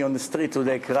somebody saw me on the street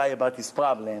today cry about his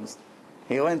problems.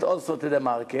 He went also to the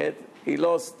market. He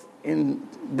lost in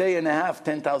day and a half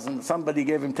 $10,000. Somebody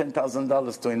gave him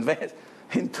 $10,000 to invest.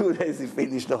 In 2 days he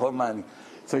finished the whole money.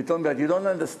 So he told me, but you don't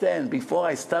understand. Before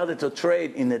I started to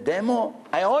trade in a demo,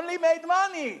 I only made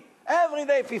money. Every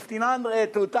day,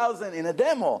 $1,500, $2,000 in a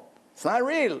demo. It's not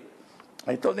real.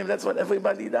 I told him that's what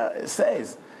everybody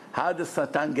says. How does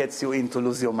Satan gets you in to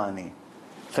lose your money?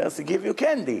 First he give you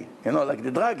candy, like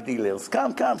the drug dealers.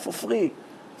 Come for free.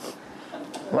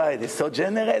 Why, they're so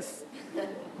generous?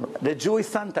 The Jewish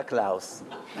Santa Claus.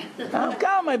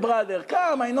 Come, my brother,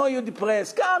 come, I know you're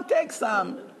depressed. Come, take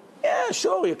some. Yeah,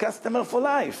 sure, you're a customer for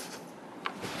life.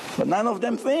 But none of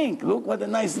them think, look what a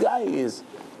nice guy he is.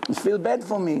 You feel bad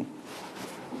for me.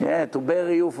 Yeah, to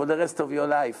bury you for the rest of your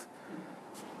life.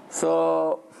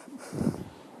 So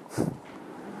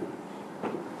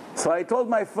I told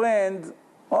my friend,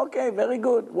 okay, very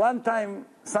good. One time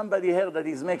somebody heard that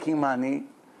he's making money,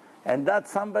 and that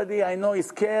somebody I know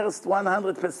is cursed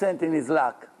 100% in his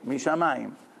luck.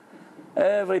 Mishamayim.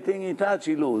 Everything he touch,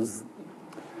 he lose.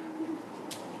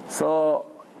 So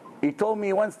he told me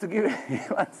he wants to give me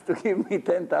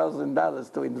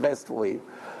 $10,000 to invest for him.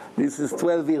 This is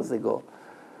 12 years ago.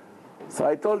 So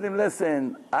I told him,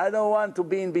 listen, I don't want to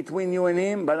be in between you and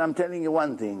him, but I'm telling you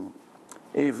one thing.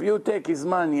 If you take his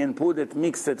money and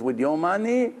mix it with your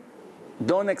money,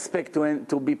 don't expect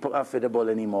to be profitable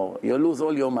anymore. You lose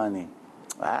all your money.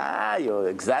 You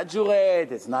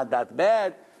exaggerate, it's not that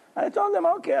bad. I told them,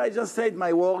 okay, I just said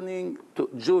my warning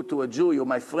to a Jew, you're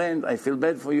my friend, I feel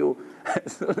bad for you.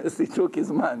 As soon as he took his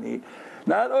money,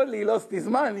 not only he lost his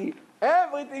money,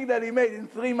 everything that he made in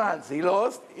 3 months, he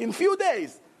lost in few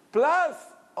days. Plus,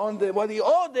 on what he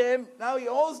owed them, now he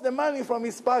owes the money from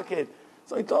his pocket.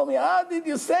 So he told me, how did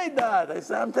you say that? I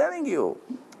said, I'm telling you.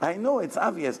 I know, it's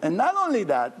obvious. And not only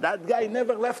that, that guy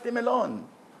never left him alone.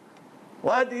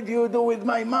 What did you do with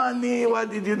my money? What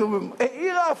did you do with... A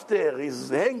year after,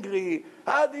 he's angry.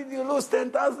 How did you lose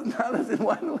 $10,000 in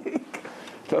 1 week?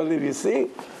 Told him, you see?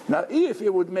 Now, if he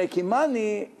would make him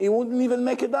money, he wouldn't even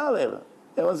make $1.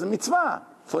 It was a mitzvah,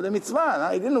 for the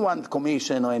mitzvah. He didn't want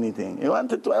commission or anything. He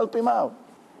wanted to help him out.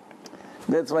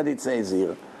 That's what it says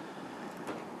here.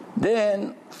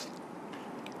 Then,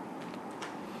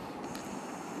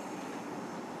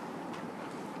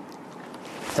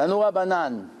 Tanu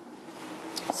Rabbanan.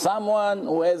 Someone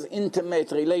who has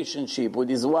intimate relationship with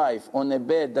his wife on a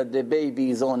bed that the baby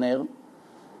is on her.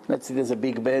 Let's say there's a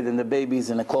big bed and the baby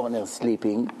is in a corner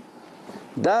sleeping.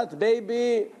 That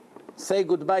baby say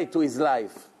goodbye to his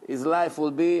life. His life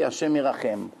will be Hashem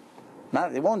Yirachem.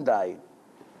 He won't die.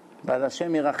 But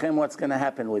Hashem Yirachem, what's going to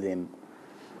happen with him?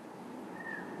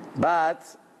 But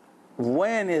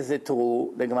when is it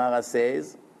true, the Gemara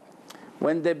says?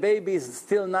 When the baby is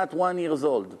still not 1 year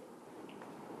old.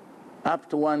 Up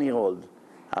to 1 year old.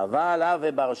 Aval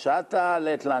ave barshata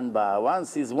let lan ba.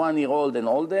 Once he's 1 year old and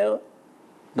older,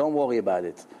 don't worry about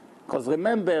it. Because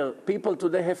remember, people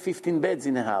today have 15 beds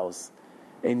in a house.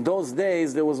 In those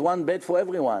days, there was 1 bed for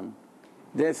everyone.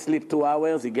 They sleep 2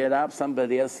 hours, you get up,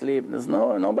 somebody else sleep.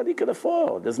 Nobody could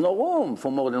afford. There's no room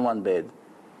for more than 1 bed.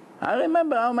 I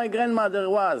remember how my grandmother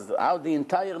was, how the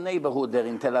entire neighborhood there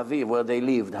in Tel Aviv, where they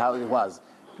lived, how it was.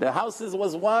 The houses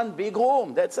was 1 big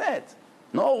room, that's it.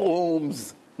 No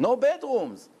rooms, no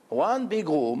bedrooms. 1 big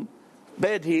room,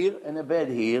 bed here and a bed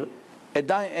here, a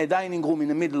dining room in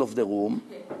the middle of the room,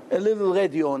 a little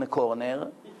radio in a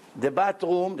corner. The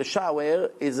bathroom, the shower,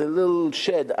 is a little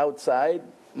shed outside,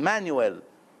 manual.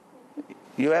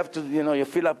 You have to, you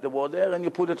fill up the water and you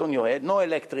put it on your head. No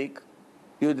electric.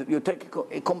 You take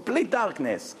a complete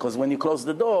darkness, because when you close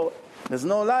the door, there's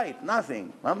no light,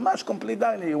 nothing. Much complete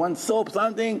darkness. You want soap,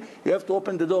 something, you have to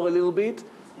open the door a little bit.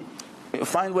 You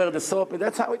find where the soap is.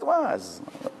 That's how it was.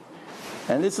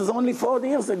 And this is only 40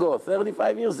 years ago,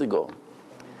 35 years ago.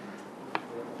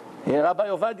 Rabbi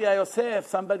Ovadia Yosef,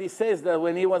 somebody says that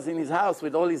when he was in his house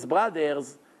with all his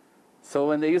brothers, so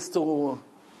when they used to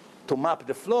mop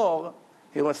the floor,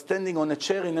 he was standing on a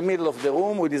chair in the middle of the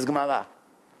room with his Gemara.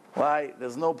 Why?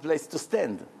 There's no place to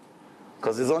stand.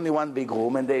 Because there's only 1 big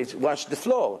room and they wash the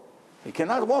floor. He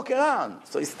cannot walk around.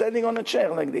 So he's standing on a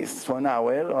chair like this for an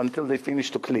hour until they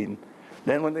finish to clean.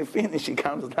 Then when they finish, he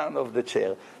comes down off the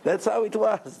chair. That's how it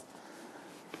was.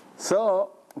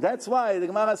 So that's why the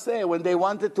Gemara say when they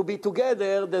wanted to be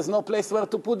together, there's no place where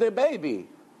to put their baby.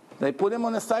 They put him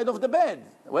on the side of the bed.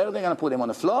 Where are they going to put him? On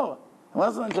the floor? It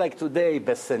wasn't like today,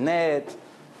 bassinet,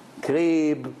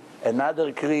 crib,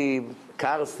 another crib,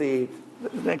 car seat.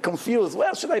 They're confused.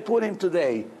 Where should I put him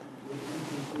today?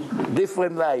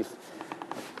 Different life.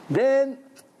 Then,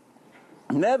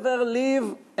 never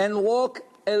leave and walk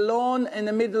alone in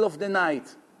the middle of the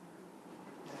night.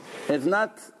 It's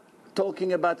not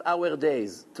talking about our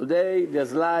days. Today,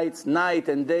 there's lights. Night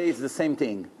and day is the same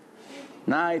thing.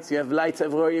 Nights, you have lights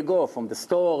everywhere you go, from the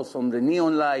stores, from the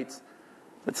neon lights.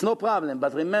 That's no problem.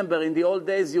 But remember, in the old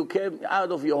days, you came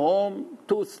out of your home,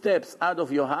 2 steps out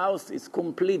of your house, it's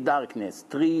complete darkness.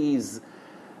 Trees,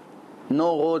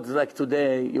 no roads like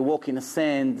today. You walk in the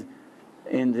sand,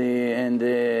 and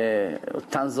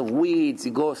tons of weeds.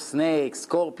 You go snakes,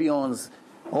 scorpions,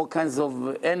 all kinds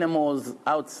of animals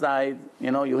outside.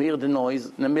 You hear the noise.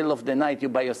 In the middle of the night, you're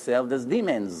by yourself. There's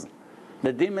demons.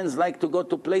 The demons like to go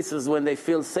to places when they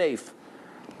feel safe.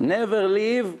 Never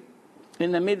leave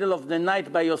in the middle of the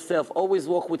night by yourself. Always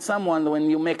walk with someone. When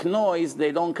you make noise,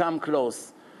 they don't come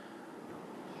close.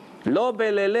 לא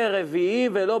בלילי רביעי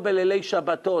ולא בלילי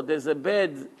שבתות. There's a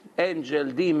bad angel,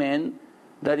 demon,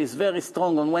 that is very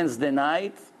strong on Wednesday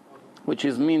night, which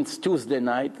means Tuesday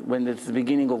night, when it's the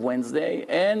beginning of Wednesday,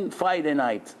 and Friday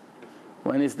night,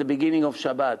 when it's the beginning of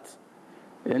Shabbat.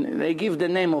 And they give the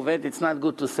name of it. It's not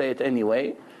good to say it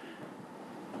anyway.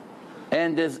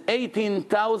 And there's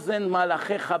 18,000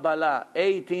 Malachei Chabala,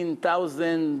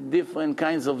 18,000 different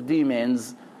kinds of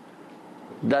demons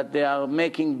that they are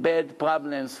making bad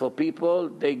problems for people.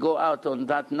 They go out on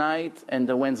that night and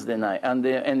the Wednesday night and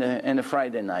the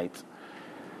Friday night.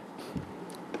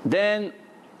 Then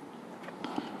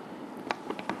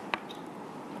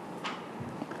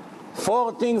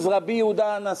 4 things Rabbi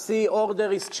Yehuda HaNasi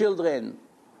order his children.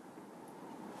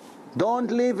 Don't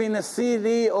live in a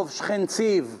city of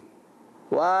Shchenziv.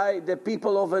 Why? The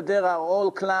people over there are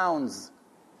all clowns.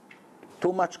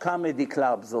 Too much comedy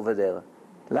clubs over there.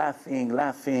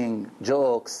 Laughing,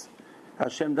 jokes.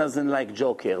 Hashem doesn't like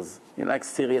jokers. He likes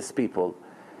serious people.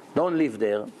 Don't live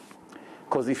there.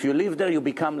 Because if you live there, you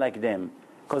become like them.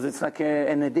 Because it's like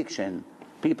an addiction.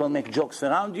 People make jokes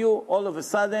around you. All of a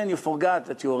sudden, you forgot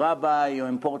that you're a rabbi, you're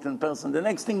an important person. The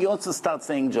next thing, you also start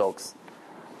saying jokes.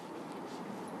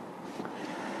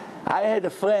 I had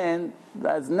a friend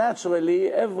that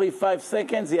naturally, every 5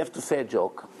 seconds, you have to say a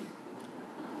joke.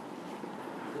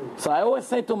 So I always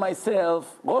say to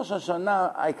myself, Rosh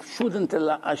Hashanah,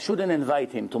 I shouldn't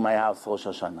invite him to my house, Rosh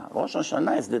Hashanah. Rosh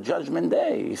Hashanah is the judgment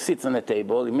day. He sits on a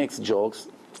table, he makes jokes.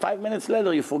 5 minutes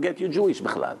later, you forget you're Jewish,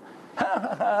 Bechlal.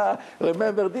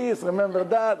 Remember this, remember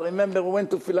that, remember we went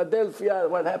to Philadelphia,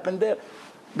 what happened there.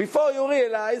 Before you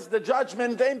realize, the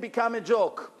judgment day become a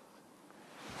joke.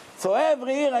 So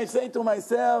every year I say to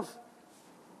myself,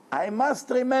 I must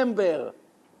remember.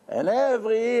 And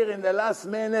every year in the last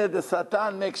minute, the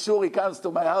Satan makes sure he comes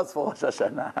to my house for Rosh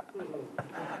Hashanah.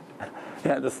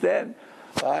 You understand?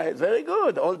 Right? Very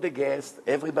good. All the guests,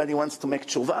 everybody wants to make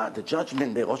tshuva, the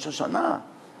judgment day, Rosh Hashanah.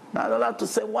 Not allowed to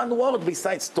say one word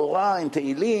besides Torah and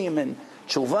Tehillim and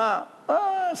tshuva.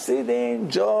 Sitting,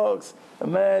 jokes.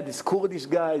 Man, this Kurdish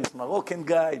guy, this Moroccan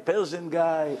guy, Persian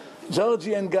guy,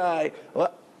 Georgian guy.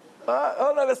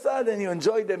 All of a sudden you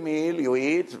enjoy the meal, you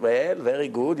eat, well, very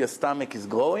good, your stomach is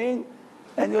growing,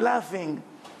 and you're laughing.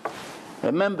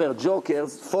 Remember,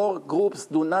 jokers, 4 groups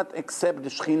do not accept the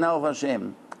Shekhinah of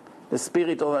Hashem, the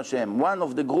Spirit of Hashem. One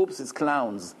of the groups is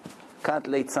clowns, Kat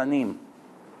Leitzanim.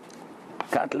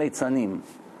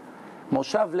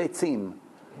 Moshav Leitzim.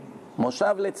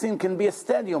 Moshav Leitzim can be a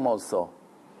stadium also.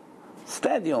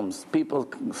 Stadiums, people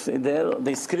sit there,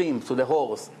 they scream to the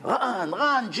horse,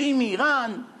 run, Jimmy,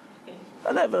 run.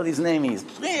 Whatever his name is.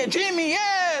 Hey, Jimmy,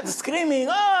 yeah, screaming,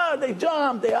 they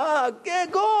jump, they hug, yeah,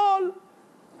 goal.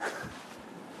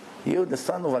 You, the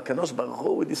son of HaKadosh Baruch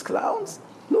Hu with these clowns?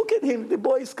 Look at him, the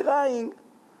boy is crying.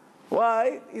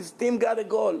 Why? His team got a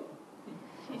goal.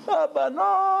 But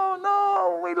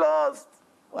no, we lost.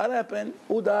 What happened?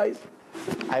 Who dies?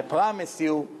 I promise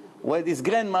you, when his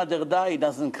grandmother died, he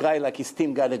doesn't cry like his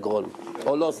team got a goal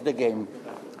or lost the game.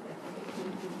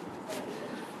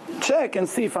 Check and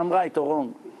see if I'm right or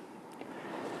wrong.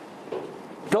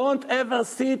 Don't ever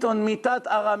sit on mitat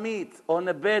aramit, on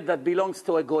a bed that belongs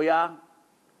to a goya.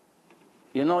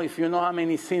 You know, if you know how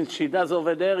many sins she does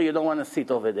over there, you don't want to sit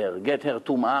over there. Get her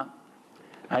tum'ah.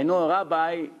 I know a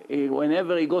rabbi,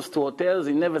 whenever he goes to hotels,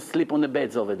 he never sleeps on the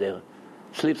beds over there.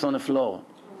 Sleeps on the floor.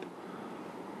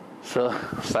 So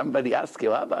somebody asks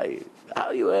you, Rabbi,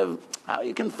 how you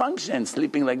can function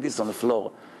sleeping like this on the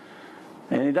floor?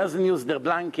 And he doesn't use their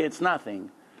blankets,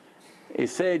 nothing. He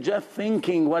said, just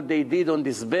thinking what they did on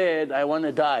this bed, I want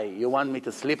to die. You want me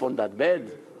to sleep on that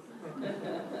bed?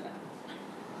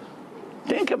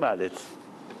 Think about it.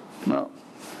 No.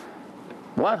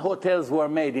 What hotels were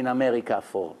made in America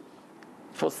for?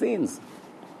 For sins.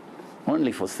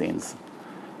 Only for sins.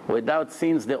 Without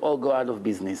sins, they all go out of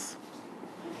business.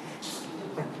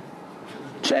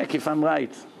 Check if I'm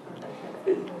right.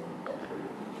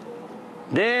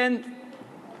 Then,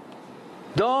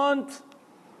 don't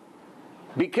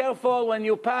be careful when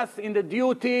you pass in the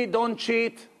duty, don't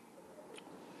cheat.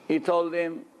 He told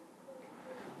him.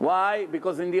 Why?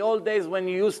 Because in the old days when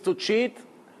you used to cheat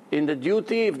in the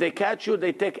duty, if they catch you,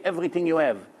 they take everything you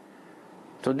have.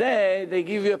 Today, they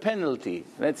give you a penalty.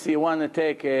 Let's say you want to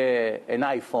take an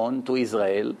iPhone to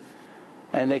Israel,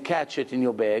 and they catch it in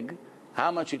your bag.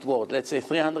 How much it worth? Let's say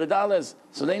 $300.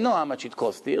 So they know how much it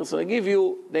costs here. So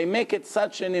they make it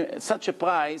such a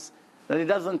price that it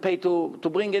doesn't pay to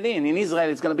bring it in. In Israel,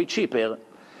 it's going to be cheaper.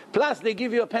 Plus, they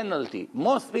give you a penalty.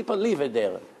 Most people leave it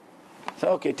there. So,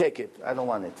 okay, take it. I don't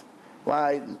want it.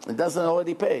 Why? It doesn't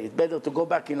already pay. It's better to go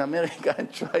back in America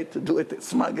and try to do it,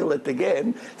 smuggle it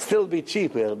again, still be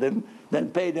cheaper than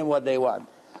pay them what they want.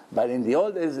 But in the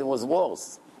old days, it was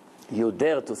worse. You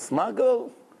dare to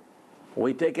smuggle,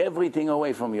 we take everything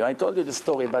away from you. I told you the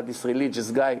story about this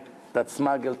religious guy that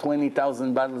smuggled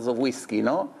 20,000 bottles of whiskey,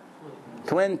 no?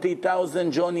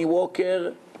 20,000 Johnny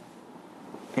Walker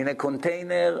in a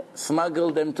container,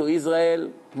 smuggled them to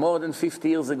Israel more than 50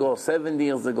 years ago, 70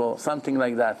 years ago, something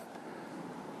like that.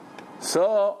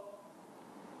 So,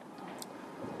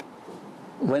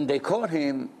 when they caught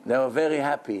him, they were very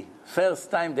happy. First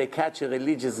time they catch a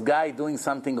religious guy doing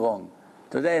something wrong.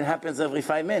 Today it happens every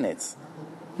 5 minutes.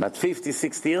 But 50,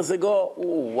 60 years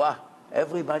ago,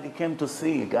 everybody came to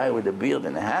see a guy with a beard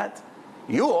and a hat.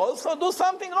 You also do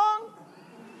something wrong?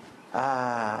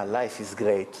 Ah, life is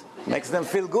great. Makes them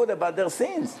feel good about their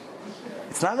sins.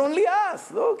 It's not only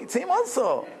us. Look, it's him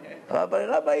also.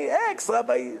 Rabbi X,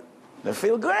 they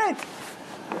feel great.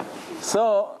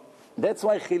 So, that's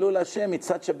why Chilul Hashem is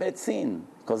such a bad sin.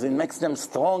 Because it makes them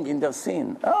strong in their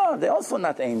sin. Oh, they're also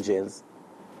not angels.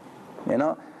 You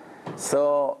know?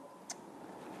 So,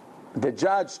 the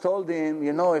judge told him,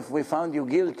 if we found you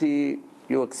guilty,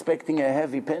 you're expecting a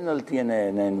heavy penalty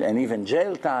and even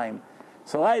jail time.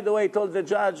 So right away he told the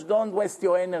judge, don't waste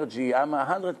your energy. I'm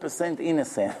 100%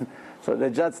 innocent. So the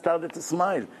judge started to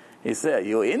smile. He said,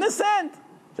 you innocent?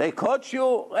 They caught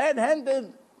you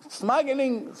red-handed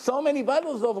smuggling so many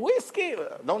bottles of whiskey.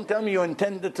 Don't tell me you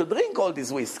intended to drink all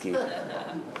this whiskey.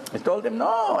 I told him,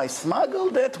 no, I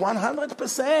smuggled it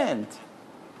 100%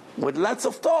 with lots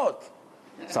of thought.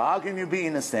 So how can you be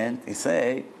innocent? He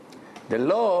say, the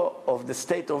law of the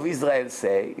state of Israel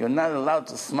say you're not allowed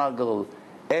to smuggle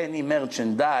any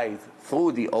merchandise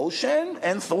through the ocean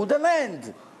and through the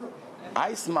land.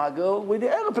 I smuggle with the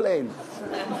airplane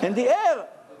in the air.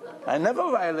 I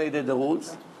never violated the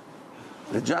rules.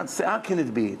 The judge said, how can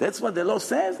it be? That's what the law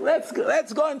says?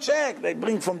 Let's go and check. They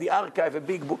bring from the archive a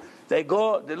big book. They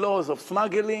go, the laws of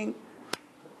smuggling.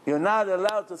 You're not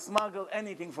allowed to smuggle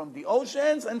anything from the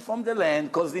oceans and from the land,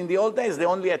 because in the old days they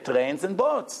only had trains and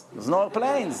boats. There's no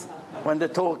planes when the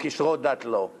Turkish wrote that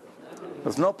law.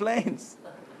 There's no planes.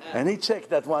 And he checked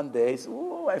that one day. He said,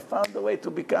 oh, I found a way to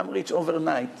become rich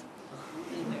overnight.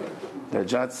 The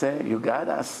judge said, you got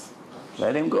us.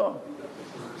 Let him go.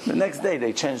 The next day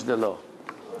they changed the law.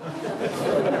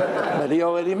 But he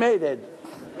already made it.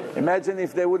 Imagine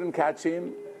if they wouldn't catch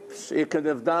him. He could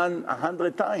have done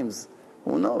 100 times.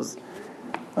 Who knows?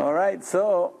 All right,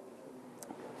 so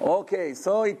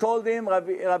he told him,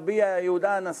 Rabbi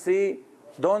Yehuda Nasi,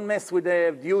 don't mess with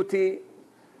the duty,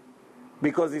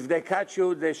 because if they catch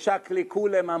you, the shakli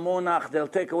kule mamonach, they'll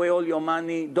take away all your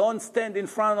money. Don't stand in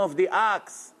front of the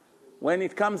ox when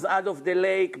it comes out of the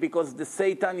lake, because the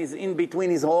Satan is in between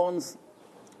his horns.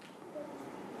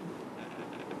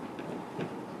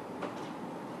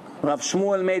 Rav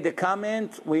Shmuel made a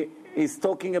comment. He's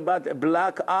talking about a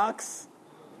black ox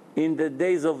in the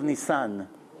days of Nisan.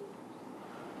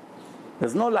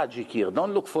 There's no logic here.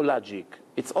 Don't look for logic.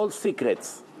 It's all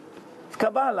secrets. It's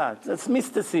Kabbalah. It's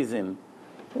mysticism.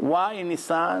 Why in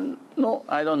Nisan? No,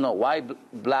 I don't know. Why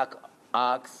black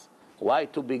ox? Why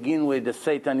to begin with the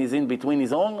Satan is in between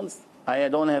his horns? I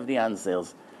don't have the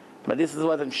answers. But this is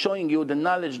what I'm showing you, the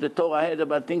knowledge the Torah had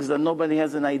about things that nobody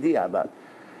has an idea about.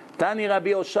 Tani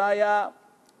Rabbi Oshaya,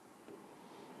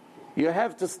 you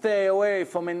have to stay away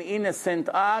from an innocent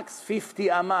ox, 50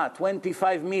 amah,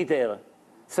 25 meter,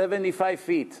 75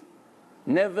 feet.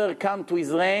 Never come to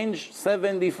his range,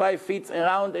 75 feet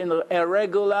around in a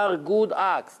regular good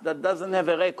ox that doesn't have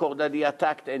a record that he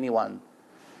attacked anyone.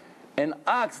 An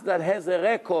ox that has a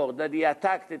record that he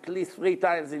attacked at least 3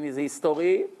 times in his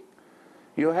history,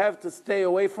 you have to stay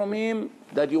away from him,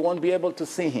 that you won't be able to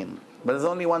see him. But there's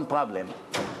only one problem.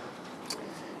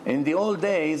 In the old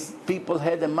days, people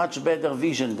had a much better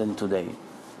vision than today.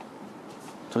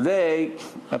 Today,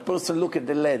 a person look at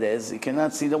the ladders, he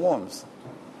cannot see the worms.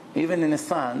 Even in the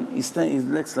sun, he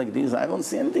looks like this. I don't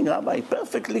see anything, Rabbi,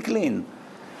 perfectly clean.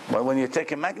 But when you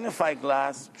take a magnifying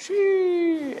glass,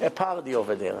 a party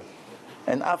over there.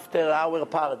 And after our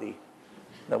party,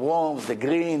 the worms, the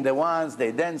green, the ones,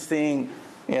 they dancing,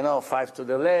 5 to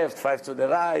the left, 5 to the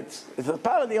right. It's a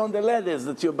party on the ladders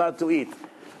that you're about to eat.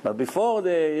 But before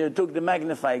you took the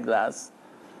magnifying glass,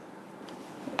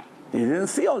 you didn't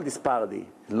see all this party.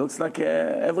 It looks like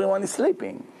everyone is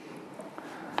sleeping.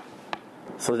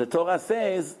 So the Torah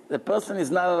says the person is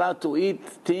not allowed to eat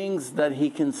things that he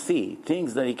can see.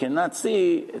 Things that he cannot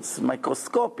see, it's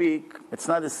microscopic, it's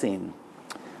not a sin.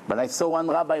 But I saw one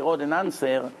rabbi wrote an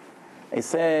answer. He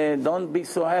said, don't be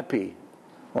so happy.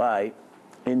 Why?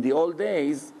 In the old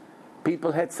days,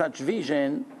 people had such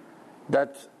vision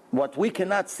that what we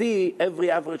cannot see,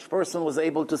 every average person was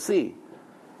able to see.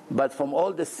 But from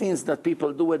all the sins that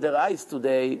people do with their eyes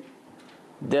today,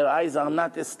 their eyes are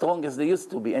not as strong as they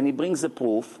used to be. And he brings a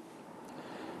proof.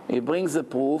 He brings a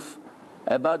proof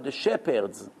about the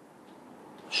shepherds.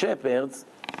 Shepherds,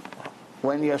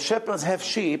 when your shepherds have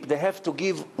sheep, they have to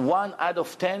give 1 out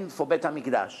of 10 for Bet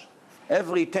HaMikdash.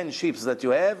 Every 10 sheep that you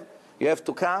have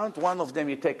to count. One of them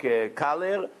you take a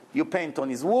color, you paint on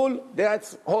his wool,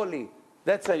 that's holy.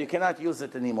 That's why you cannot use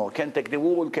it anymore. Can't take the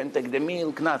wool, can't take the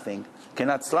milk, nothing.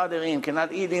 Cannot slaughter him,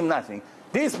 cannot eat him, nothing.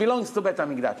 This belongs to Bet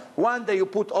HaMikdash. One day you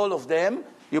put all of them,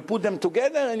 you put them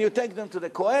together and you take them to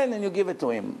the Kohen and you give it to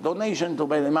him. Donation to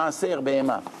Maaser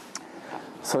Behemah.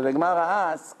 So the Gemara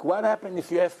asks, what happens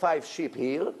if you have 5 sheep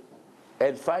here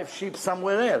and 5 sheep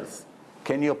somewhere else?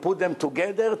 Can you put them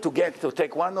together to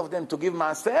take one of them to give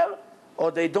maaser,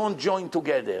 or they don't join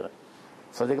together?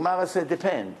 So the Gemara said,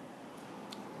 depend.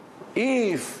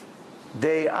 If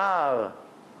they are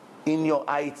in your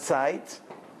eyesight,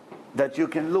 that you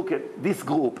can look at this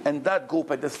group and that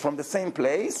group from the same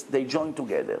place, they join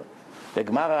together. The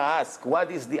Gemara asks,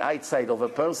 what is the eyesight of a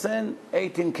person?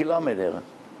 18 kilometers.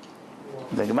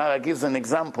 The Gemara gives an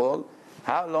example.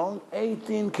 How long?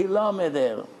 18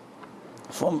 kilometers.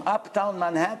 From uptown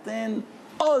Manhattan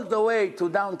all the way to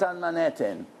downtown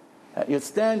Manhattan. You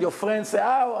stand, your friends say,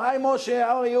 oh, hi Moshe,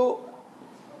 how are you?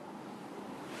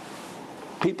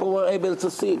 People were able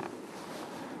to see.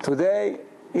 Today,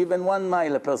 even 1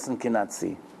 mile a person cannot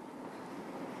see.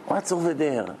 What's over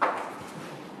there?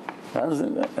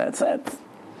 That's it.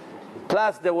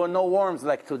 Plus, there were no worms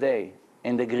like today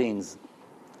in the greens.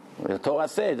 The Torah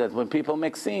said that when people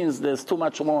make sins, there's too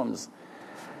much worms.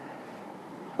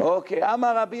 Okay,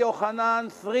 Amar Rabbi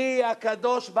Yochanan, 3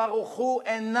 HaKadosh Baruch Hu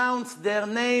announced their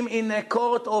name in the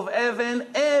court of heaven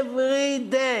every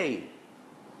day.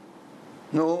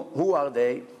 No, who are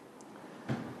they?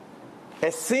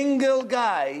 A single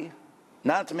guy,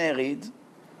 not married,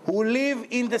 who live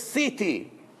in the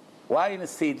city. Why in the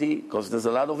city? Because there's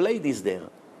a lot of ladies there.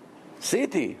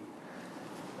 City.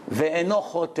 Ve'eno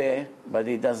chote, but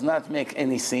he does not make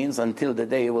any sins until the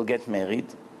day he will get married.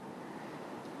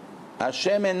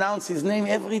 Hashem announced his name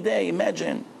every day.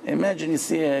 Imagine you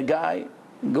see a guy,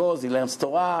 he learns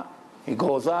Torah, he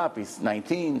grows up, he's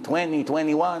 19, 20,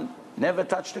 21, never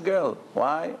touched a girl.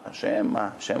 Why?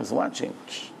 Hashem's watching.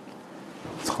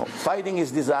 Fighting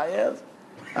his desires,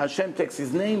 Hashem takes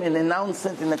his name and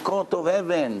announces it in the court of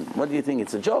heaven. What do you think?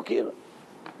 It's a joke here?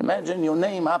 Imagine your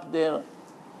name up there.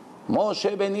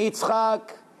 Moshe ben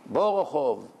Yitzchak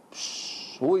Borochov.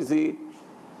 Who is he?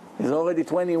 He's already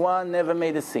 21, never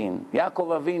made a sin.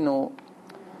 Yaakov Avinu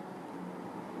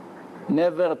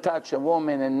never touched a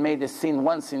woman and made a sin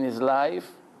once in his life.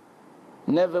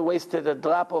 Never wasted a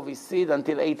drop of his seed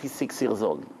until 86 years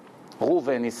old.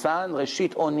 Reuven, his son,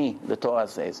 Reshit Oni, the Torah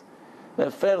says. The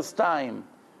first time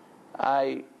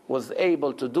I was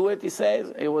able to do it, he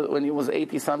says, it was when he was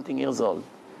 80-something years old.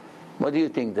 What do you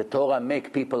think? The Torah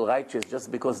make people righteous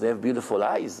just because they have beautiful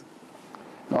eyes?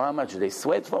 Know how much they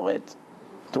sweat for it?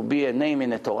 To be a name in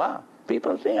the Torah?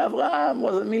 People think Abraham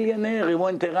was a millionaire. He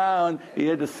went around, he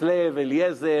had a slave,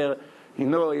 Eliezer. He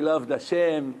loved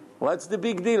Hashem. What's the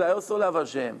big deal? I also love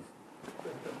Hashem.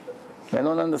 I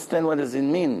don't understand what does it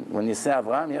mean. When you say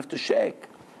Abraham, you have to shake.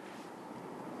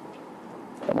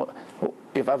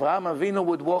 If Avraham Avinu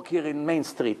would walk here in Main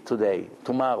Street today,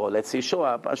 tomorrow, let's say, show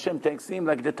up, Hashem takes him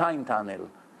like the time tunnel.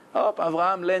 Oh,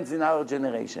 Avraham lands in our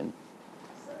generation.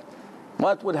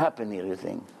 What would happen here, you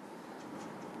think?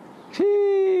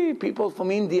 Gee, people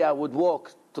from India would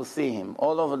walk to see him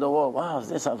all over the world. Wow, is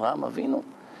this Avraham Avinu?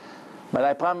 But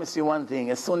I promise you one thing,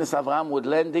 as soon as Avraham would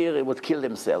land here, he would kill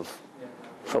himself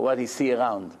for what he see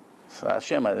around. So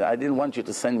Hashem, I didn't want you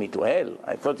to send me to hell.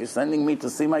 I thought you're sending me to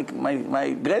see my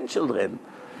grandchildren.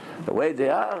 The way they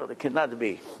are, they cannot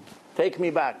be. Take me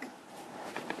back.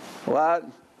 What?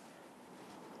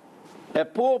 A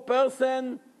poor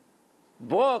person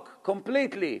broke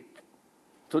completely.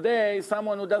 Today,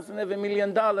 someone who doesn't have $1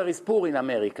 million is poor in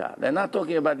America. They're not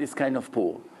talking about this kind of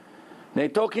poor. They're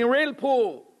talking real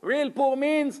poor. Real poor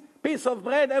means piece of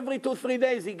bread every 2-3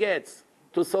 days he gets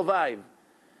to survive.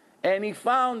 And he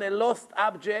found a lost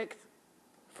object,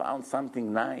 found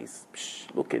something nice.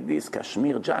 Look at this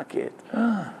cashmere jacket.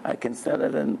 I can sell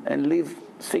it and live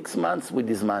 6 months with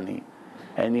this money.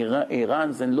 And he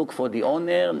runs and looks for the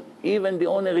owner. Even the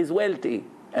owner is wealthy,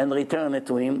 and return it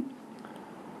to him.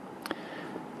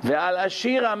 ועל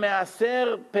עשיר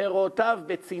המעשר פירותיו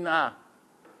בצנעה.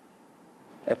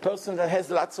 A person that has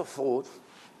lots of fruit,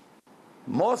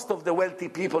 most of the wealthy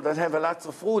people that have lots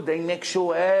of fruit, they make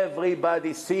sure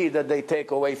everybody see that they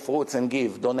take away fruits and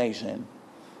give donation.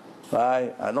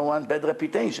 Right? I don't want bad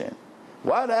reputation.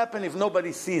 What happens if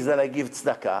nobody sees that I give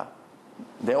tzedakah?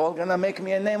 They're all going to make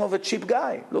me a name of a cheap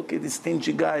guy. Look at this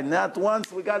stingy guy. Not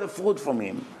once we got a fruit from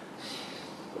him.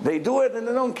 They do it and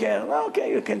they don't care. Well,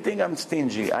 okay, you can think I'm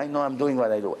stingy. I know I'm doing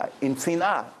what I do. In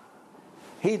tzina,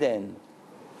 hidden,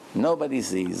 nobody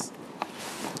sees.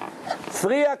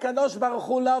 3 HaKadosh Baruch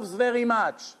Hu loves very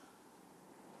much.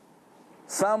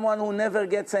 Someone who never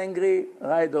gets angry,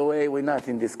 right away, we're not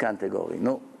in this category.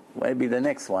 No, maybe the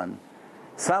next one.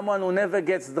 Someone who never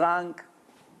gets drunk,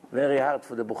 very hard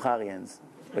for the Bukharians.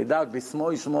 Without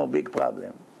Bismo Yishmo, big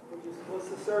problem. You're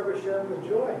supposed to serve Hashem with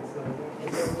joy.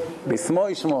 Bismo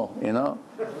Yishmo, you know.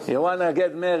 You want to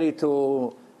get married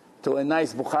to a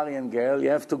nice Bukharian girl, you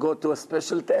have to go to a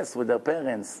special test with their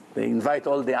parents. They invite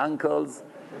all the uncles.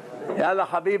 Yalla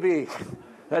Habibi,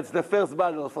 that's the first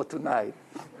bottle for tonight.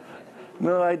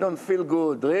 No, I don't feel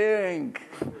good. Drink.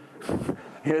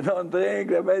 You don't drink,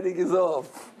 the wedding is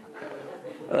off.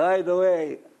 Right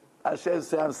away, Hashem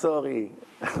say, I'm sorry.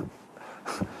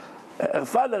 Her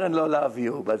father-in-law love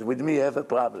you, but with me you have a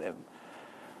problem.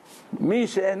 מי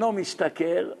שאינו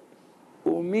משתכר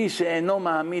ומי שאינו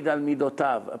מעמיד על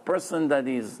מידותיו. A person that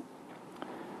is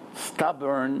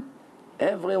stubborn,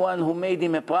 everyone who made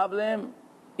him a problem,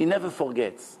 he never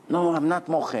forgets. No, I'm not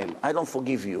mochel. I don't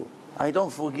forgive you. I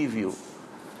don't forgive you.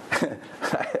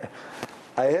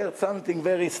 I heard something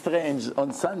very strange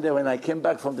on Sunday when I came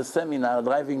back from the seminar,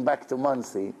 driving back to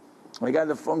Monsey. I got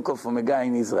a phone call from a guy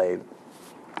in Israel.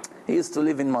 He used to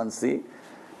live in Monsey,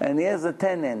 and he has a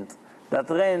tenant that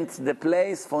rents the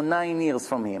place for 9 years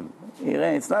from him.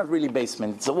 It's not really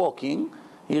basement, it's a walk-in.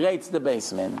 He rates the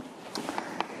basement.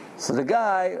 So the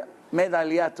guy made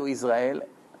aliyah to Israel.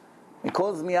 He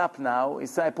calls me up now. He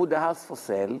said, I put the house for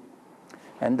sale.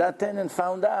 And that tenant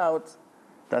found out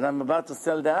that I'm about to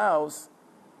sell the house.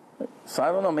 So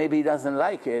I don't know, maybe he doesn't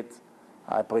like it.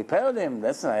 I prepared him.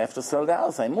 Listen, I have to sell the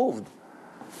house. I moved.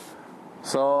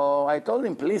 So I told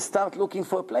him, please start looking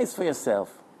for a place for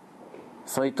yourself.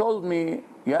 So he told me,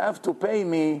 you have to pay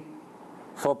me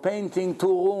for painting 2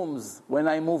 rooms when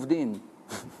I moved in.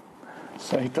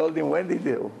 So I told him, when did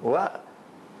you? What?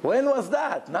 When was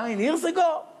that? 9 years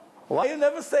ago? Why you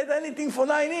never said anything for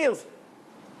 9 years?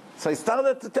 So I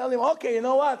started to tell him, okay, you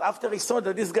know what? After he saw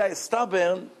that this guy is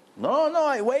stubborn, no,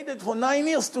 I waited for 9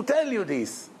 years to tell you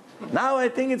this. Now I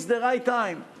think it's the right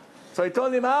time. So I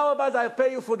told him, how about I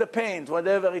pay you for the paint,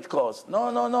 whatever it costs? No.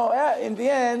 In the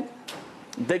end,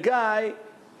 the guy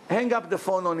hang up the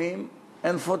phone on him,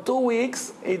 and for 2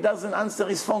 weeks, he doesn't answer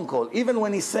his phone call. Even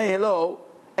when he say hello,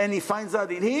 and he finds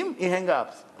out it's him, he hang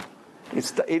up. He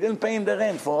didn't pay him the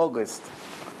rent for August.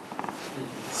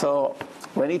 So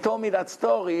when he told me that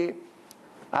story,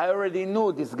 I already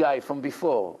knew this guy from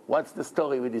before. What's the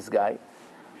story with this guy?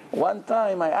 One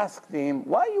time I asked him,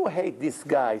 why you hate this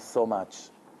guy so much?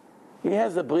 He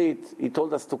has a Brit. He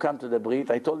told us to come to the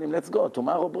Brit. I told him, let's go,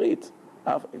 tomorrow Brit.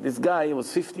 This guy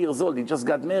was 50 years old. He just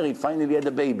got married, finally had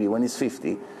a baby when he's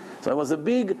 50. So it was a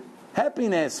big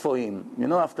happiness for him. You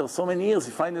know, after so many years,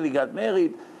 he finally got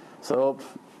married. So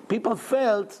people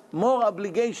felt more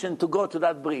obligation to go to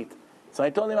that Brit. So I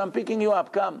told him, I'm picking you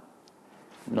up, come.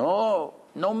 No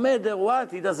matter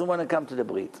what, he doesn't want to come to the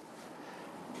Brit.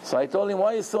 So I told him,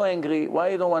 why are you so angry? Why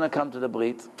you don't want to come to the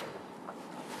Brit?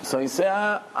 So he said,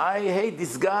 I hate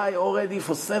this guy already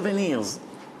for 7 years.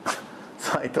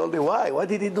 So I told him, why? What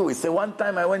did he do? He said, one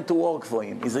time I went to work for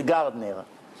him. He's a gardener.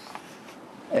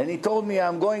 And he told me,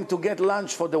 I'm going to get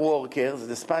lunch for the workers,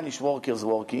 the Spanish workers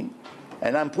working,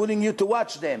 and I'm putting you to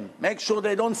watch them. Make sure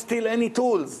they don't steal any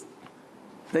tools.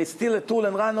 They steal a tool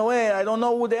and run away. I don't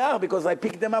know who they are because I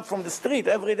pick them up from the street.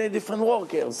 Every day different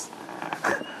workers.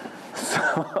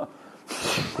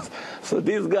 So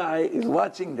this guy is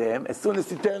watching them. As soon as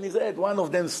he turned his head, one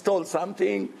of them stole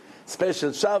something,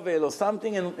 special shovel or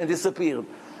something, and disappeared.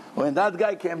 When that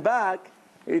guy came back,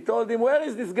 he told him, where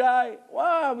is this guy?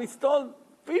 Wow, we stole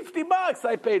 $50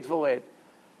 I paid for it.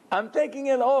 I'm taking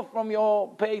it off from your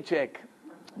paycheck.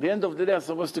 At the end of the day, I was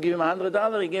supposed to give him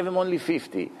 $100. He gave him only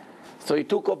 $50. So he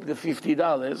took up the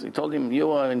 $50. He told him,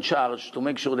 you are in charge to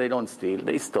make sure they don't steal.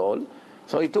 They stole.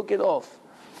 So he took it off.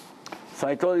 So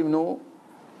I told him, no.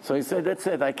 So he said, that's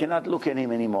it. I cannot look at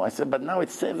him anymore. I said, but now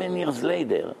it's 7 years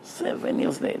later. 7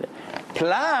 years later.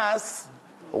 Plus,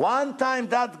 one time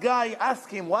that guy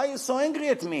asked him, why are you so angry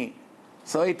at me?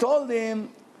 So he told him,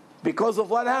 because of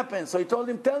what happened. So he told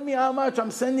him, tell me how much.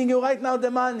 I'm sending you right now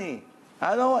the money.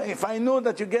 If I knew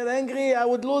that you get angry, I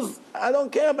would lose. I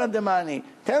don't care about the money.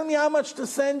 Tell me how much to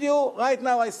send you. Right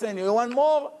now I send you. You want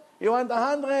more? You want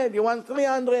 100? You want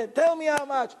 300? Tell me how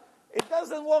much. It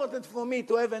doesn't worth it for me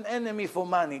to have an enemy for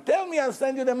money. Tell me, I'll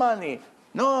send you the money.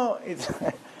 No, it's...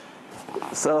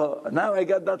 So now I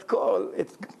got that call.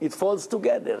 It falls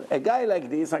together. A guy like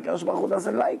this, HaKadosh Baruch Hu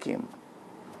doesn't like him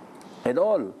at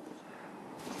all.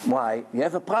 Why? You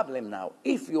have a problem now.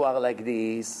 If you are like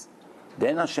this,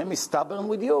 then Hashem is stubborn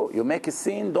with you. You make a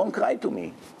sin, don't cry to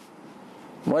me.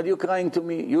 What are you crying to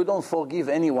me? You don't forgive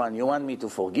anyone. You want me to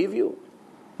forgive you?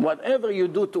 Whatever you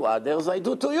do to others, I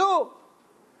do to you.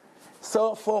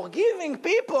 So forgiving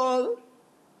people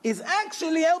is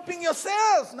actually helping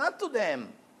yourself, not to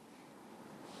them.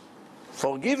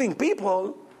 Forgiving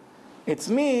people, it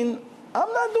means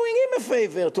I'm not doing him a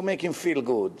favor to make him feel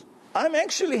good. I'm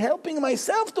actually helping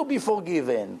myself to be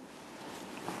forgiven.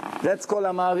 That's called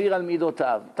Ma'avir al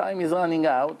Midotav. Time is running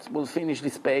out. We'll finish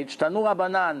this page. Tanu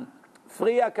Rabbanan.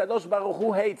 3. HaKadosh Baruch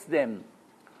Hu hates them.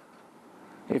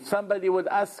 If somebody would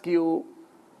ask you,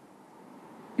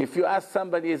 if you ask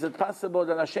somebody, is it possible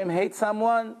that Hashem hates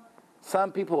someone?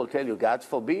 Some people will tell you, God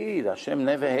forbid, Hashem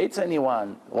never hates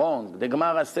anyone. Wrong. The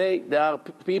Gemara say there are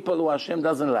people who Hashem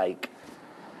doesn't like.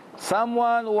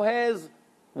 Someone who has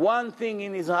one thing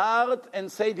in his heart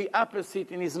and say the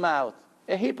opposite in his mouth.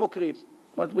 A hypocrite.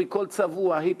 What we call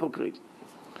tzavua, a hypocrite.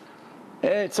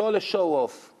 It's all a show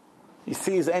off. You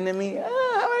see his enemy, how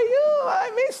are you?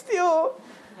 I missed you.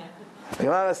 The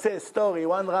Gemara says a story.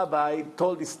 One rabbi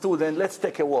told his student, let's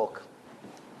take a walk.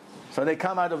 So they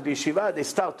come out of the yeshiva, they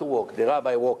start to walk. The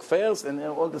rabbi walks first, and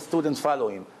all the students follow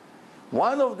him.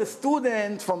 One of the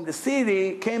students from the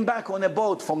city came back on a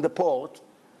boat from the port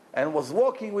and was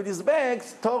walking with his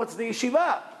bags towards the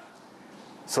yeshiva.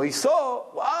 So he saw,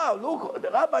 wow, look, the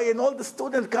rabbi and all the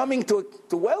students coming to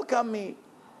welcome me.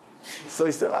 So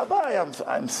he said, Rabbi,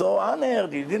 I'm so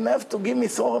honored. You didn't have to give me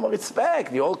so much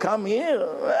respect. You all come here.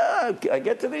 I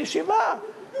get to the yeshiva.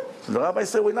 So the rabbi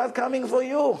said, we're not coming for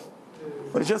you.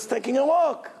 We're just taking a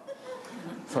walk.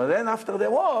 So then after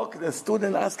the walk, the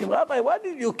student asked him, Rabbi, why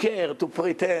did you care to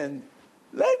pretend?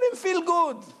 Let them feel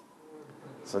good.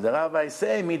 So the rabbi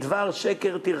said, Midvar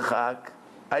sheker tirchak.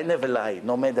 I never lie,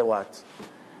 no matter what.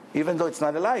 Even though it's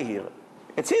not a lie here.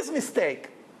 It's his mistake.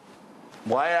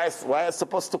 Why am I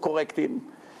supposed to correct him?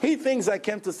 He thinks I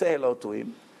came to say hello to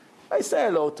him. I say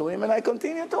hello to him and I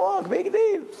continue to walk. Big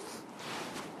deal.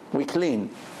 We clean.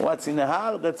 What's in the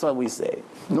heart, that's what we say.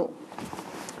 No.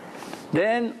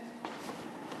 Then,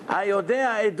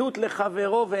 היודע עדות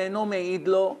לחברו ואינו מעיד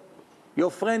לו. Your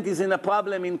friend is in a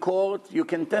problem in court. You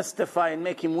can testify and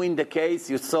make him win the case.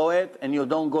 You saw it and you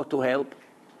don't go to help.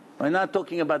 We're not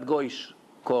talking about Goyish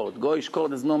court. Goyish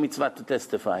court is no mitzvah to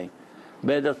testify.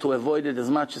 Better to avoid it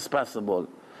as much as possible.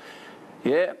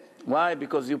 Yeah? Why?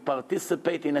 Because you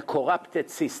participate in a corrupted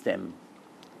system.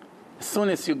 As soon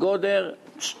as you go there,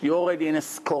 you're already in a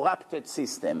corrupted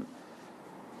system.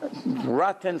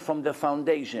 Rotten from the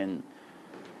foundation.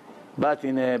 But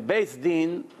in a Beis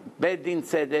Din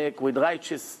Tzedek, with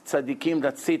righteous tzaddikim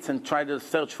that sits and try to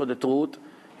search for the truth,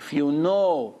 if you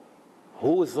know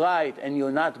who's right and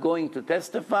you're not going to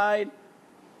testify,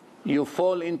 you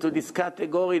fall into this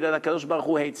category that HaKadosh Baruch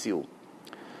Hu hates you.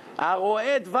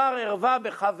 הרואה דבר ערווה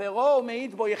בחברו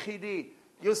ומעיד בו יחידי.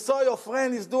 You saw your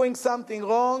friend is doing something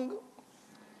wrong.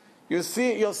 You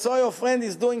saw your friend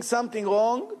is doing something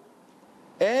wrong,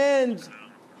 and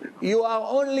you are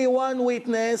only one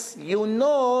witness. You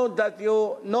know that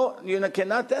you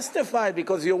cannot testify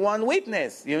because you're one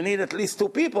witness. You need at least two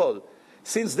people.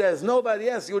 Since there's nobody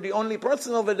else, you're the only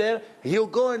person over there, you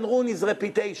go and ruin his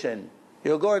reputation.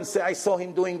 You go and say, I saw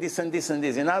him doing this and this and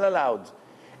this. You're not allowed.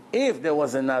 If there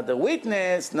was another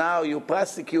witness, now you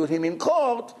prosecute him in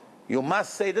court, you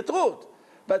must say the truth.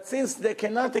 But since they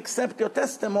cannot accept your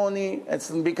testimony, it's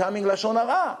becoming Lashon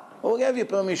Hara. Who gave you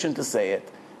permission to say it?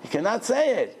 You cannot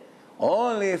say it.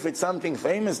 Only if it's something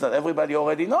famous that everybody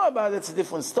already know about, it's a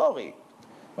different story.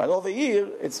 But over here,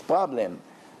 it's a problem.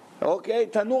 Okay,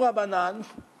 Tanu Rabbanan.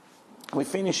 We're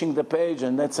finishing the page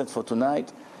and that's it for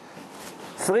tonight.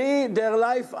 3, their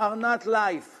life are not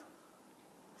life.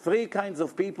 3 kinds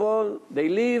of people, they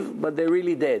live but they're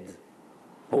really dead.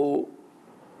 Who?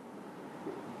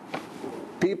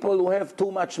 People who have too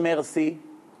much mercy,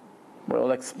 we'll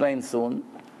explain soon.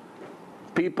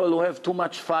 People who have too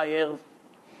much fire.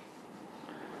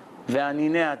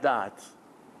 ועניני הדעת.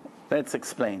 Let's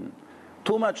explain.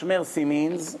 Too much mercy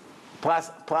means,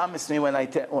 promise me when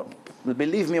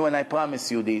believe me when I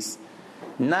promise you this,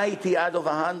 90 out of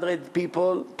 100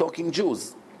 people talking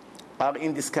Jews are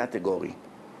in this category.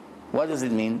 What does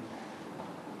it mean?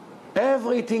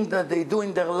 Everything that they do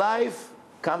in their life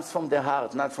comes from the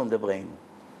heart, not from the brain.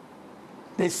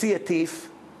 They see a thief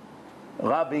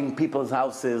robbing people's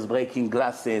houses, breaking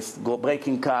glasses,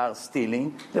 breaking cars,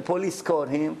 stealing. The police caught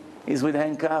him. He's with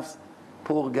handcuffs.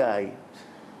 Poor guy.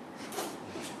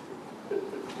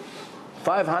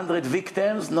 500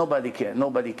 victims, nobody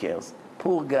cares.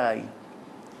 Poor guy.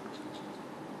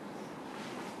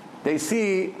 They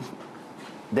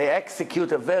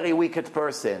execute a very wicked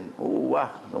person. Ooh,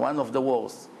 one of the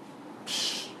worst.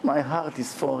 My heart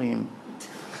is for him.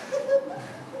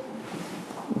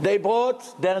 They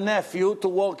brought their nephew to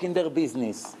work in their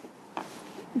business.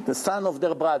 The son of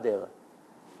their brother.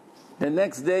 The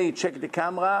next day, you check the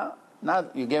camera. Now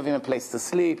you gave him a place to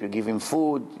sleep, you give him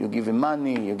food, you give him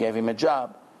money, you gave him a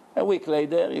job. A week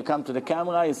later, you come to the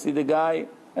camera, you see the guy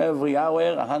every hour,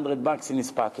 $100 in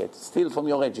his pocket, steal from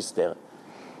your register.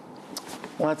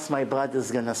 What's my brother's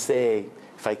gonna say?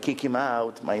 If I kick him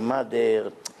out, my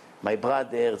mother, my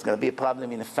brother, it's going to be a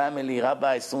problem in the family.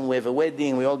 Rabbi, soon we have a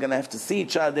wedding. We're all going to have to see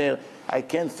each other. I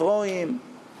can't throw him.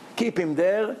 Keep him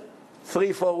there.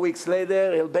 3-4 weeks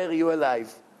later, he'll bury you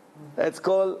alive. That's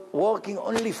called working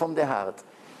only from the heart.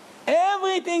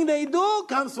 Everything they do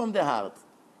comes from the heart.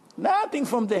 Nothing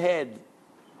from the head.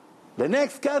 The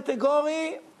next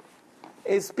category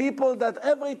is people that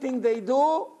everything they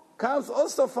do comes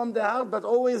also from the heart, but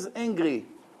always angry.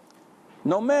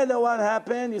 No matter what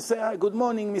happened, you say, good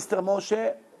morning, Mr.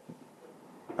 Moshe.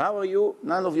 How are you?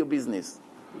 None of your business.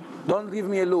 Don't give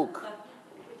me a look.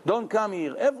 Don't come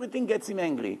here. Everything gets him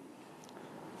angry.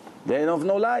 They have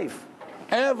no life.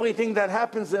 Everything that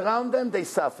happens around them, they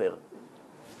suffer.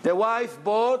 The wife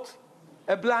bought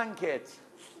a blanket.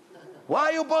 Why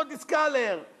you bought this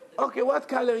color? Okay, what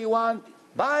color you want?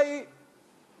 Buy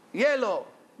yellow.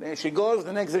 Then she goes,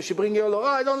 the next day she brings yellow. Oh,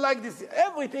 I don't like this.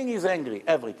 Everything is angry,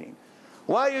 everything.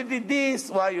 Why you did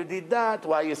this? Why you did that?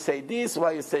 Why you say this?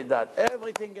 Why you say that?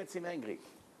 Everything gets him angry.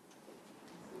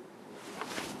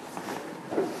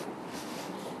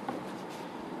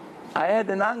 I had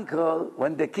an uncle,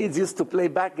 when the kids used to play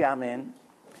backgammon,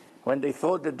 when they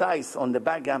throw the dice on the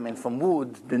backgammon from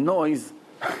wood, the noise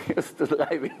used to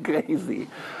drive him crazy.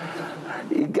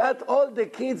 He got all the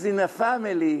kids in the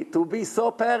family to be so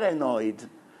paranoid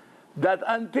that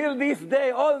until this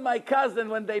day, all my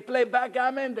cousins, when they play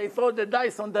backgammon, they throw the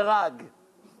dice on the rug.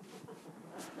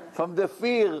 From the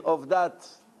fear of that.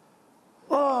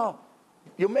 Oh,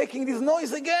 you're making this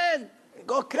noise again.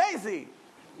 Go crazy.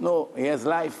 No, he has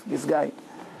life, this guy.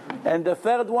 And the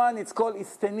third one, it's called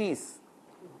istenis.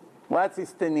 What's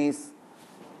istenis?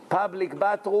 Public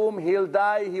bathroom, he'll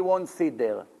die, he won't sit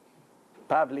there.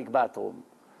 Public bathroom.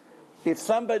 If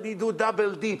somebody do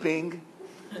double dipping,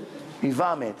 he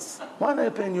vomits. What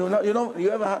happened? You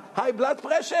have a high blood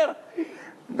pressure?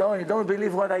 No, you don't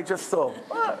believe what I just saw.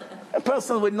 A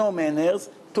person with no manners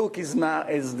took his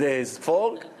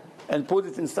fork and put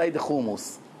it inside the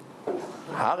hummus.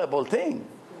 Horrible thing.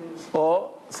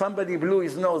 Or somebody blew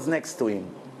his nose next to him.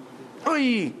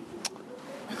 Oy!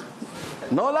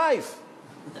 No life.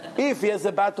 If he has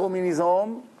a bathroom in his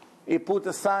home, he put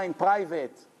a sign,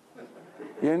 private.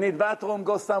 You need bathroom,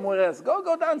 go somewhere else.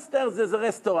 Go downstairs, there's a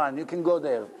restaurant, you can go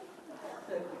there.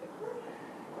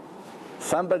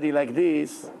 Somebody like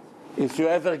this, if you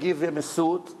ever give him a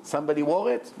suit, somebody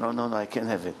wore it? No, I can't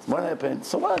have it. What happened?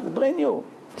 So what? Brand new.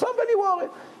 Somebody wore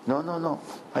it. No,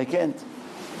 I can't.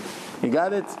 You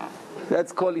got it?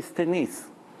 That's called istenis.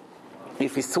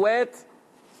 If he sweat,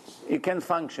 he can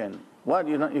function. What?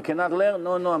 You cannot learn?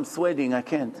 No, I'm sweating. I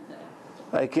can't.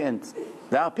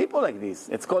 There are people like this.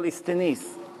 It's called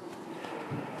istenis.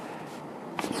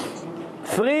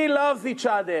 3 loves each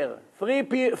other.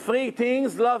 3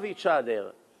 things love each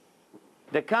other.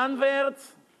 The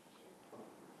converts,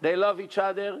 they love each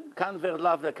other. Convert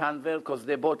love the convert because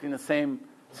they're both in the same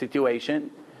situation.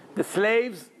 The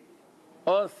slaves,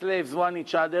 all slaves want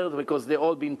each other because they're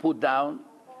all been put down.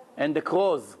 And the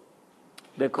crows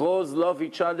love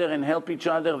each other and help each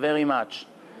other very much.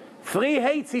 3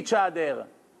 hates each other.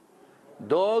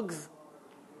 Dogs,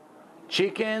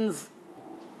 chickens,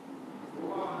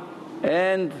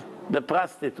 and the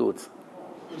prostitutes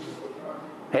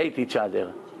hate each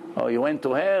other. Oh, you went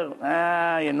to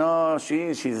her?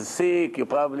 She's sick. You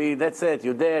probably, that's it.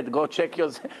 You're dead. Go check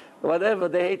yourself. Whatever,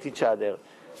 they hate each other.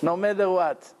 No matter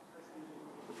what.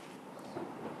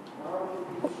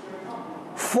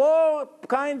 4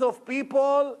 kind of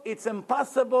people, it's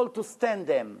impossible to stand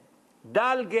them.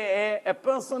 Dal ge'eh, a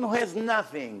person who has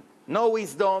nothing. No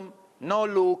wisdom, no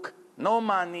look, no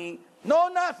money, no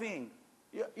nothing.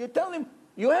 You tell him,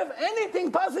 you have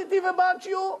anything positive about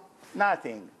you?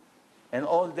 Nothing. And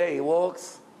all day he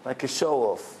walks like a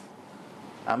show-off.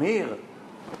 I'm here.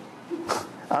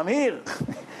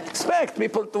 Expect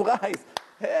people to rise.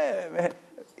 Hey,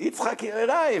 Yitzchak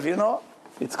arrive,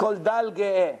 It's called Dal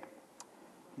Ge'eh.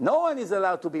 No one is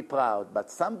allowed to be proud, but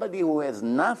somebody who has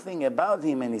nothing about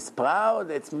him and is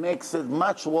proud, it makes it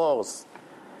much worse.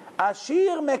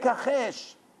 Ashir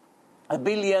mekachesh. A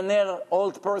billionaire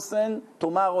old person,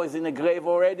 tomorrow is in a grave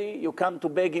already, you come to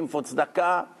beg him for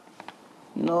tzedakah.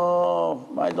 No,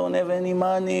 I don't have any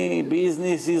money,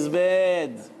 business is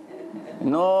bad.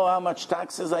 Know how much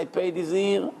taxes I paid this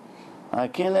year? I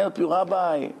can't help you,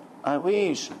 Rabbi. I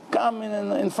wish. Come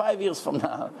in 5 years from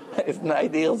now. He's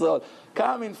 90 years old.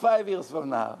 Come in 5 years from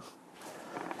now.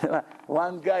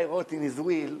 One guy wrote in his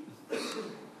will,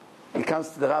 he comes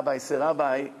to the rabbi, he said,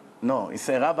 Rabbi,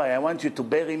 I want you to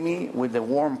bury me with a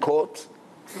warm coat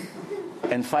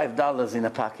and $5 in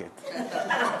a pocket.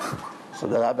 So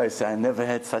the rabbi said, I never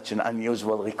had such an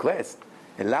unusual request.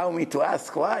 Allow me to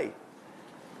ask why.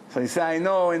 So he said, I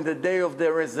know in the day of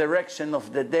the resurrection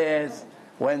of the dead,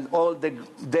 when all the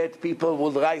dead people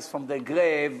will rise from the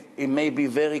grave, it may be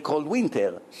very cold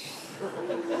winter.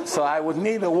 So I would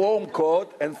need a warm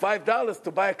coat and $5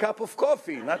 to buy a cup of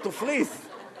coffee, not to freeze.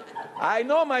 I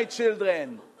know my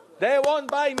children. They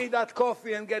won't buy me that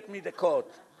coffee and get me the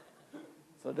coat.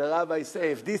 So the rabbi said,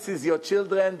 if this is your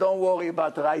children, don't worry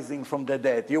about rising from the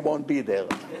dead. You won't be there.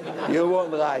 You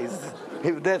won't rise.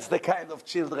 If that's the kind of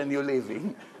children you're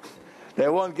living. They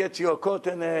won't get you a coat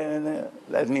and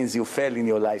that means you fail in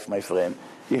your life, my friend.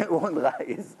 You won't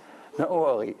rise. Don't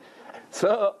worry.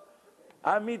 So,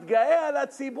 המתגאה על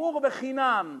הציבור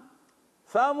בחינם.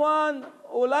 Someone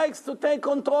who likes to take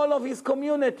control of his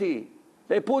community.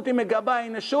 They put him a gabbai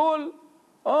in a shul.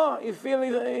 Oh, he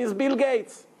feels he's Bill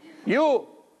Gates. You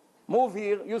move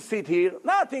here, you sit here.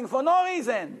 Nothing, for no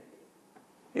reason.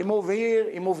 He move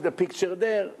here, he move the picture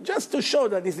there, just to show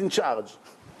that he's in charge.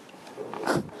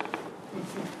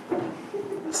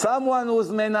 Someone who's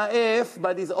mena'ef,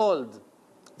 but is old.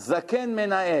 Zaken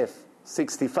mena'ef.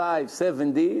 65,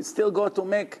 70, still go to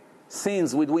make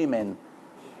scenes with women.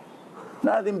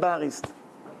 Not embarrassed.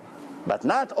 But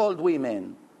not old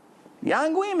women.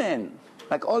 Young women.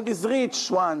 Like all these rich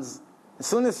ones. As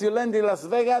soon as you land in Las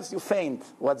Vegas, you faint.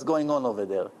 What's going on over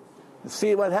there? You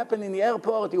see what happened in the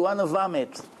airport, you want to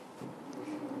vomit.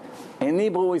 In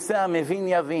Hebrew we say, המבין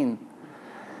יבין.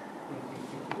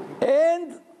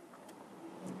 And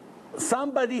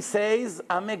somebody says,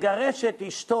 המגרש את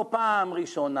אשתו פעם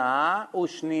ראשונה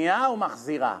ושנייה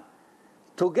ומחזירה.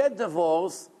 To get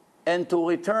divorced and to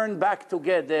return back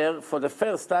together for the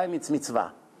first time, it's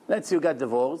mitzvah. Let's say you got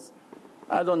divorced.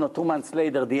 I don't know, 2 months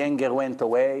later the anger went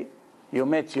away. You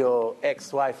met your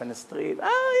ex-wife in the street.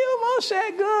 You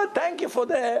Moshe, good. Thank you for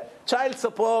the child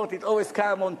support. It always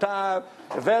comes on time.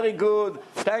 Very good.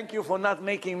 Thank you for not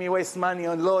making me waste money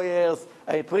on lawyers.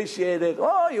 I appreciate it.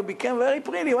 Oh, you became very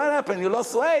pretty. What happened? You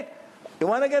lost weight? You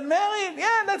want to get married?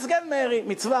 Yeah, let's get married.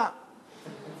 Mitzvah.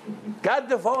 Got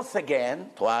divorced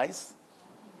again, twice.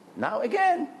 Now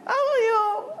again. How are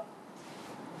you?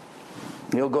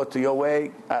 You go to your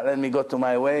way. Let me go to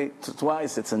my way.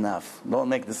 Twice, it's enough. Don't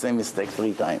make the same mistake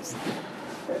 3 times.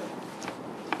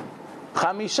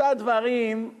 5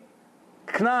 דברים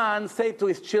Knan said to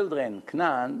his children.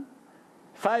 Knan,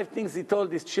 5 things he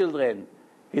told his children.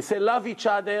 He said, love each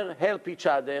other, help each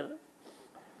other,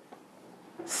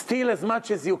 steal as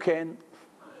much as you can,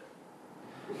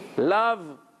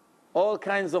 love all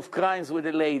kinds of crimes with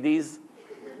the ladies,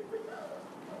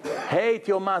 hate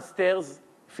your masters.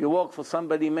 If you work for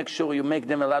somebody, make sure you make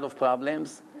them a lot of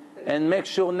problems, and make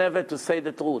sure never to say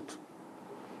the truth.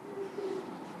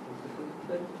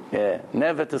 Yeah,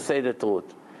 never to say the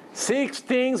truth. 6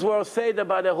 things were said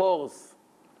about a horse.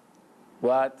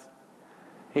 What?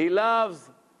 He loves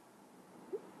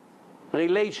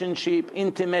relationship,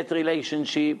 intimate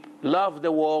relationship, love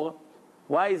the war.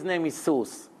 Why his name is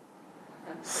Sus?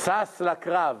 Sas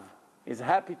lakrav. He's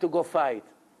happy to go fight.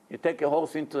 You take a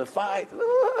horse into a fight,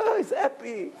 he's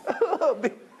happy.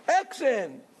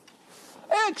 Action!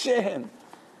 Action!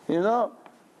 You know?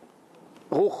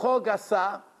 Rucho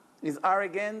gasa is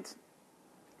arrogant.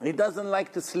 He doesn't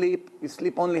like to sleep. He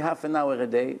sleep only half an hour a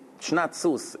day. Shnat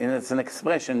sus, and it's an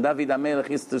expression. David HaMelech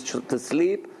used to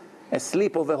sleep a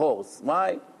sleep of a horse.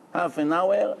 Why? Half an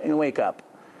hour and wake up.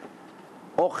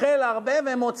 Ochel arbe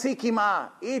v'motzi kim'a.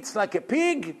 Eats like a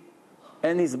pig,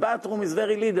 and his bathroom is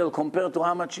very little compared to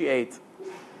how much he ate.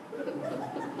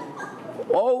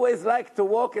 Always like to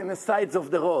walk in the sides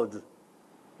of the road,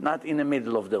 not in the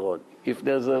middle of the road. If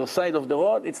there's a side of the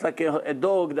road, it's like a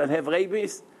dog that have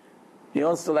rabies. He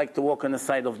also like to walk on the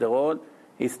side of the road.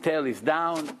 His tail is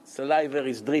down, saliva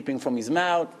is dripping from his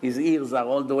mouth, his ears are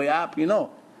all the way up, you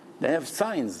know. They have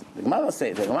signs. The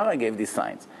Gemara gave these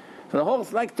signs. So the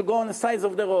horse like to go on the sides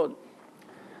of the road.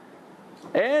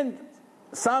 And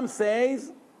some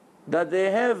says that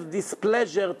they have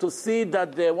displeasure to see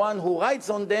that the one who rides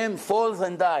on them falls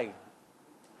and dies.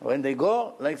 When they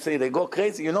go, like say they go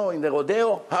crazy, you know, in the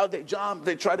rodeo, how they jump,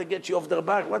 they try to get you off their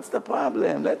back. What's the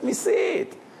problem? Let me see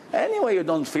it. Anyway, you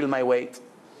don't feel my weight.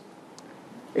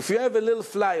 If you have a little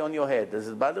fly on your head, does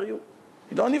it bother you?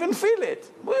 You don't even feel it.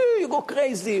 You go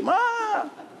crazy.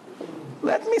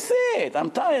 Let me see it. I'm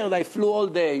tired. I flew all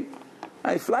day.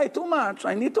 I fly too much.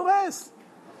 I need to rest.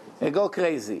 I go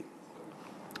crazy.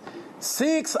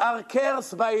 6 are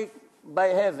cursed by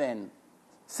heaven.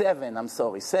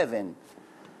 7.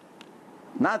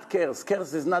 Not curse.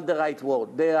 Curse is not the right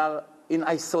word. They are in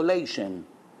isolation.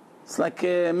 It's like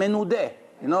menudeh.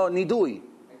 You know, nidui.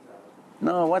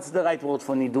 No, what's the right word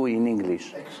for nidui in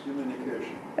English?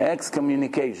 Excommunication.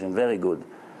 Excommunication, very good.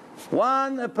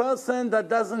 A person that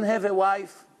doesn't have a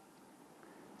wife.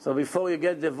 So before you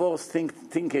get divorced,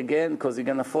 think again, because you're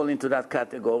going to fall into that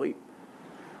category.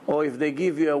 Or if they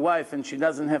give you a wife and she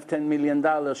doesn't have $10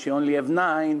 million, she only have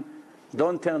 9,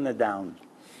 don't turn it down.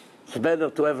 It's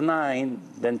better to have 9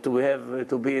 than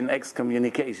to be in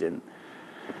excommunication.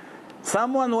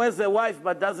 Someone who has a wife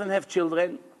but doesn't have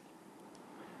children,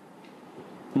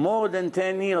 more than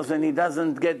 10 years, and he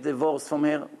doesn't get divorced from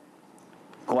her.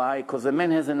 Why? Because a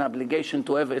man has an obligation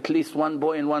to have at least one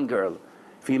boy and one girl.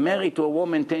 If he married to a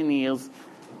woman 10 years,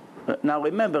 now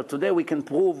remember, today we can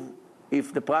prove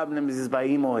if the problem is by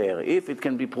him or her. If it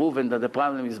can be proven that the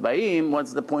problem is by him,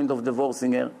 what's the point of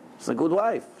divorcing her? She's a good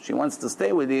wife. She wants to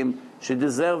stay with him. She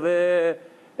deserves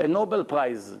a Nobel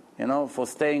Prize, for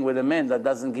staying with a man that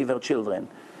doesn't give her children.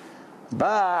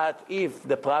 But if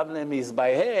the problem is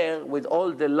by her, with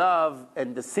all the love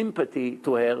and the sympathy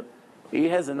to her, he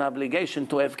has an obligation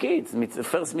to have kids. The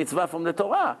first mitzvah from the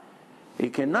Torah. He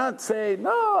cannot say,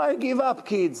 no, I give up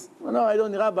kids. No, I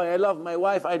don't, Rabbi, I love my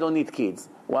wife, I don't need kids.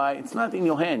 Why? It's not in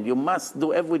your hand. You must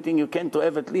do everything you can to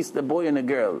have at least a boy and a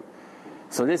girl.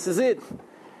 So this is it.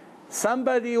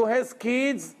 Somebody who has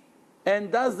kids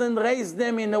and doesn't raise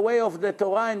them in the way of the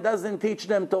Torah and doesn't teach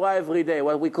them Torah every day,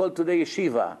 what we call today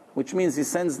yeshiva, which means he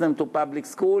sends them to public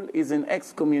school, is in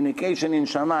excommunication in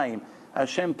Shamayim.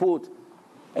 Hashem put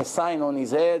a sign on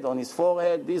his head, on his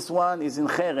forehead. This one is in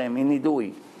cherem, in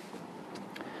nidui.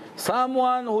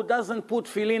 Someone who doesn't put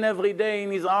tefillin every day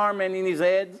in his arm and in his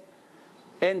head,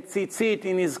 and tzitzit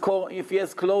in his if he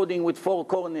has clothing with 4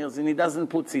 corners and he doesn't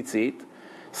put tzitzit.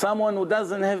 Someone who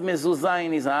doesn't have mezuzah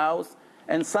in his house,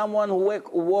 and someone who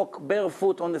walk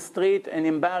barefoot on the street and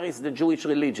embarrass the Jewish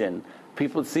religion.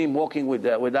 People see him walking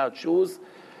without shoes.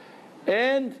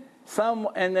 And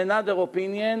another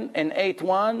opinion, an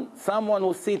 8-1, someone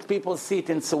who people sit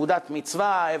in Seudat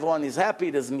Mitzvah, everyone is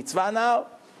happy, there's Mitzvah now.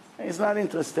 He's not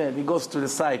interested. He goes to the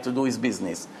side to do his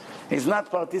business. He's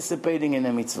not participating in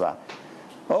a Mitzvah.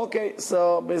 Okay,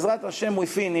 so Bezrat Hashem, we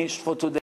finished for today.